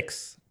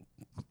 6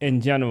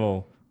 in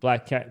general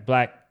black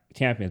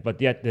champions,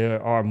 but yet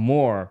there are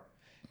more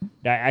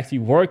that actually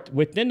worked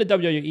within the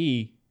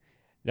WWE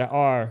that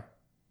are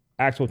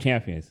actual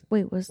champions.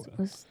 Wait, was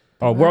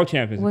world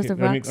champions. Was the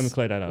let me Rock's,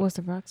 clear that up. Was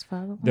the Rock's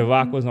father? The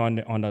Rock was on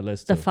the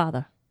list. The too.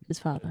 father. His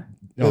father.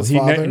 No, His he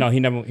father? he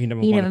never He won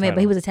never the made, but he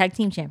title. was a tag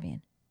team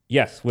champion.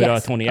 Yes, with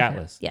Yes. Tony Okay.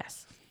 Atlas.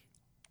 Yes.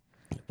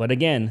 But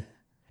again,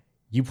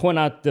 you point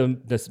out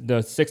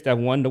the 6 that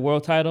won the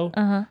world title.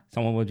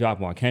 Someone would drop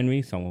Mark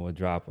Henry. Someone would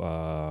drop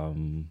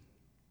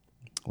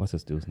what's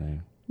this dude's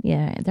name?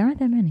 Yeah, there aren't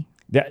that many.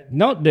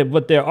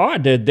 But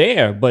they're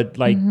there. But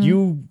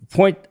you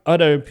point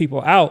other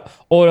people out,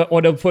 or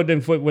they'll put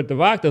them with the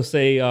Rock. They'll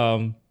say,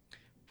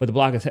 "But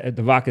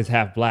the Rock is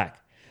half black,"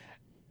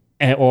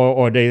 and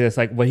or they just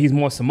like, "Well, he's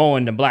more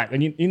Samoan than black,"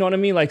 and you know what I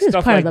mean, like He was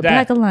stuff part like of the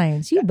that. Black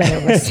Alliance. You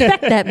better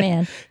respect that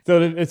man.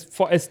 So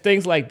it's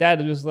things like that.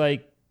 It's just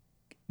like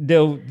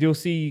you'll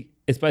see,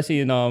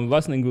 especially in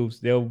wrestling groups,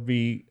 they'll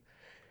be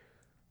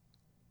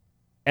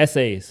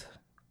essays,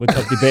 which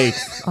are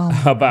debates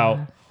about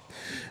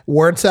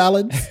word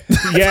salads.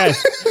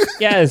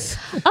 Yes.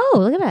 Oh,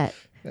 look at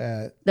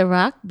that. The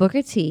Rock,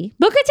 Booker T.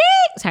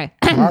 Sorry.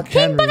 Mark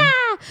Henry.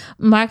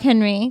 Mark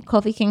Henry,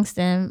 Kofi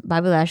Kingston,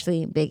 Bobby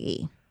Lashley, Big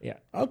E. Yeah.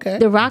 Okay.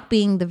 The Rock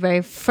being the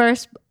very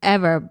first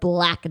ever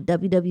black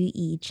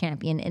WWE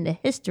champion in the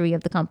history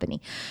of the company.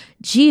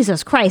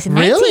 Jesus Christ.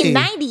 Really?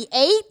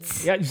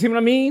 1998? Yeah, you see what I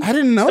mean? I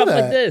didn't know Stuff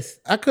that. like this.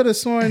 I could have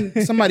sworn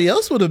somebody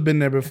else would have been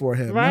there before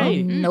him.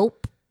 Right.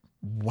 Nope.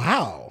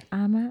 Wow.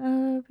 I'm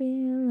a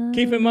real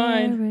Keep in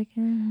mind,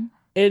 American.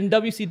 in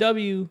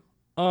WCW,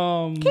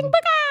 King Booker.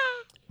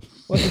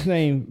 what's his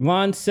name?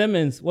 Ron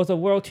Simmons was a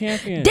world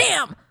champion.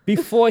 Damn.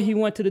 Before he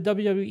went to the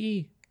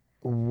WWE.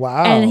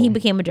 Wow. And he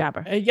became a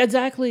jobber.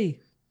 Exactly.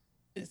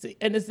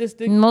 And it's this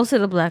thing. Most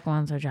of the black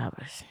ones are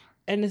jobbers.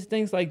 And it's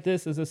things like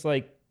this. Is just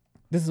like,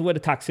 this is where the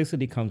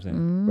toxicity comes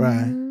in.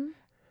 Right.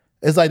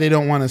 It's like they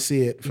don't want to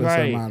see it for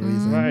some odd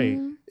reason. Right.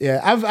 Yeah,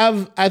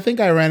 I think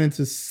I ran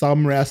into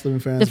some wrestling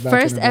fans. The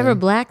first ever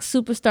black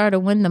superstar to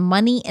win the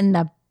Money in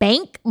the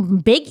Bank,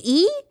 Big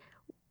E.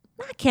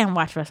 I can't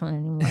watch wrestling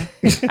anymore.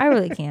 I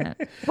really can't.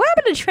 What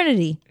happened to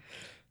Trinity?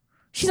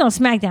 She's on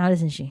SmackDown,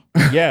 isn't she?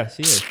 Yeah,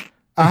 she is.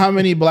 How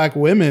many black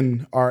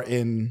women are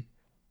in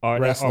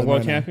wrestling? Are world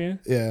right now? champion?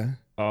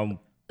 Yeah.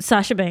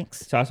 Sasha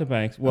Banks.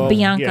 Well,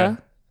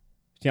 Bianca.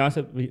 Yeah.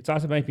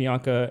 Sasha Banks,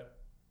 Bianca,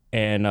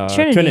 and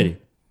Trinity.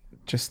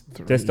 Just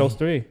three. Just those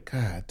three.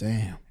 God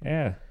damn.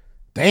 Yeah.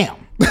 Damn.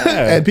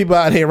 And people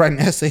out here writing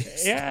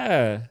essays.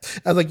 Yeah.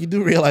 I was like, you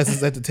do realize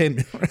it's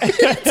entertainment,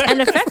 right? And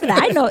the fact that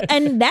I know,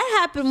 and that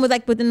happened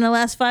within the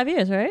last 5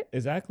 years, right?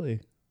 Exactly.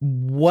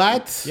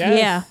 What? Yes.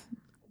 Yeah.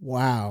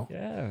 Wow.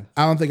 Yeah.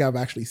 I don't think I've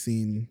actually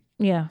seen.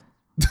 Yeah.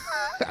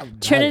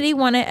 Trinity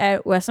won it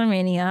at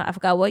WrestleMania. I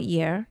forgot what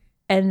year.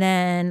 And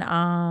then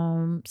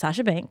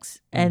Sasha Banks.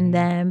 And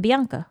then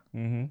Bianca.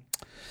 Mm-hmm.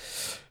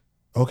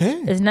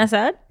 Okay. Isn't that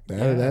sad?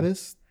 That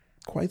is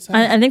quite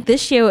sad. I think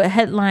this year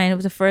headline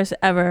was the first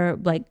ever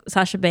like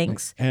Sasha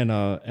Banks and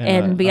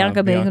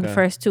Bianca being the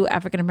first two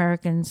African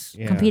Americans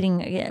Yeah. competing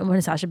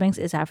when Sasha Banks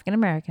is African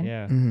American.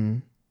 Yeah. Mm-hmm.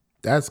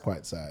 That's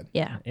quite sad.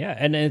 Yeah. Yeah.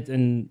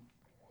 And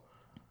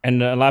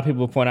a lot of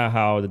people point out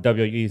how the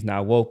WWE is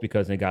now woke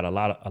because they got a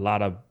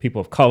lot of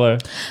people of color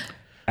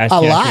as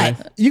champions.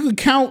 Lot. You could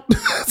count.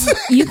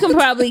 You can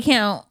probably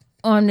count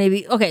on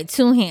maybe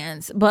 2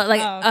 hands, but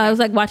like I was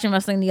like watching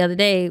wrestling the other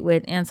day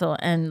with Ansel,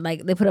 and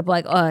like they put up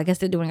like, oh, I guess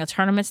they're doing a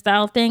tournament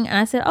style thing, and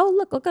I said, oh,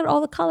 look at all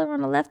the color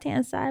on the left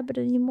hand side, but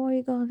then the more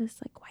you go, it's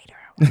like whiter.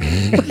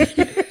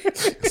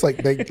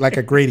 It's like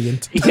a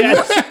gradient.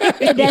 Yes.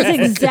 That's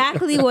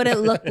exactly what it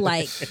looked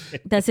like.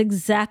 That's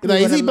exactly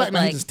Like, what is it he black? looked No,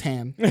 like. he's just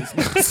tan.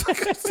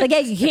 It's like, yeah,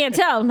 you can't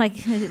tell. I'm like,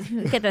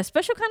 get that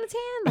special kind of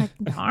tan,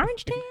 like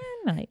orange tan,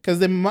 like.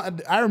 Because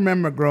I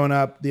remember growing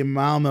up, the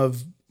amount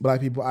of black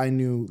people I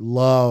knew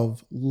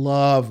love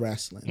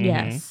wrestling.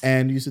 Yes.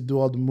 And used to do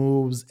all the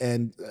moves,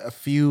 and a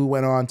few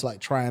went on to like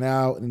trying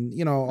out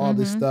and all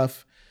this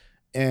stuff.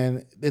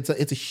 And it's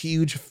a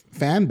huge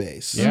fan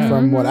base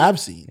from what I've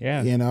seen.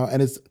 Yeah.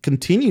 And it's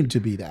continued to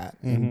be that.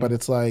 But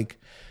it's like,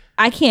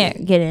 I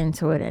can't get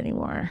into it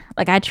anymore.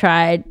 Like I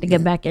tried to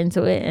get back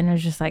into it, and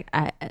it's just like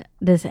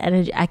this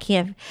energy. I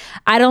can't.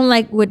 I don't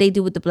like what they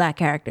do with the black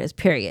characters.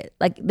 Period.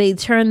 Like they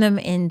turn them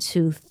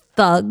into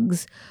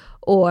thugs,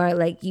 or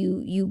like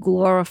you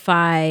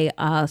glorify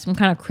some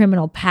kind of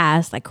criminal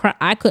past. Like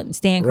I couldn't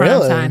stand Crime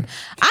Really? Time.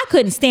 I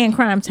couldn't stand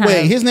Crime Time.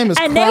 Wait, his name is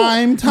And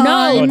Crime Time?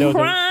 No, Oh, there was a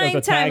Crime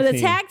tag Time. It was a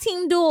team. tag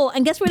team duel,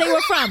 and guess where they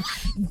were from?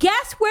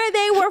 Guess where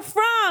they were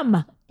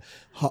from?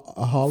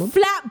 Harlem?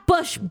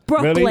 Flatbush,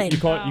 Brooklyn. Really? You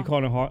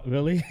call it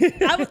really?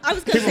 I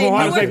was going to say from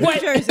Harlem Newark,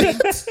 say- New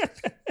Jersey.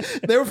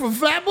 They were from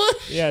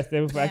Flatbush? Yes,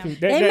 they were actually.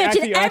 They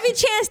mentioned every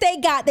chance they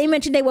got. They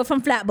mentioned they were from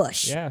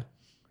Flatbush. Yeah.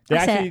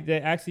 I said-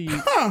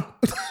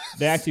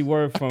 They actually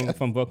were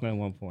from Brooklyn at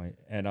one point,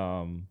 and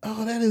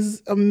Oh, that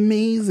is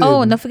amazing.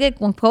 Oh, and don't forget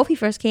when Kofi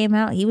first came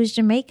out, he was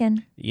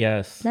Jamaican.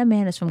 yes, That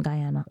man is from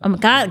Guyana.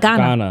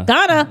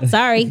 Ghana.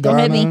 Sorry, don't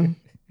hit me.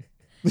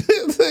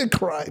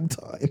 Crime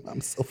Time. I'm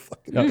so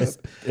fucking no, pissed.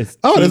 it's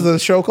There's a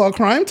show called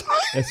Crime Time?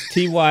 it's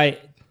TYME.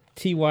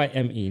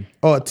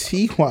 Oh,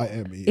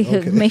 TYME.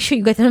 Okay. Make sure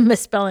you get the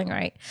misspelling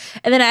right.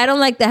 And then I don't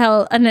like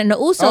and then the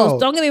Usos, Oh.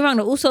 don't get me wrong,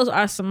 the Usos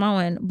are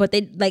Samoan, but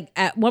they like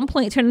at one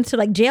point turned into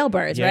like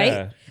jailbirds,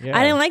 right? Yeah.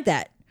 I didn't like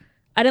that.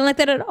 I didn't like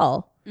that at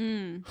all.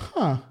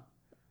 Huh.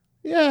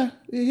 Yeah,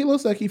 he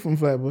looks like he's from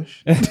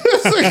Flatbush. And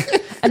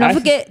don't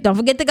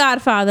forget the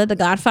Godfather. The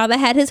Godfather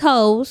had his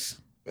hoes.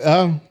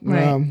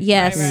 Right.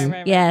 Yes.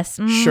 Right. Yes.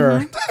 Mhm.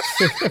 Sure.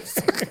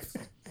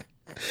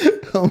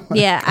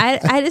 Yeah.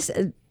 I just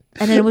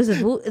and then it was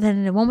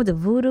then the one with the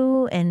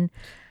voodoo and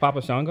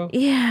Papa Shango.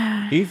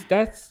 yeah.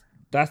 That's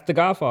the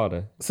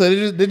Godfather. So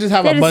they just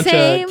have They're a the bunch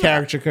same. of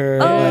caricature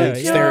yeah.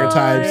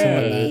 stereotypes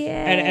and whatnot.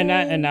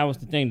 Yeah. And that was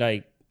the thing,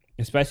 like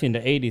especially in the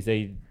 80s,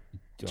 they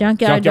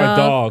Junkyard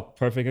Dog,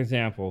 perfect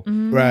example.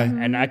 Right.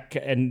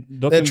 And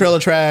They're trailer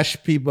trash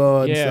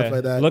people and yeah, stuff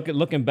like that.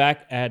 Looking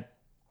back at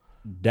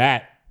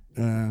that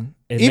It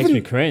makes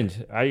me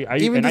cringe. I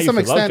used to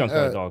love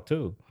Junkyard Dog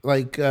too.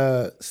 Like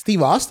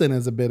Steve Austin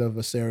is a bit of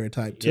a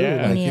stereotype too.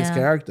 Yeah. Like his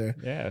character.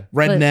 Yeah.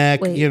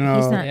 Redneck, Wait, you know.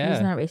 He's not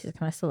racist.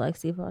 Can I still like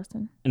Steve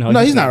Austin? No,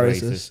 he's not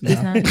racist.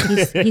 He's not.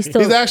 He's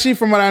still. He's actually,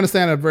 from what I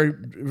understand, a very,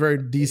 very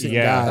decent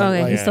guy.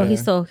 Okay, like,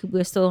 he's still.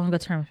 We're still on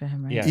good terms with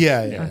him, right?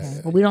 Yeah.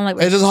 Okay. Well, we don't like.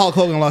 It's just Hulk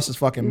Hogan lost his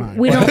fucking mind.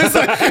 We don't.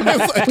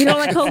 We don't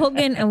like Hulk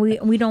Hogan, and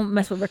we don't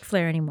mess with Ric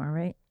Flair anymore,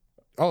 right?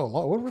 Oh,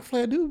 Lord, what did Ric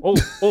Flair do?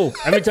 Oh,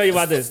 let me tell you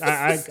about this.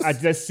 I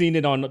just seen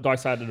it on Dark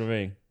Side of the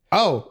Ring.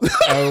 Oh,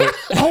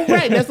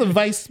 right. That's a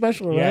Vice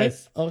special, right?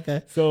 Yes.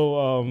 Okay.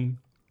 So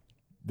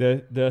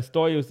the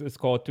story is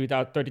called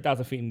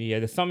 30,000 Feet in the Air.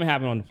 There's something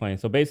happened on the plane.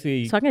 So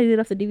basically, so I can get it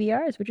off the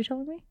DVR. Is what you're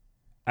telling me?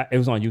 It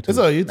was on YouTube. It's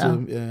on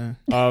YouTube.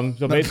 Yeah.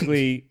 So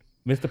basically,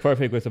 Mr.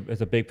 Perfect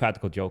is a big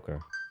practical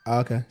joker.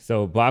 Okay.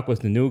 So Brock was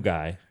the new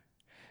guy,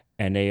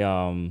 and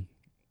Mr.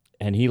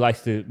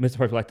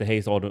 Perfect likes to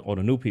haze all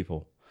the new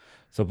people.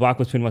 So Brock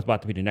was pretty much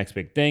about to be the next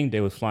big thing.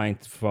 They was flying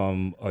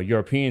from a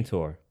European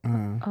tour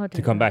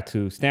to come back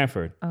to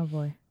Stanford. Oh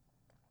boy.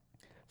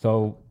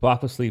 So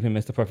Brock was sleeping.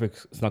 Mr.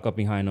 Perfect snuck up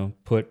behind him,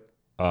 put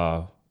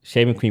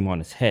shaving cream on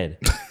his head.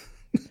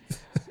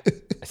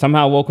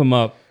 Somehow woke him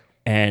up,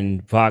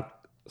 and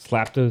Brock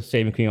slapped the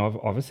shaving cream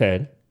off his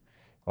head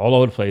all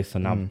over the place. So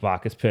now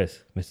Brock is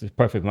pissed. Mr.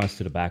 Perfect runs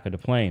to the back of the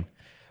plane.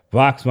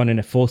 Brock's running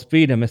at full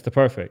speed, and Mr.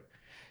 Perfect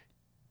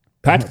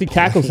practically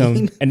tackles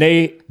him, and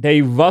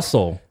they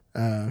rustle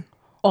on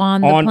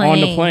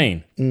the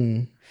plane.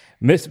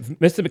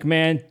 Mr.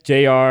 McMahon,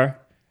 JR,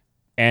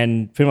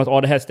 and pretty much all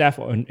the head staff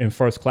are in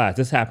first class.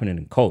 This happened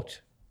in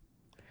coach.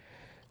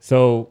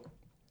 So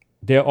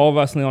they're all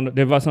rustling on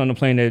the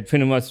plane. They're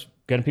pretty much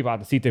getting people out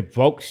the seat. They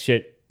broke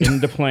shit in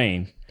the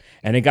plane,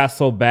 and it got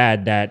so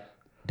bad that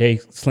they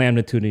slammed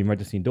into the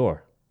emergency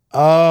door.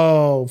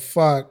 Oh,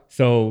 fuck.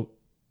 So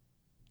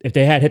if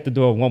they had hit the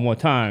door one more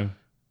time,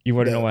 you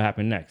wouldn't know what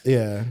happened next.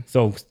 Yeah.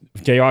 So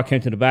JR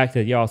came to the back,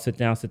 said, y'all sit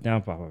down,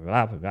 blah, blah,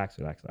 blah, relax.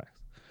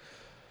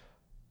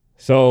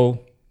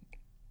 So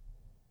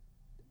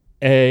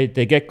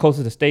they get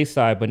closer to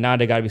stateside, but now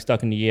they got to be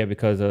stuck in the air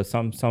because of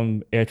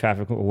some air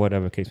traffic or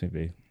whatever the case may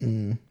be.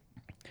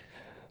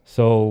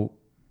 So,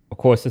 of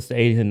course, it's the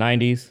 80s and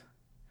 90s,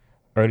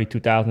 early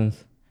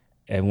 2000s.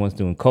 Everyone's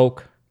doing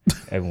coke.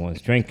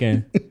 Everyone's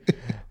drinking.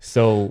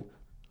 So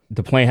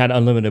the plane had an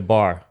unlimited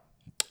bar.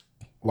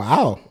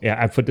 Wow.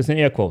 Yeah, I put this in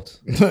air quotes.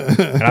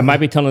 And I might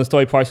be telling the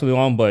story partially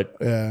wrong, but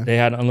they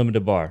had an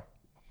unlimited bar.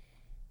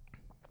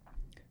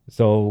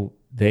 So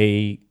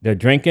they're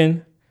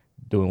drinking,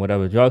 doing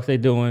whatever drugs they're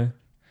doing.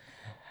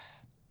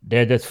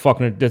 They're just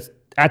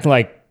acting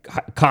like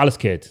college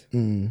kids.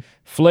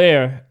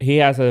 Flair, he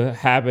has a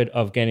habit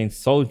of getting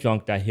so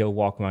drunk that he'll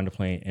walk around the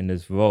plane in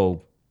this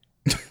robe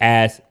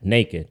ass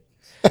naked.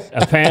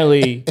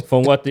 Apparently,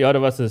 from what the other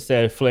of us have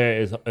said,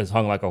 Flair is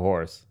hung like a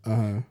horse.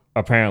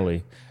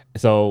 Apparently.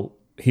 So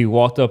he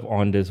walked up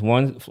on this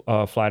one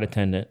flight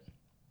attendant,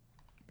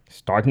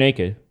 stark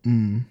naked,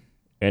 in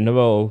the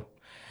robe,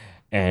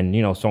 and,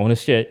 showing his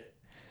shit.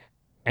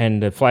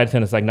 And the flight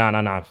attendant's like,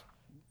 nah.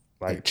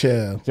 Like,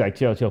 chill. He's like,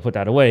 chill, put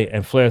that away.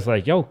 And Flair's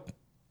like, yo,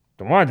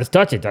 come on, just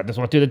touch it. I just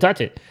want you to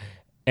touch it.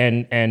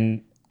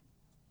 And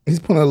he's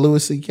putting a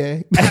Louis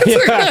C.K.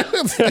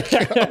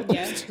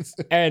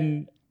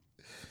 And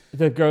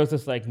the girl's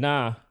just like,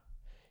 nah,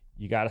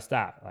 you gotta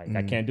stop. Like,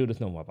 I can't do this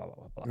no more, blah, blah,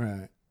 blah, blah.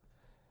 Right.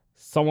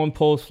 Someone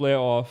pulls Flair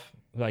off,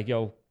 like,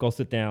 yo, go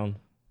sit down.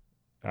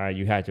 All right,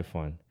 you had your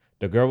fun.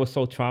 The girl was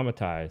so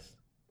traumatized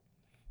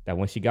that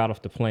when she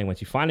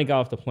finally got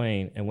off the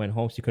plane and went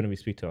home, she couldn't even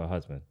speak to her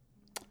husband.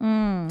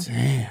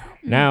 Damn.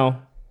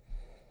 Now,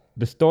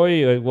 the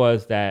story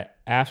was that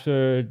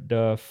after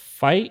the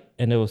fight,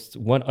 and there was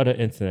one other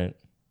incident.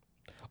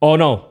 Oh,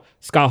 no,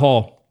 Scott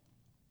Hall.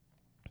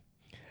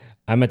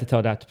 I meant to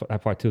tell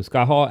that part too.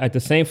 Scott Hall, at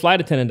the same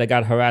flight attendant that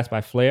got harassed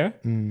by Flair,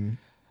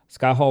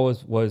 Scott Hall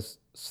was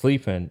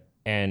sleeping,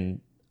 and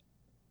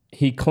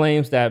he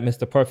claims that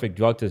Mr. Perfect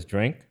drugged his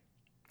drink.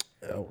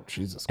 Oh,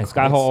 Jesus And Christ.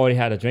 Scott Hall already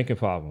had a drinking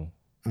problem.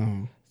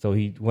 So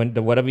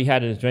whatever he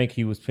had in his drink,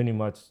 he was pretty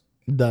much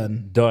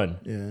done.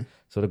 Yeah.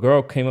 So the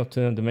girl came up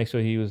to him to make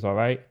sure he was all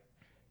right.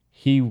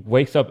 He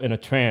wakes up in a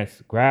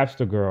trance, grabs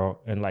the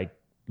girl, and like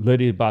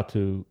literally about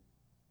to.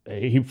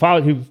 He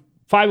probably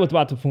was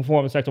about to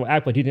perform a sexual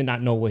act, but he did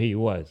not know where he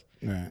was.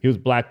 Right. He was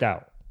blacked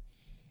out,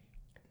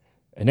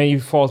 and then he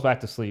falls back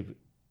to sleep,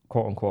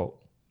 quote unquote.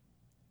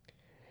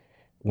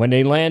 When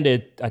they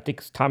landed, I think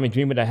it's Tommy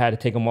Dreamer that had to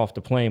take him off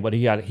the plane, but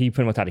he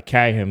pretty much had to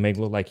carry him, make it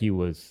look like he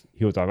was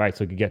all right,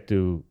 so he could get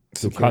through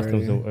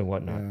customs and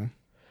whatnot. Yeah.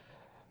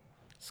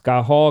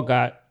 Scott Hall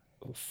got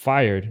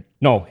fired.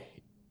 No,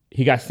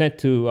 he got sent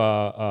to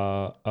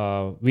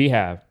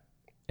rehab,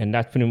 and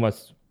that's pretty much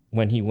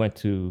when he went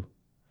to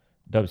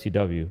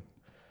WCW.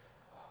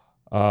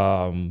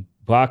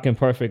 Brock and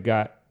Perfect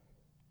got,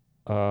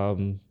 I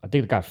think they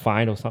got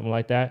fined or something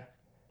like that.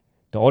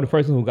 The only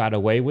person who got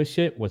away with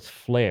shit was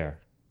Flair.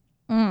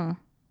 And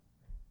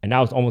that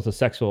was almost a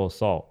sexual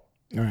assault.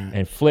 Right.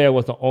 And Flair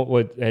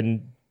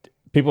and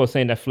people were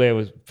saying that Flair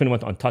was pretty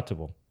much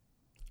untouchable.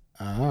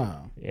 Oh.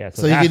 Yeah.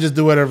 So he could just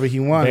do whatever he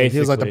wanted. Basically. He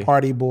was like the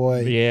party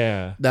boy.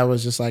 Yeah. That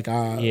was just like,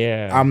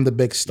 I'm the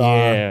big star.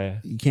 Yeah.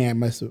 You can't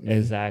mess with me.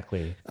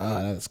 Exactly.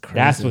 Oh, that's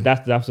crazy.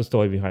 That's the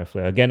story behind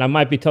Flair. Again, I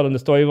might be telling the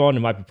story wrong.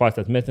 There might be parts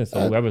that's missing.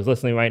 So whoever's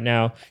listening right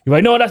now, you're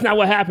like, no, that's not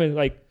what happened.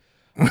 Like,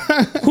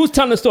 who's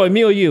telling the story,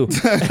 me or you?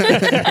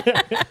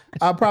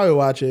 I'll probably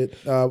watch it.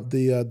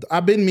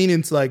 I've been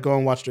meaning to like go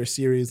and watch their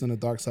series on the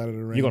Dark Side of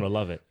the Ring. You're gonna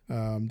love it.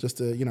 Just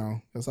to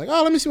it's like,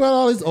 let me see what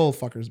all these old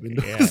fuckers been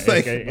doing. Yeah, it's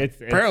like,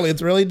 apparently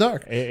it's really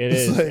dark. It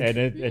is, like,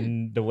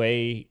 and the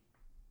way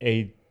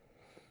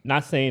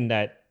not saying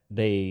that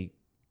they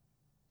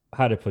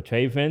how to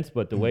portray Vince,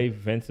 but the way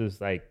Vince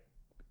is like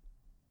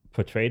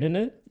portrayed in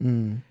it.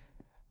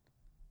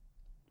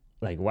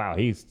 Like, wow,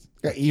 he's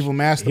an evil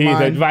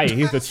mastermind.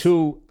 He's a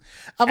true.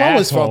 I've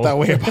always felt that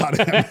way about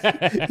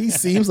him. He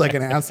seems like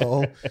an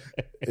asshole.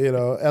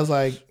 As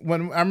like I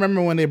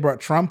remember when they brought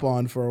Trump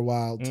on for a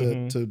while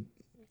to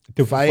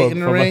fight in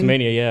the ring.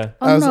 WrestleMania, yeah.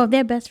 Oh no,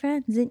 they're best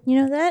friends. You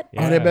know that?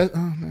 Yeah. Oh, they're best.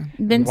 Oh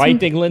man. Why do you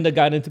think Linda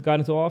got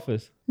into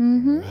office?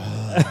 Mm-hmm.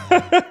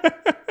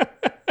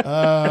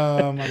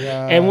 Oh my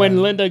god! And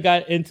when Linda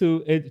got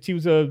into it, she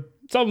was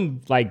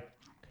some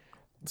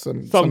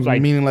some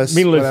like meaningless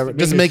whatever.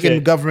 Just making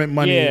shit. Government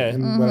money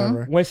and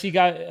whatever. When she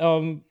got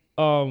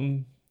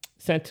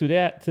sent to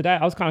that,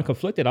 I was kind of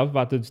conflicted. I was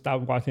about to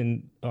stop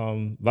watching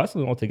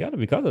wrestling altogether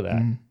because of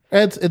that.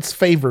 It's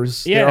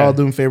favors. Yeah. They're all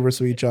doing favors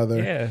to each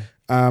other. Yeah.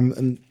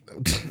 And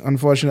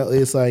unfortunately,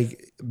 it's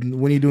like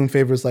when you're doing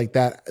favors like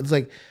that, it's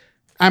like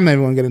I'm not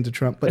even gonna get into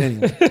Trump, but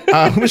anyway,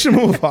 we should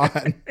move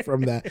on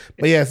from that.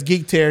 But yes,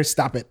 Geek Tear,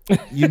 stop it.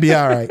 You'll be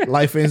all right.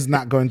 Life is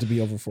not going to be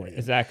over for you.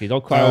 Exactly.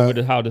 Don't cry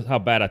over how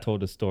bad I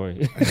told the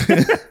story.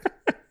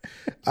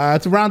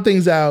 To round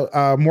things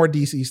out, more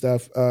DC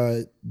stuff.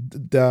 The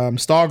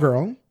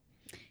Stargirl,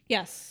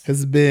 yes,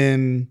 has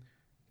been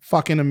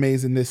fucking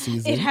amazing this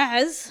season. It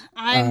has.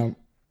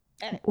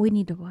 We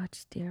need to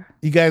watch, dear.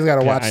 You guys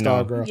got to watch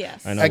Stargirl.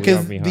 Yes, I know.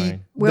 We're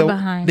behind. We're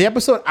behind. The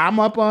episode I'm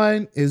up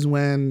on is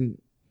when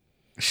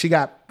she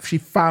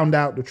found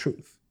out the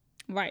truth,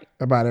 right,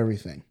 about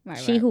everything. Right,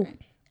 she who?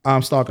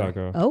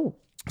 Stargirl. Oh,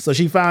 so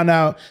she found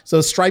out. So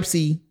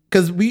Stripesy,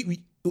 because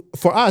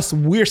for us,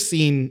 we're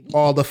seeing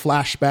all the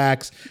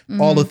flashbacks,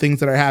 all the things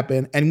that are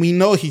happening, and we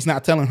know he's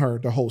not telling her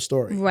the whole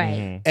story.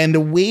 right. And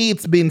the way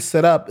it's been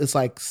set up, it's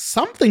like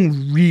something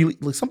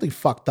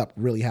fucked up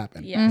really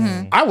happened.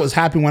 Yes. I was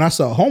happy when I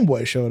saw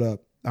Homeboy showed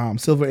up,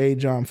 Silver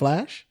Age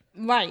Flash.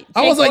 Right.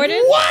 I was Gordon?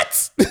 like,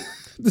 what?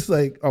 It's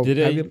like, oh, Did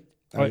they?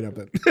 Are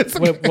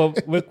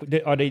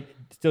they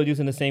still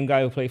using the same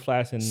guy who played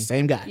Flash?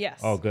 Same guy. Yes.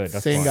 Oh, good.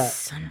 That's Same fine. guy.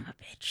 Son of a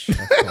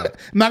bitch.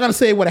 I'm not gonna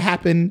say what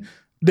happened.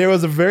 There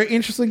was a very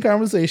interesting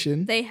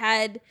conversation. They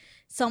had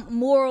some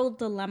moral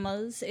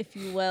dilemmas, if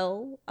you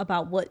will,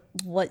 about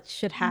what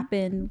should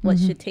happen, what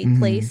should take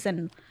place,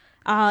 and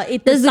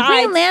it Does the decides.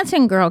 Green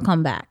Lantern girl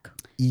come back?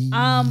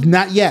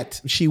 Not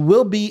yet. She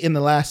will be in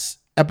the last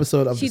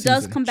episode of the season. She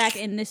does come back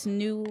in this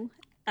new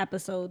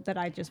episode that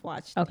I just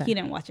watched. Okay. He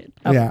didn't watch it.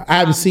 Yeah, I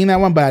haven't seen that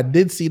one, but I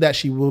did see that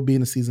she will be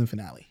in the season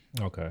finale.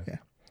 Okay. Yeah.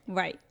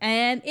 Right.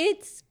 And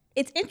it's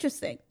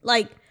interesting.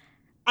 Like,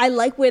 I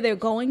like where they're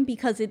going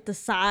because it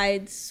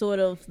decides sort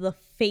of the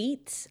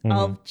fate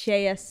of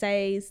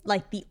JSA's,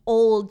 like the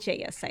old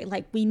JSA.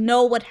 Like, we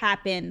know what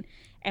happened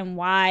and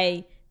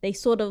why they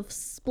sort of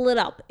split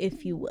up,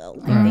 if you will.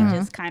 Like, they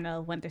just kind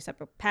of went their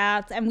separate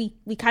paths. And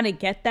we kind of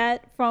get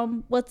that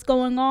from what's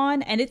going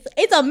on. And it's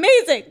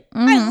amazing.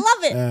 I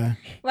love it.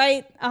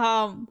 Right?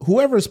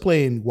 Whoever's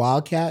playing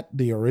Wildcat,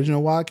 the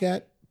original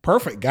Wildcat,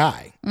 perfect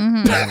guy.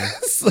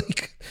 It's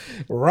like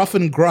rough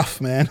and gruff,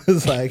 man.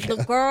 It's like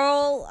the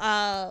girl,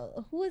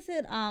 who is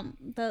it?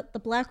 The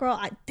black girl.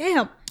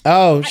 Damn.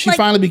 Oh, she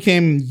finally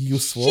became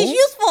useful. She's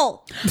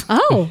useful.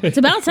 Oh, it's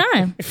about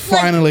time.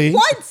 Finally.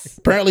 Like, once.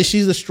 Apparently,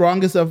 she's the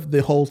strongest of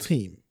the whole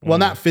team. Well,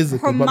 not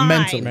physically, Her but mind.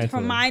 mentally. Her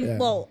mind. Yeah.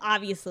 Well,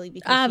 obviously,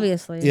 because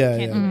Obviously. she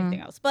can't do Yeah.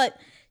 anything else. But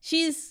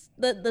she's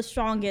the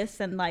strongest,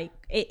 and like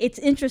it's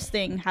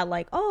interesting how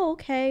like, oh,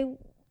 okay,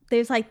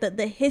 there's like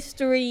the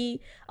history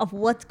of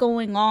what's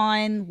going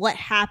on, what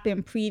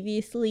happened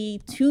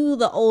previously to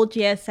the old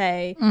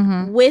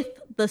GSA with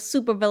the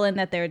supervillain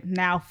that they're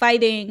now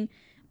fighting,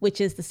 which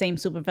is the same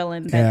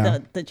supervillain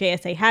that the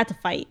JSA had to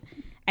fight.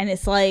 And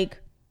it's like,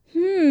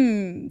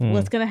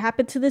 what's gonna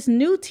happen to this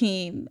new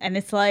team? And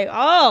it's like,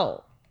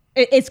 oh,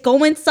 it's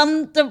going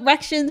some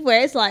directions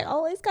where it's like,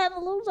 oh, it's got a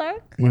little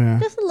dark,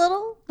 just a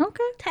little,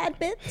 tad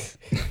bits.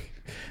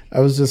 I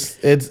was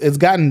just it's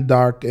gotten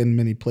dark in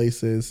many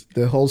places.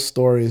 The whole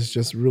story is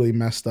just really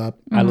messed up.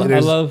 I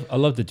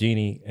love the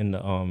genie in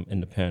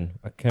the pen.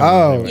 I can't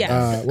remember.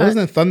 yes.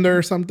 Wasn't it Thunder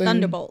or something?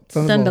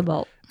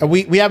 Thunderbolt.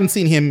 We haven't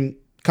seen him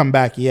come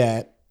back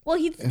yet. Well,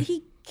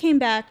 he came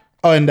back.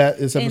 Oh, and that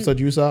is episode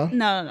you saw?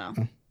 No.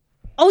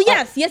 Oh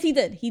yes, he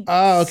did. He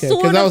okay.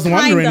 Because I was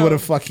wondering what the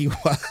fuck he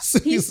was.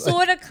 He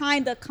sort of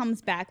kind of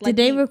comes back. Like,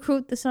 did they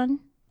recruit the son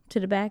to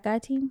the bad guy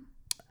team?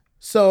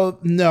 So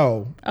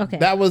no, Okay.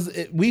 that was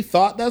it. We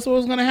thought that's what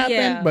was going to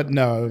happen, but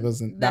no, it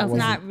wasn't. That's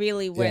not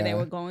really where they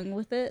were going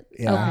with it.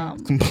 Yeah,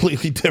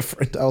 completely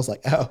different. I was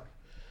like, oh,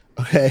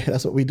 okay,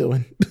 that's what we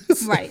doing.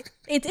 Right.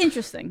 It's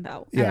interesting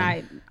though,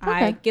 and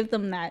I give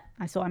them that.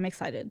 So I'm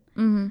excited.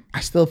 I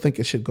still think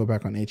it should go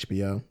back on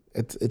HBO.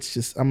 It's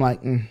just I'm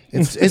like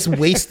it's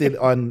wasted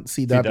on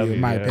CW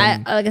in my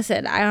opinion. Like I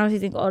said, I honestly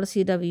think all the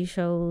CW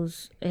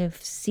shows,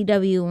 if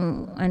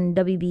CW and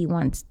WB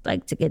wants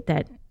like to get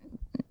that,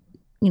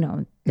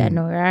 that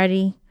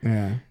notoriety,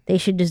 they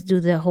should just do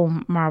the whole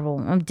Marvel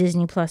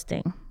Disney Plus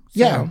thing. So.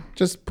 Yeah,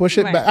 just push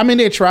it back. I mean,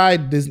 they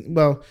tried Disney.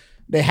 Well,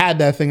 they had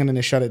that thing and then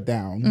they shut it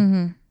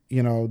down.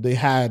 They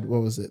had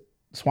what was it,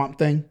 Swamp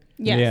Thing.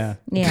 Yes.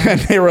 Yeah. And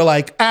they were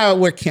like,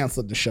 we're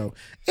canceling the show.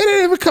 It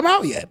didn't even come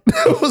out yet.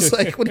 It was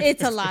like,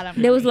 it's a lot of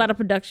money. There was a lot of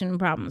production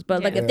problems,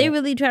 but like if they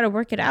really try to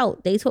work it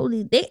out,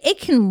 it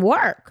can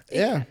work.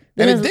 Yeah,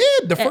 and it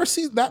did. The first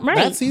season,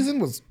 that season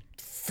was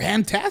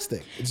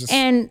fantastic. It's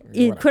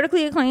just,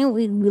 critically acclaimed.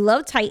 We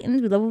love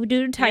Titans. We love what we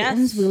do to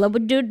Titans. We love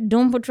what we do to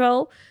Doom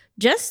Patrol.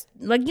 Just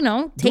like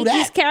take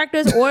these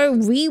characters or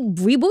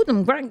reboot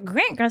them. Grant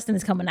Gustin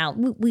is coming out.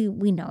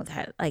 We know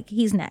that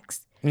he's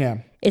next. Yeah.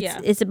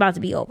 It's about to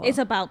be over. It's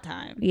about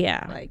time.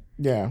 Yeah.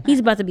 Yeah. He's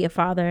about to be a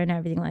father and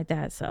everything like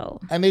that. So.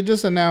 And they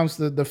just announced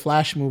the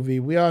Flash movie.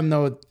 We all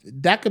know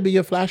that could be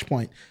your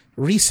Flashpoint.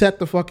 Reset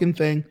the fucking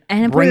thing.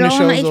 And bring put the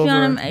it on shows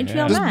HBO over.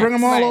 HBO Just Max. bring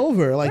them all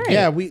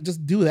over. We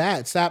just do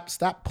that.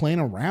 Stop playing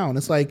around.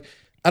 It's like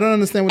I don't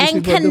understand what these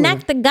people are doing. And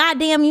connect the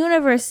goddamn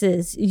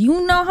universes.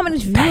 You know how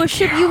much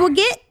viewership you will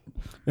get?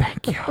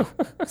 Thank you.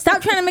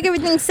 Stop trying to make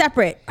everything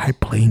separate. I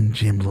blame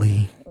Jim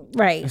Lee.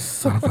 Right.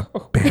 Son of a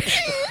bitch.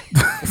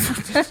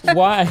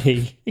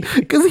 Why?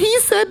 Because he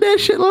said that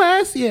shit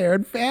last year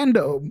at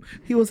Fandom.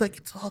 He was like,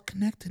 it's all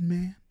connected,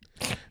 man.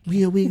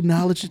 We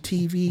acknowledge the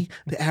TV,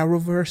 the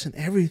Arrowverse, and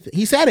everything.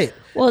 He said it.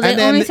 Well,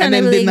 the only time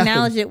they really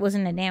acknowledged it was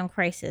in the damn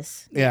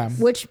Crisis. Yeah.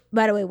 Which,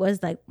 by the way,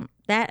 was like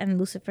that and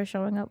Lucifer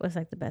showing up was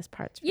like the best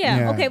parts.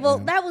 Yeah. Okay. Well,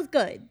 that was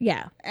good.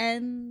 Yeah.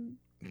 And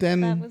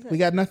then we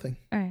got nothing.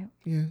 All right.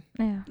 Yeah.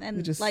 Yeah.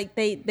 And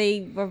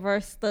they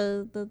reversed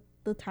the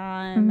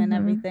time and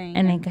everything,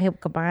 and they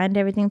combined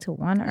everything to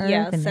one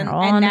Earth, and they're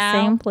all in the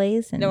same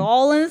place. And they're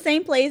all in the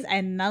same place,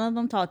 and none of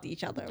them talk to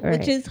each other,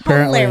 which is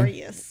Apparently.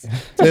 hilarious.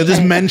 They'll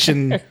just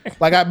mention,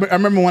 like I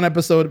remember one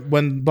episode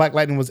when Black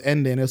Lightning was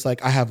ending. It's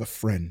like I have a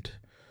friend,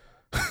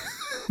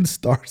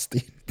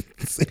 Starscream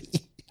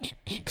City.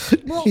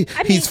 Well,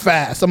 he's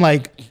fast. I'm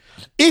like,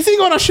 is he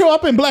gonna show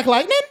up in Black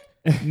Lightning?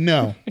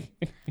 No.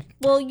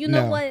 Well, you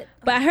know what?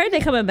 But I heard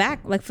they're coming back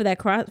like for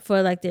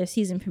their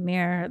season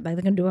premiere. Like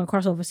they're gonna do a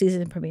crossover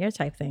season premiere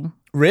type thing.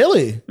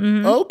 Really?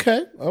 Mm-hmm.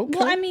 Okay. Well,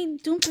 I mean,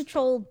 Doom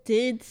Patrol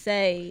did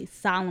say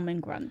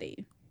Solomon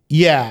Grundy.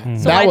 Yeah,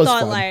 so that I was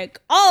thought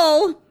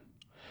fun.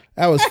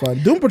 That was fun.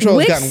 Doom Patrol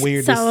has gotten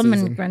weird.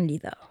 Solomon Grundy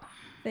though.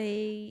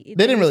 They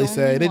didn't really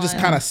say. They just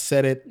kind of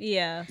said it.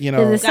 Yeah. You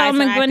know, is it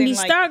Solomon Grundy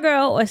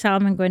Stargirl or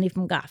Solomon Grundy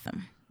from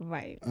Gotham?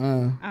 Right.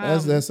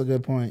 That's a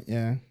good point.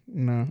 Yeah.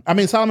 No. I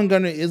mean, Solomon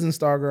Grundy isn't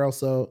Stargirl,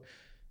 so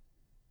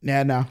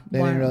yeah, no, they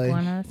didn't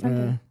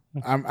really.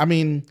 I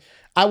mean,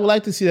 I would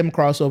like to see them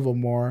cross over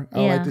more. I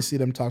would like to see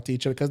them talk to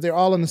each other because they're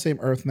all on the same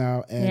Earth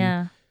now,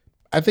 and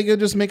I think it would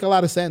just make a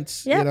lot of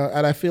sense. You know,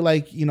 and I feel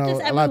like a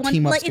lot of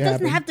team ups. It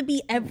doesn't have to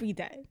be every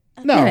day.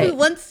 No, every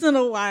once in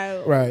a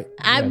while. Right.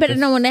 I better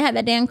know when they had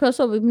that damn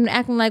crossover. We've been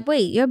acting like,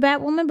 wait, you're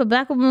Batwoman, but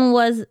Batwoman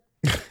was,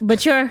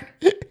 but you're.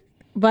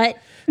 But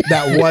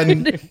that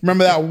one,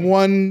 remember that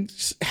one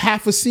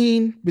half a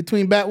scene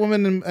between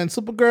Batwoman and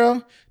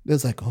Supergirl?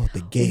 There's like, oh, the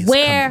gays.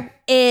 Where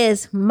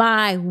is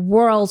my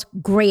world's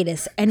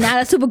greatest? And now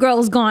that Supergirl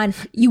is gone,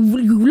 you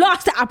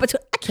lost the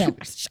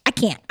opportunity. I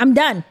can't. I'm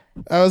done.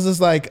 I was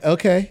just like,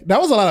 okay, that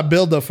was a lot of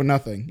build up for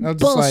nothing. I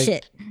was just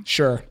bullshit. Like,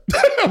 sure.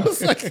 I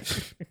was like,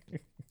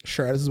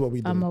 sure, this is what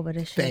we do. I'm over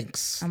this shit.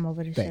 Thanks. I'm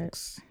over this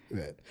Thanks.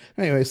 Shit.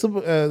 Anyway,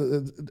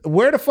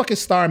 where the fuck is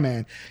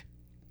Starman?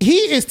 He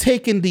is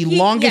taking the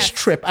longest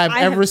trip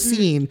I've ever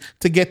seen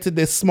to get to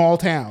this small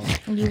town.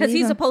 Because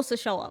he's supposed to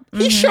show up.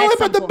 He showed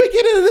up at the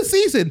beginning of the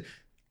season.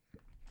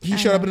 He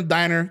showed up in the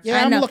diner.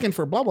 Yeah, I'm looking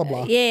for blah, blah,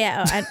 blah.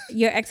 Yeah,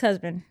 your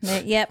ex-husband.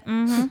 Yep.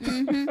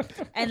 And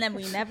then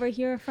we never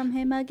hear from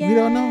him again. We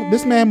don't know.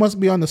 This man must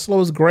be on the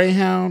slowest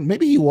Greyhound.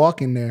 Maybe he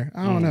walking there.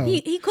 I don't know.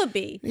 He could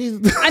be.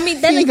 I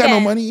mean, then he ain't got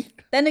no money.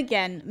 Then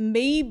again,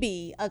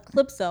 maybe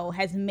Eclipso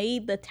has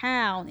made the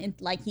town and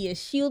like he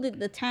has shielded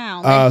the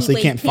town. So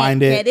he can't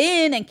find it. Get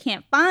in and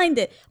can't find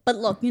it. But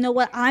look, you know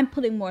what? I'm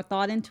putting more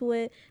thought into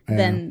it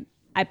than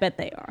I bet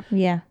they are.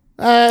 Yeah.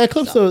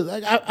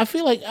 Eclipso. I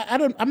feel like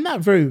I'm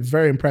not very,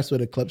 very impressed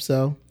with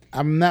Eclipso.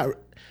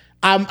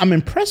 I'm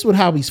impressed with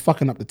how he's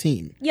fucking up the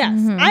team. Yes,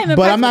 I'm impressed.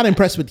 But I'm not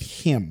impressed with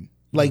him.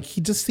 Like he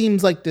just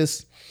seems like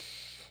this.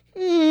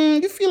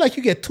 You feel like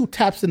you get 2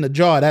 taps in the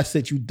jaw, that's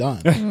it, you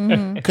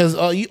done. Because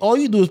all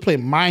you do is play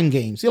mind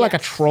games. You're like a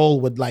troll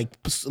with like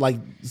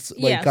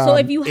so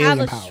if you have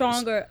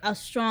a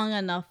strong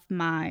enough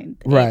mind,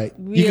 right?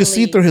 Really, you can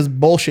see through his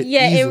bullshit.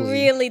 Yeah, easily. it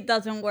really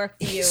doesn't work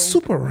for you. He's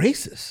super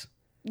racist.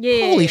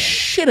 Yeah. Holy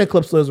shit,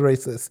 Eclipse was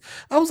racist.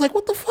 I was like,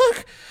 what the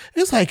fuck?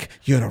 It's like,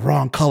 you're the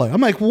wrong color. I'm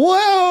like,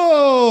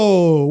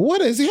 whoa,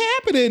 what is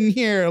happening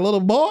here, little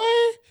boy?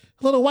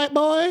 Little white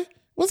boy?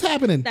 What's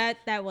happening?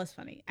 That was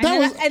funny. And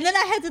then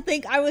I had to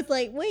think, I was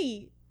like,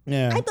 wait.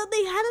 Yeah. I thought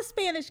they had a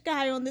Spanish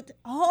guy on the...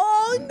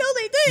 Oh, no,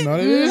 they didn't. No,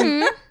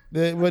 they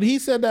didn't. When he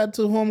said that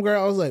to Homegirl,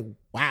 I was like,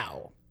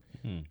 wow.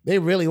 They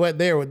really went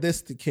there with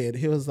this kid.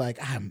 He was like,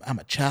 I'm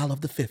a child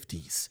of the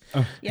 50s.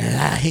 And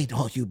I hate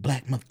all you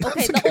black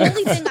motherfuckers. Okay, the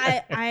only thing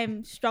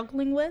I'm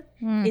struggling with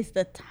is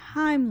the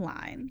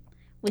timeline,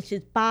 which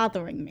is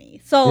bothering me.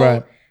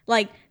 So,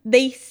 like,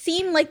 they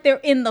seem like they're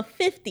in the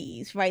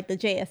 50s, right? The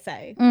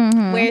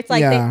JSA, where it's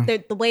like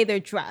they're the way they're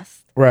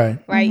dressed. Right.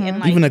 And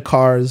like, even the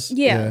cars.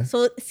 Yeah.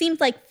 So it seems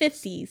like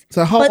 50s.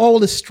 So how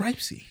old is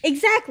Stripesy?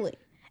 Exactly.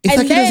 It's and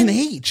like then, he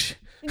doesn't age.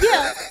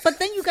 Yeah, but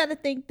then you got to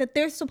think that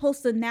they're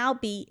supposed to now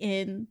be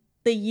in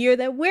the year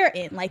that we're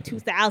in, like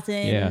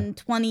 2000,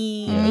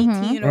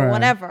 2018 or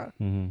whatever.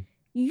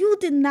 You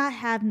did not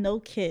have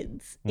no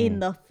kids in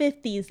the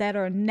 50s that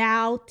are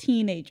now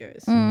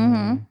teenagers.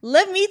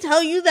 Let me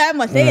tell you that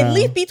much. They at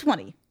least be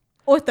 20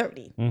 or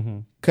 30.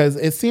 Because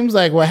it seems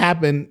like what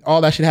happened,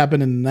 all that should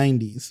happen in the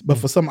 90s. But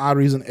for some odd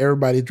reason,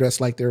 everybody dressed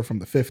like they were from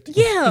the 50s.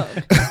 Yeah.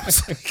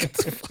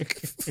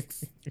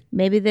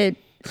 Maybe they're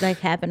like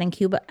happen in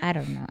Cuba. I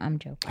don't know. I'm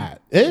joking.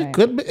 It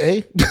could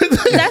be.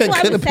 That's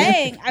what I was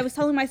saying. I was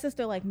telling my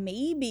sister, like,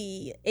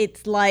 maybe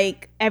it's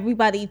like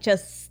everybody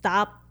just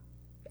stopped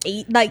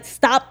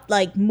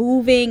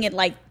moving and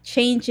like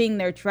changing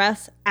their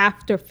dress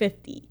after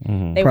 50.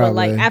 They were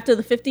like, after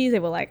the 50s, they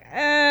were like,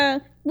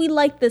 we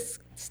like this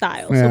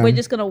style, so we're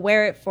just gonna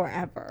wear it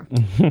forever.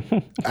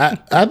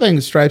 I think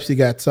Stripesy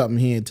got something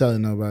he ain't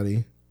telling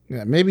nobody.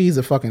 Yeah, maybe he's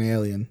a fucking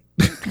alien.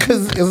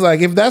 Because it's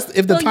like if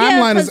the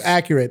timeline is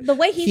accurate, the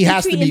way he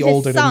has to be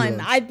older son, than he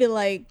is. I'd be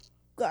like,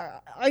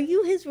 are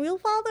you his real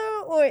father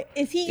or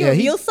is he your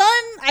real son?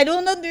 I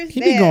don't understand.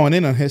 He be going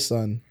in on his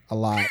son a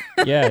lot.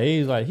 Yeah,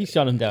 he's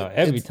shut him down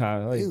every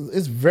time. Like,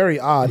 it's very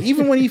odd.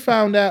 Even when he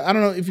found out, I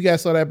don't know if you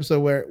guys saw the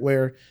episode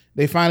where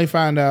they finally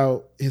found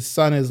out his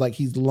son is like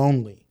he's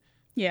lonely.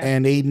 Yeah,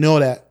 and they know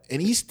that, and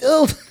he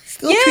still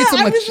treats him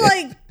like shit.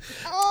 Like,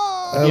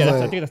 oh, yeah,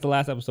 I think that's the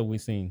last episode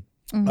we've seen.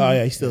 Oh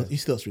yeah, he still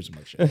treats him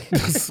like shit.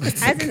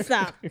 Hasn't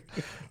stopped.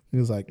 He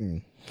was like,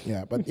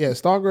 yeah, but yeah,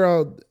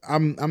 Stargirl,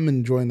 I'm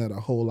enjoying that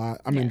a whole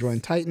lot. I'm enjoying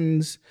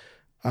Titans.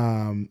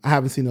 I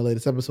haven't seen the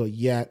latest episode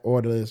yet,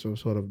 or the latest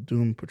episode of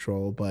Doom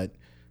Patrol, but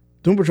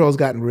Doom Patrol has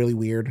gotten really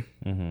weird.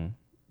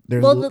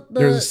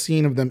 There's a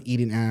scene of them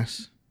eating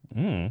ass.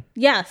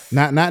 Yes,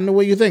 not in the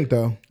way you think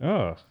though.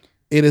 Oh,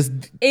 it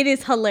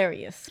is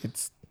hilarious.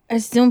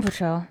 It's Doom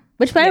Patrol.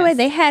 Which, by the way,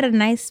 they had a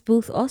nice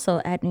booth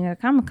also at New York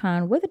Comic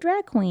Con with a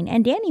drag queen,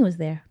 and Danny was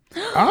there.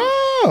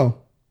 Oh,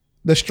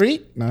 the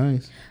street,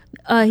 nice.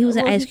 He was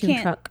an ice cream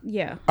truck.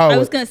 Yeah, I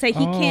was gonna say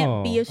he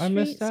can't be a street. I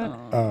missed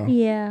that.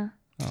 Yeah,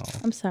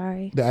 I'm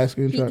sorry. The ice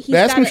cream truck. The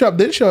ice cream truck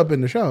did show up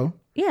in the show.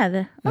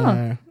 Yeah.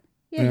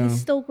 Yeah, he's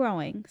still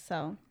growing.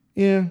 So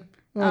yeah,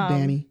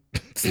 Danny.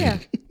 Yeah.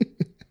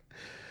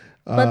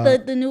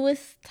 But the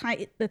newest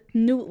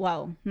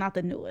not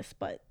the newest,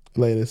 but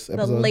latest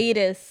episode. The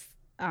latest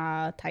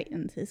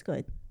Titans is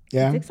good.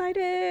 Yeah, it's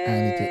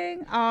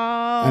exciting.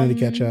 I need to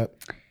catch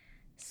up.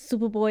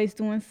 Superboy's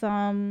doing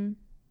some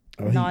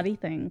naughty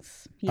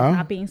things. He's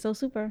not being so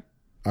super.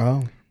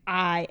 Oh,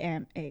 I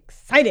am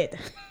excited.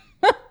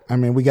 I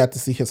mean, we got to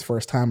see his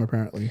first time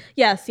apparently.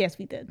 Yes,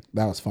 we did.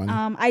 That was funny.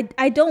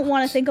 I don't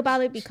want to think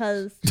about it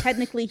because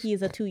technically he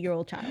is a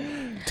 2-year-old child.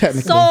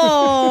 Technically,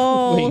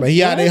 so but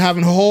yeah, they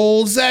having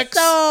whole sex.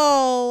 So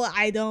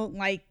I don't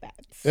like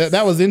that.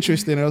 That was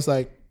interesting. I was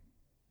like,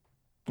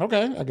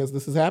 okay, I guess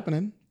this is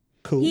happening.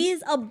 Cool. He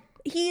is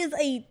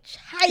a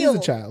child. He's a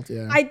child,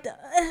 yeah.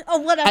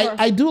 Whatever.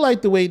 I do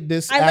like the way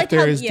this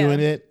actor is doing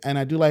it, and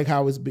I do like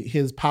how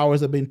his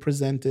powers are being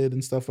presented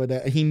and stuff like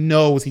that. And he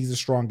knows he's the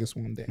strongest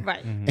one there,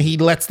 right? And he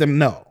lets them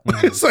know.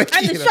 It's like,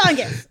 I'm the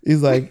strongest.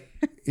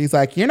 He's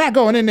like, you're not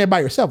going in there by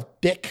yourself,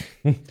 dick.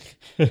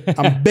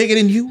 I'm bigger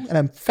than you, and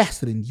I'm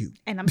faster than you,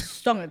 and I'm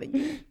stronger than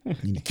you.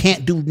 And you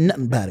can't do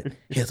nothing about it.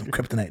 Here's some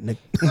kryptonite, nigga.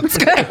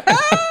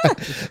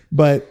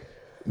 But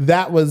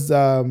that was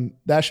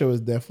that show was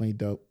definitely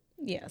dope.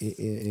 Yes.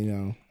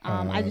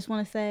 I just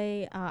want to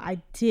say I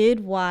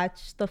did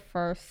watch the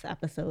first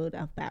episode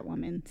of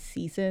Batwoman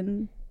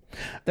season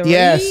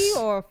 3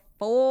 or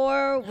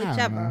 4,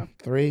 whichever.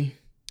 3.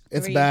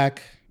 It's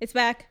back. It's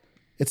back.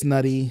 It's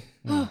nutty.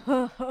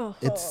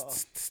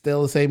 It's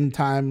still the same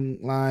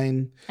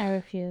timeline. I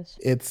refuse.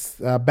 It's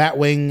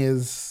Batwing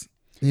is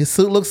his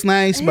suit looks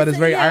nice, but it's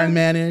very Iron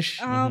Man-ish.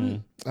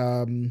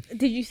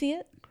 Did you see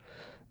it?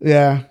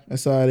 Yeah, I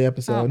saw the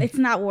episode. It's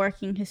not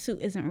working. His suit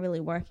isn't really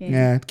working.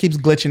 Yeah, it keeps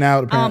glitching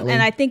out apparently.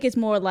 And I think it's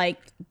more like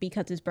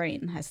because his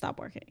brain has stopped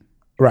working.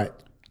 Right.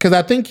 Because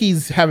I think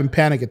he's having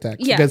panic attacks.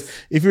 Yes. Because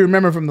if you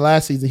remember from the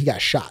last season, he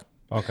got shot.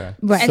 Okay.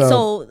 Right. And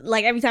so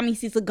like every time he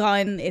sees a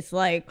gun, it's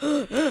like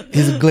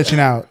he's glitching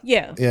out.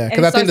 Yeah. Yeah.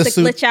 Because I think the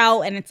suit glitch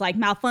out and it's like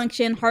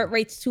malfunction, heart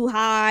rate's too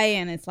high,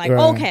 and it's like,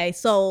 okay,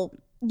 so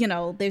you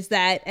know, there's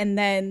that, and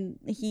then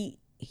he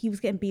was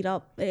getting beat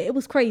up. It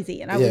was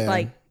crazy, and I was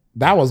like,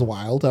 that was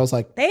wild. I was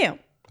like, damn.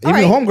 Even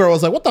the homegirl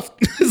was like, what the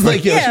it's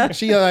like, Yeah.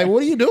 she like,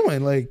 what are you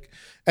doing? Like,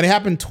 and it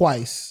happened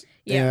twice.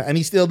 Yeah. And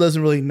he still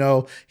doesn't really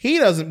know. He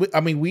doesn't, I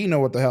mean, we know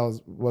what the hell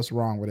is, what's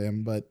wrong with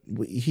him, but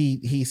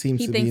he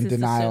seems to be in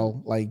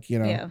denial. Like, you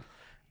know, Yeah.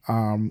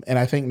 And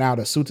I think now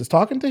the suit is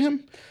talking to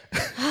him.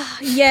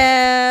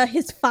 Yeah,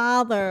 his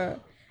father.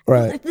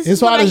 Right. This His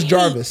is what I father's hate.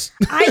 Jarvis.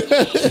 I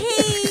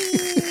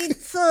hate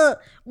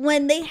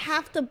when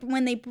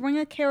they bring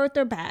a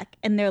character back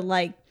and they're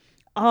like,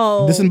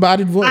 oh,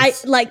 Disembodied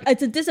voice.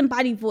 It's a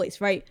disembodied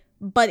voice, right?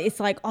 But it's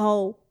like,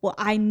 oh, well,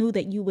 I knew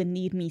that you would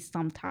need me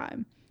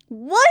sometime.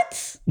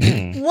 What?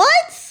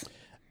 What?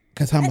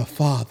 Because I'm a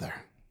father.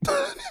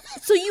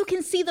 So you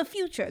can see the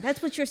future.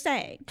 That's what you're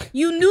saying.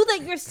 You knew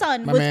that your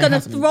son My was man gonna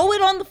has to be- throw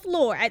it on the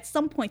floor at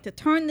some point to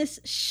turn this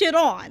shit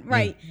on,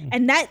 right?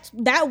 And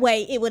that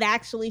way it would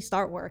actually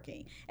start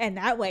working. And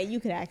that way you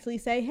could actually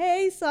say,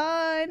 "Hey,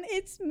 son,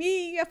 it's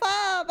me, your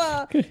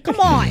father. Come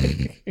on."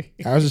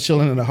 I was just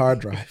chilling in the hard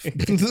drive.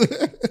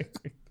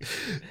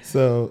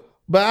 So,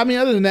 but I mean,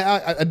 other than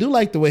that, I do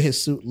like the way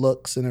his suit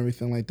looks and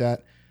everything like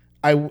that.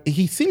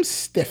 He seems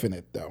stiff in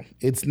it though.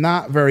 It's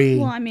not very.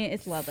 Well, I mean,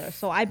 it's leather,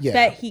 so I Yeah.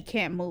 bet he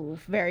can't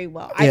move very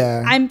well.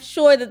 Yeah. I'm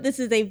sure that this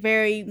is a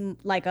very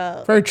like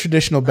a very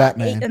traditional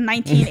Batman. a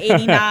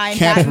 1989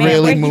 Can't Batman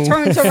really where move. he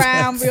turns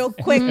around real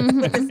quick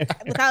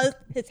without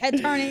his head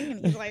turning,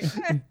 and he's like,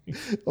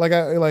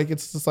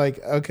 It's just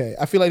like, okay,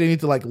 I feel like they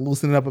need to like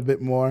loosen it up a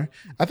bit more.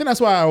 I think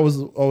that's why I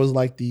always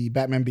like the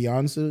Batman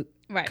Beyond suit.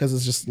 Right. Because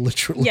it's just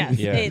literally yes,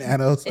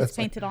 nanos. it's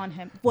painted on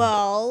him.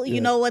 Well,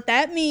 you know what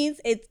that means?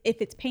 If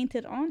it's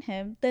painted on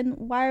him, then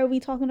why are we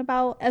talking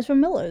about Ezra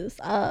Miller's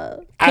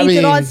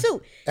painted on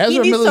suit? He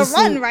needs Miller's to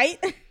run, suit-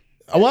 right?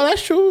 Well,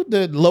 that's true.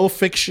 The low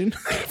fiction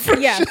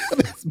Yes.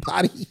 of his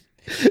body.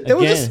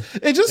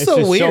 It's just so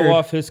to weird. show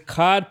off his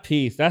cod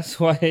piece. That's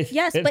why.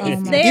 Yes, but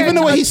it's there. Even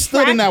the way to he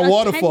stood in that attract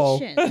waterfall.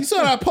 attention. You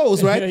saw that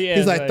pose, right? Yeah, He's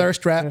it's like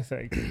thirst trap. It's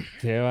like,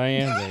 here I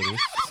am, lady.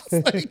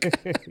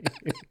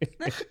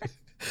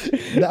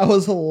 That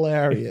was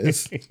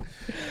hilarious. Yeah.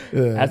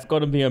 That's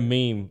going to be a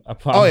meme. I Oh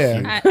promise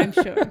yeah, you. I'm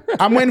sure.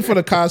 I'm waiting for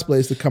the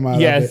cosplays to come out.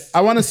 Yes. Of it.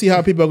 I want to see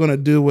how people are going to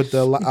do with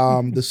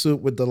the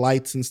suit with the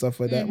lights and stuff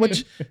like that.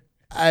 Which,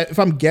 if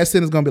I'm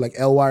guessing, it's going to be like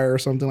Elwire or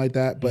something like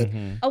that. But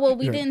Oh well,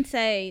 we didn't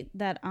say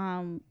that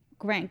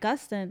Grant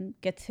Gustin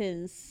gets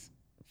his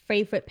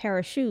favorite pair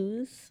of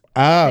shoes.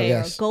 oh They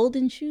yes, are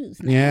golden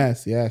shoes now.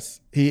 yes.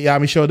 He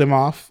showed them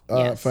off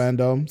Yes. for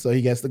Endome, so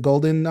he gets the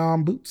golden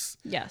boots.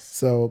 Yes.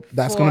 So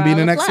that's For, going to be in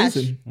the next Flash.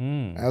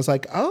 season. I was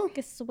like, oh,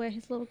 Gets to wear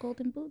his little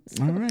golden boots.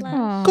 All for the right.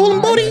 Flash. golden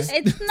booties.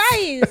 It's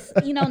nice.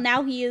 You know,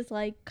 now he is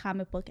like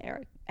comic book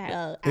accurate.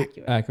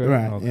 Accurate?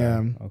 Right, Okay.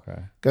 yeah.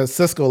 Okay. Because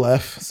Cisco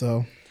left,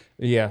 so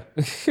Yeah.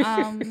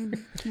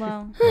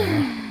 Well,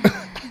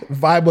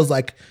 vibe was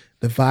like,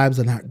 the vibes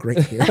are not great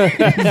here.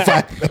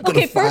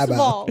 okay, first of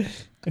all,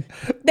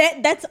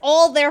 that's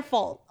all their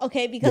fault,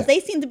 okay? Because they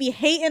seem to be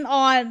hating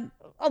on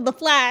the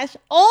Flash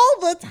all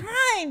the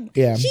time.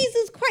 Yeah.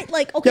 Jesus Christ.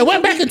 Like, okay. They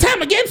went back in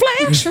time again,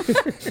 Flash.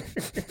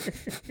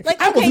 Like,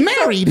 I was okay,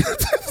 married.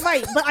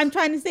 Right, but I'm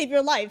trying to save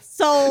your life.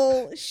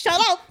 So shut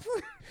up.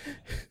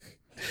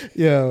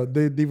 Yeah,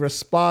 the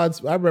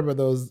response. I remember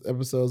those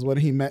episodes when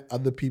he met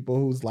other people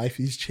whose life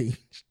he's changed.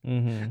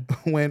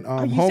 When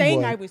Are you Homeboy,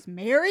 saying I was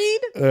married?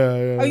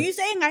 yeah. Are you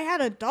saying I had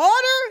a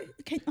daughter?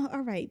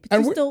 All right, but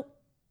And you still.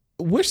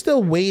 We're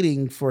still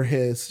waiting for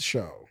his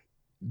show,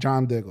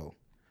 John Diggle.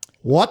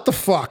 What the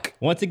fuck?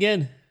 Once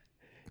again,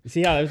 you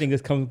see how everything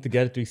is coming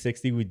together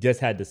 360? We just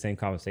had the same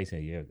conversation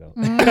a year ago.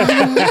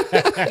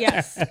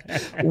 Yes.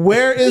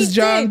 Where is He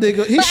John did.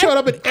 Diggle? He But showed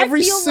up in I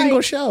every feel single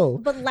like- show.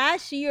 But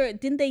last year,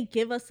 didn't they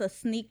give us a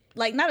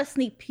not a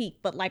sneak peek,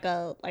 but like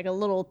a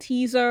little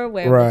teaser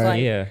where it was Right.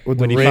 like, Yeah. With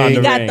when the he found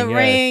ring. the he got ring, the yes.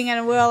 ring,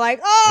 and we were like,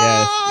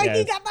 oh, Yes,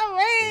 he yes. got the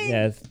ring.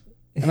 Yes.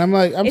 And I'm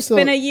like, It's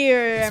been a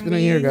year. It's been a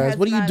year, guys.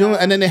 What are you doing?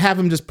 And then they have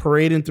him just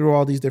parading through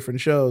all these different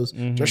shows,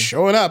 just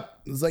showing up.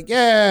 It's like,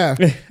 yeah,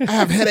 I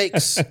have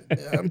headaches.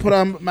 I put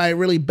on my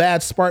really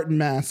bad Spartan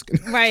mask.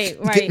 Right,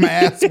 Get right. my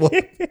ass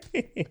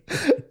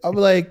whooped. I'm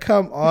like,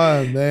 come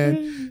on,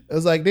 man. It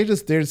was like they're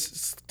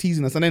just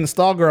teasing us. And then the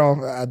Star Girl,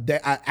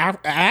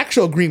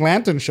 actual Green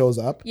Lantern shows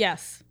up,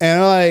 Yes,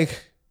 and they're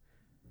like,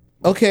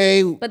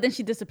 okay, but then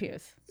she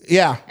disappears.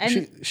 yeah,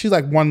 And- she's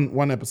like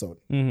one episode.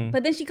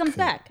 But then she comes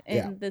back in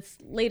Yeah. this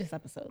latest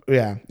episode.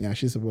 Yeah,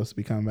 she's supposed to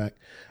be coming back.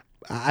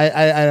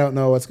 I don't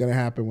know what's gonna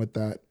happen with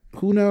that.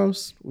 Who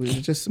knows? We're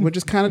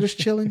just kind of just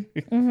chilling.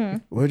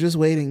 We're just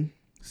waiting.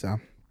 So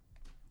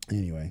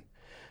anyway,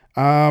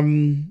 I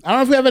don't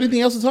know if we have anything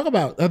else to talk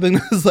about. I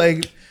think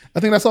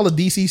that's all the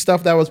DC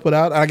stuff that was put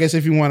out. I guess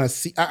if you want to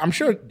see, I'm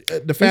sure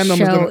the fandom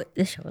is gonna.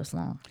 This show is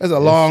long. It's a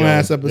long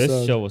ass This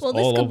episode. show was Well,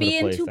 all this could over be the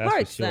in place. two that's for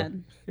parts sure.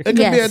 then. It could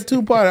be a Yes.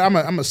 2-part. I'm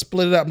gonna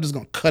split it up. I'm just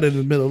gonna cut it in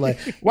the middle. Like,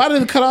 why did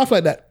it cut off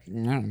like that?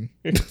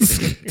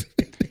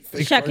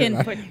 Check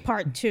in for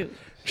part 2.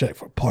 Check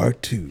for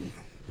part 2.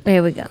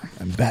 There we go.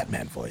 And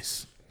Batman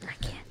voice. I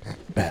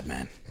can't.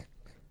 Batman.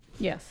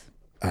 Yes.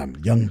 I'm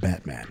young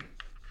Batman.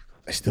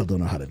 I still don't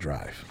know how to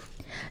drive.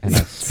 And I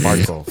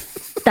sparkle.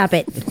 Stop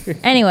it.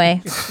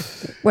 Anyway,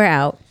 we're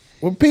out.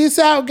 Well, peace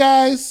out,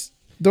 guys.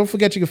 Don't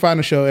forget you can find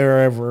the show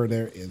wherever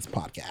there is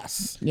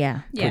podcasts.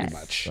 Yeah. Pretty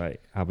much.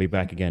 Right. I'll be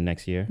back again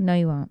next year. No,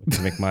 you won't.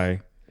 To make my...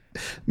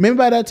 Maybe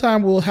by that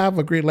time we'll have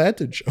a Green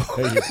Lantern show.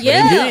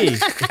 Yeah.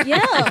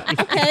 Yeah.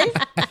 Okay.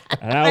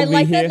 I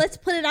like that. Let's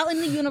put it out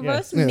in the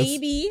universe. Yes.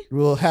 Maybe.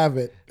 We'll have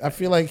it. I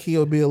feel like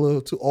he'll be a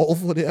little too old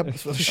for the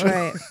episode.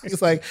 Right.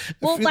 It's like,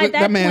 Well, by by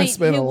that man point,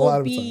 spent it a lot will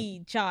of time.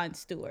 be John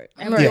Stewart.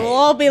 And Right. we'll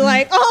all be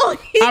like, oh,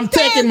 he's I'm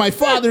dead. taking my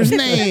father's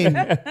name.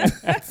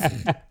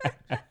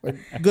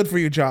 Good for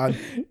you, John.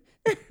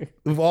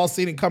 We've all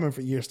seen it coming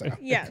for years now.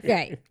 Yeah.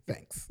 Right.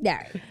 Thanks.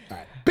 Yeah. All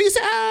right. Peace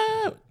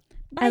out.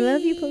 I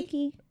love you,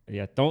 Pookie.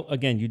 Yeah, don't,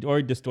 again, you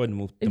already destroyed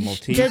the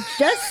motif.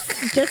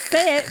 Just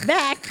say it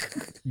back.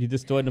 You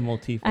destroyed the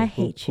motif. I of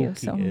who hate you Pookie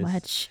so is.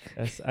 much.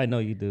 I know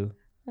you do.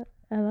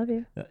 I love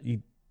you.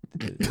 You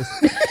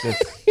just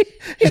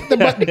Hit the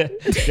button.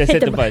 hit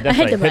the button. That's hit right. the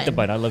Hit the button.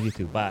 button. I love you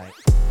too. Bye.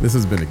 This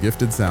has been a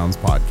Gifted Sounds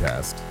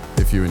podcast.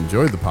 If you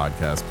enjoyed the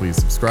podcast, please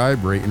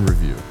subscribe, rate, and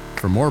review.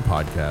 For more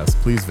podcasts,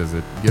 please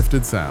visit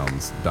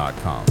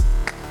giftedsounds.com.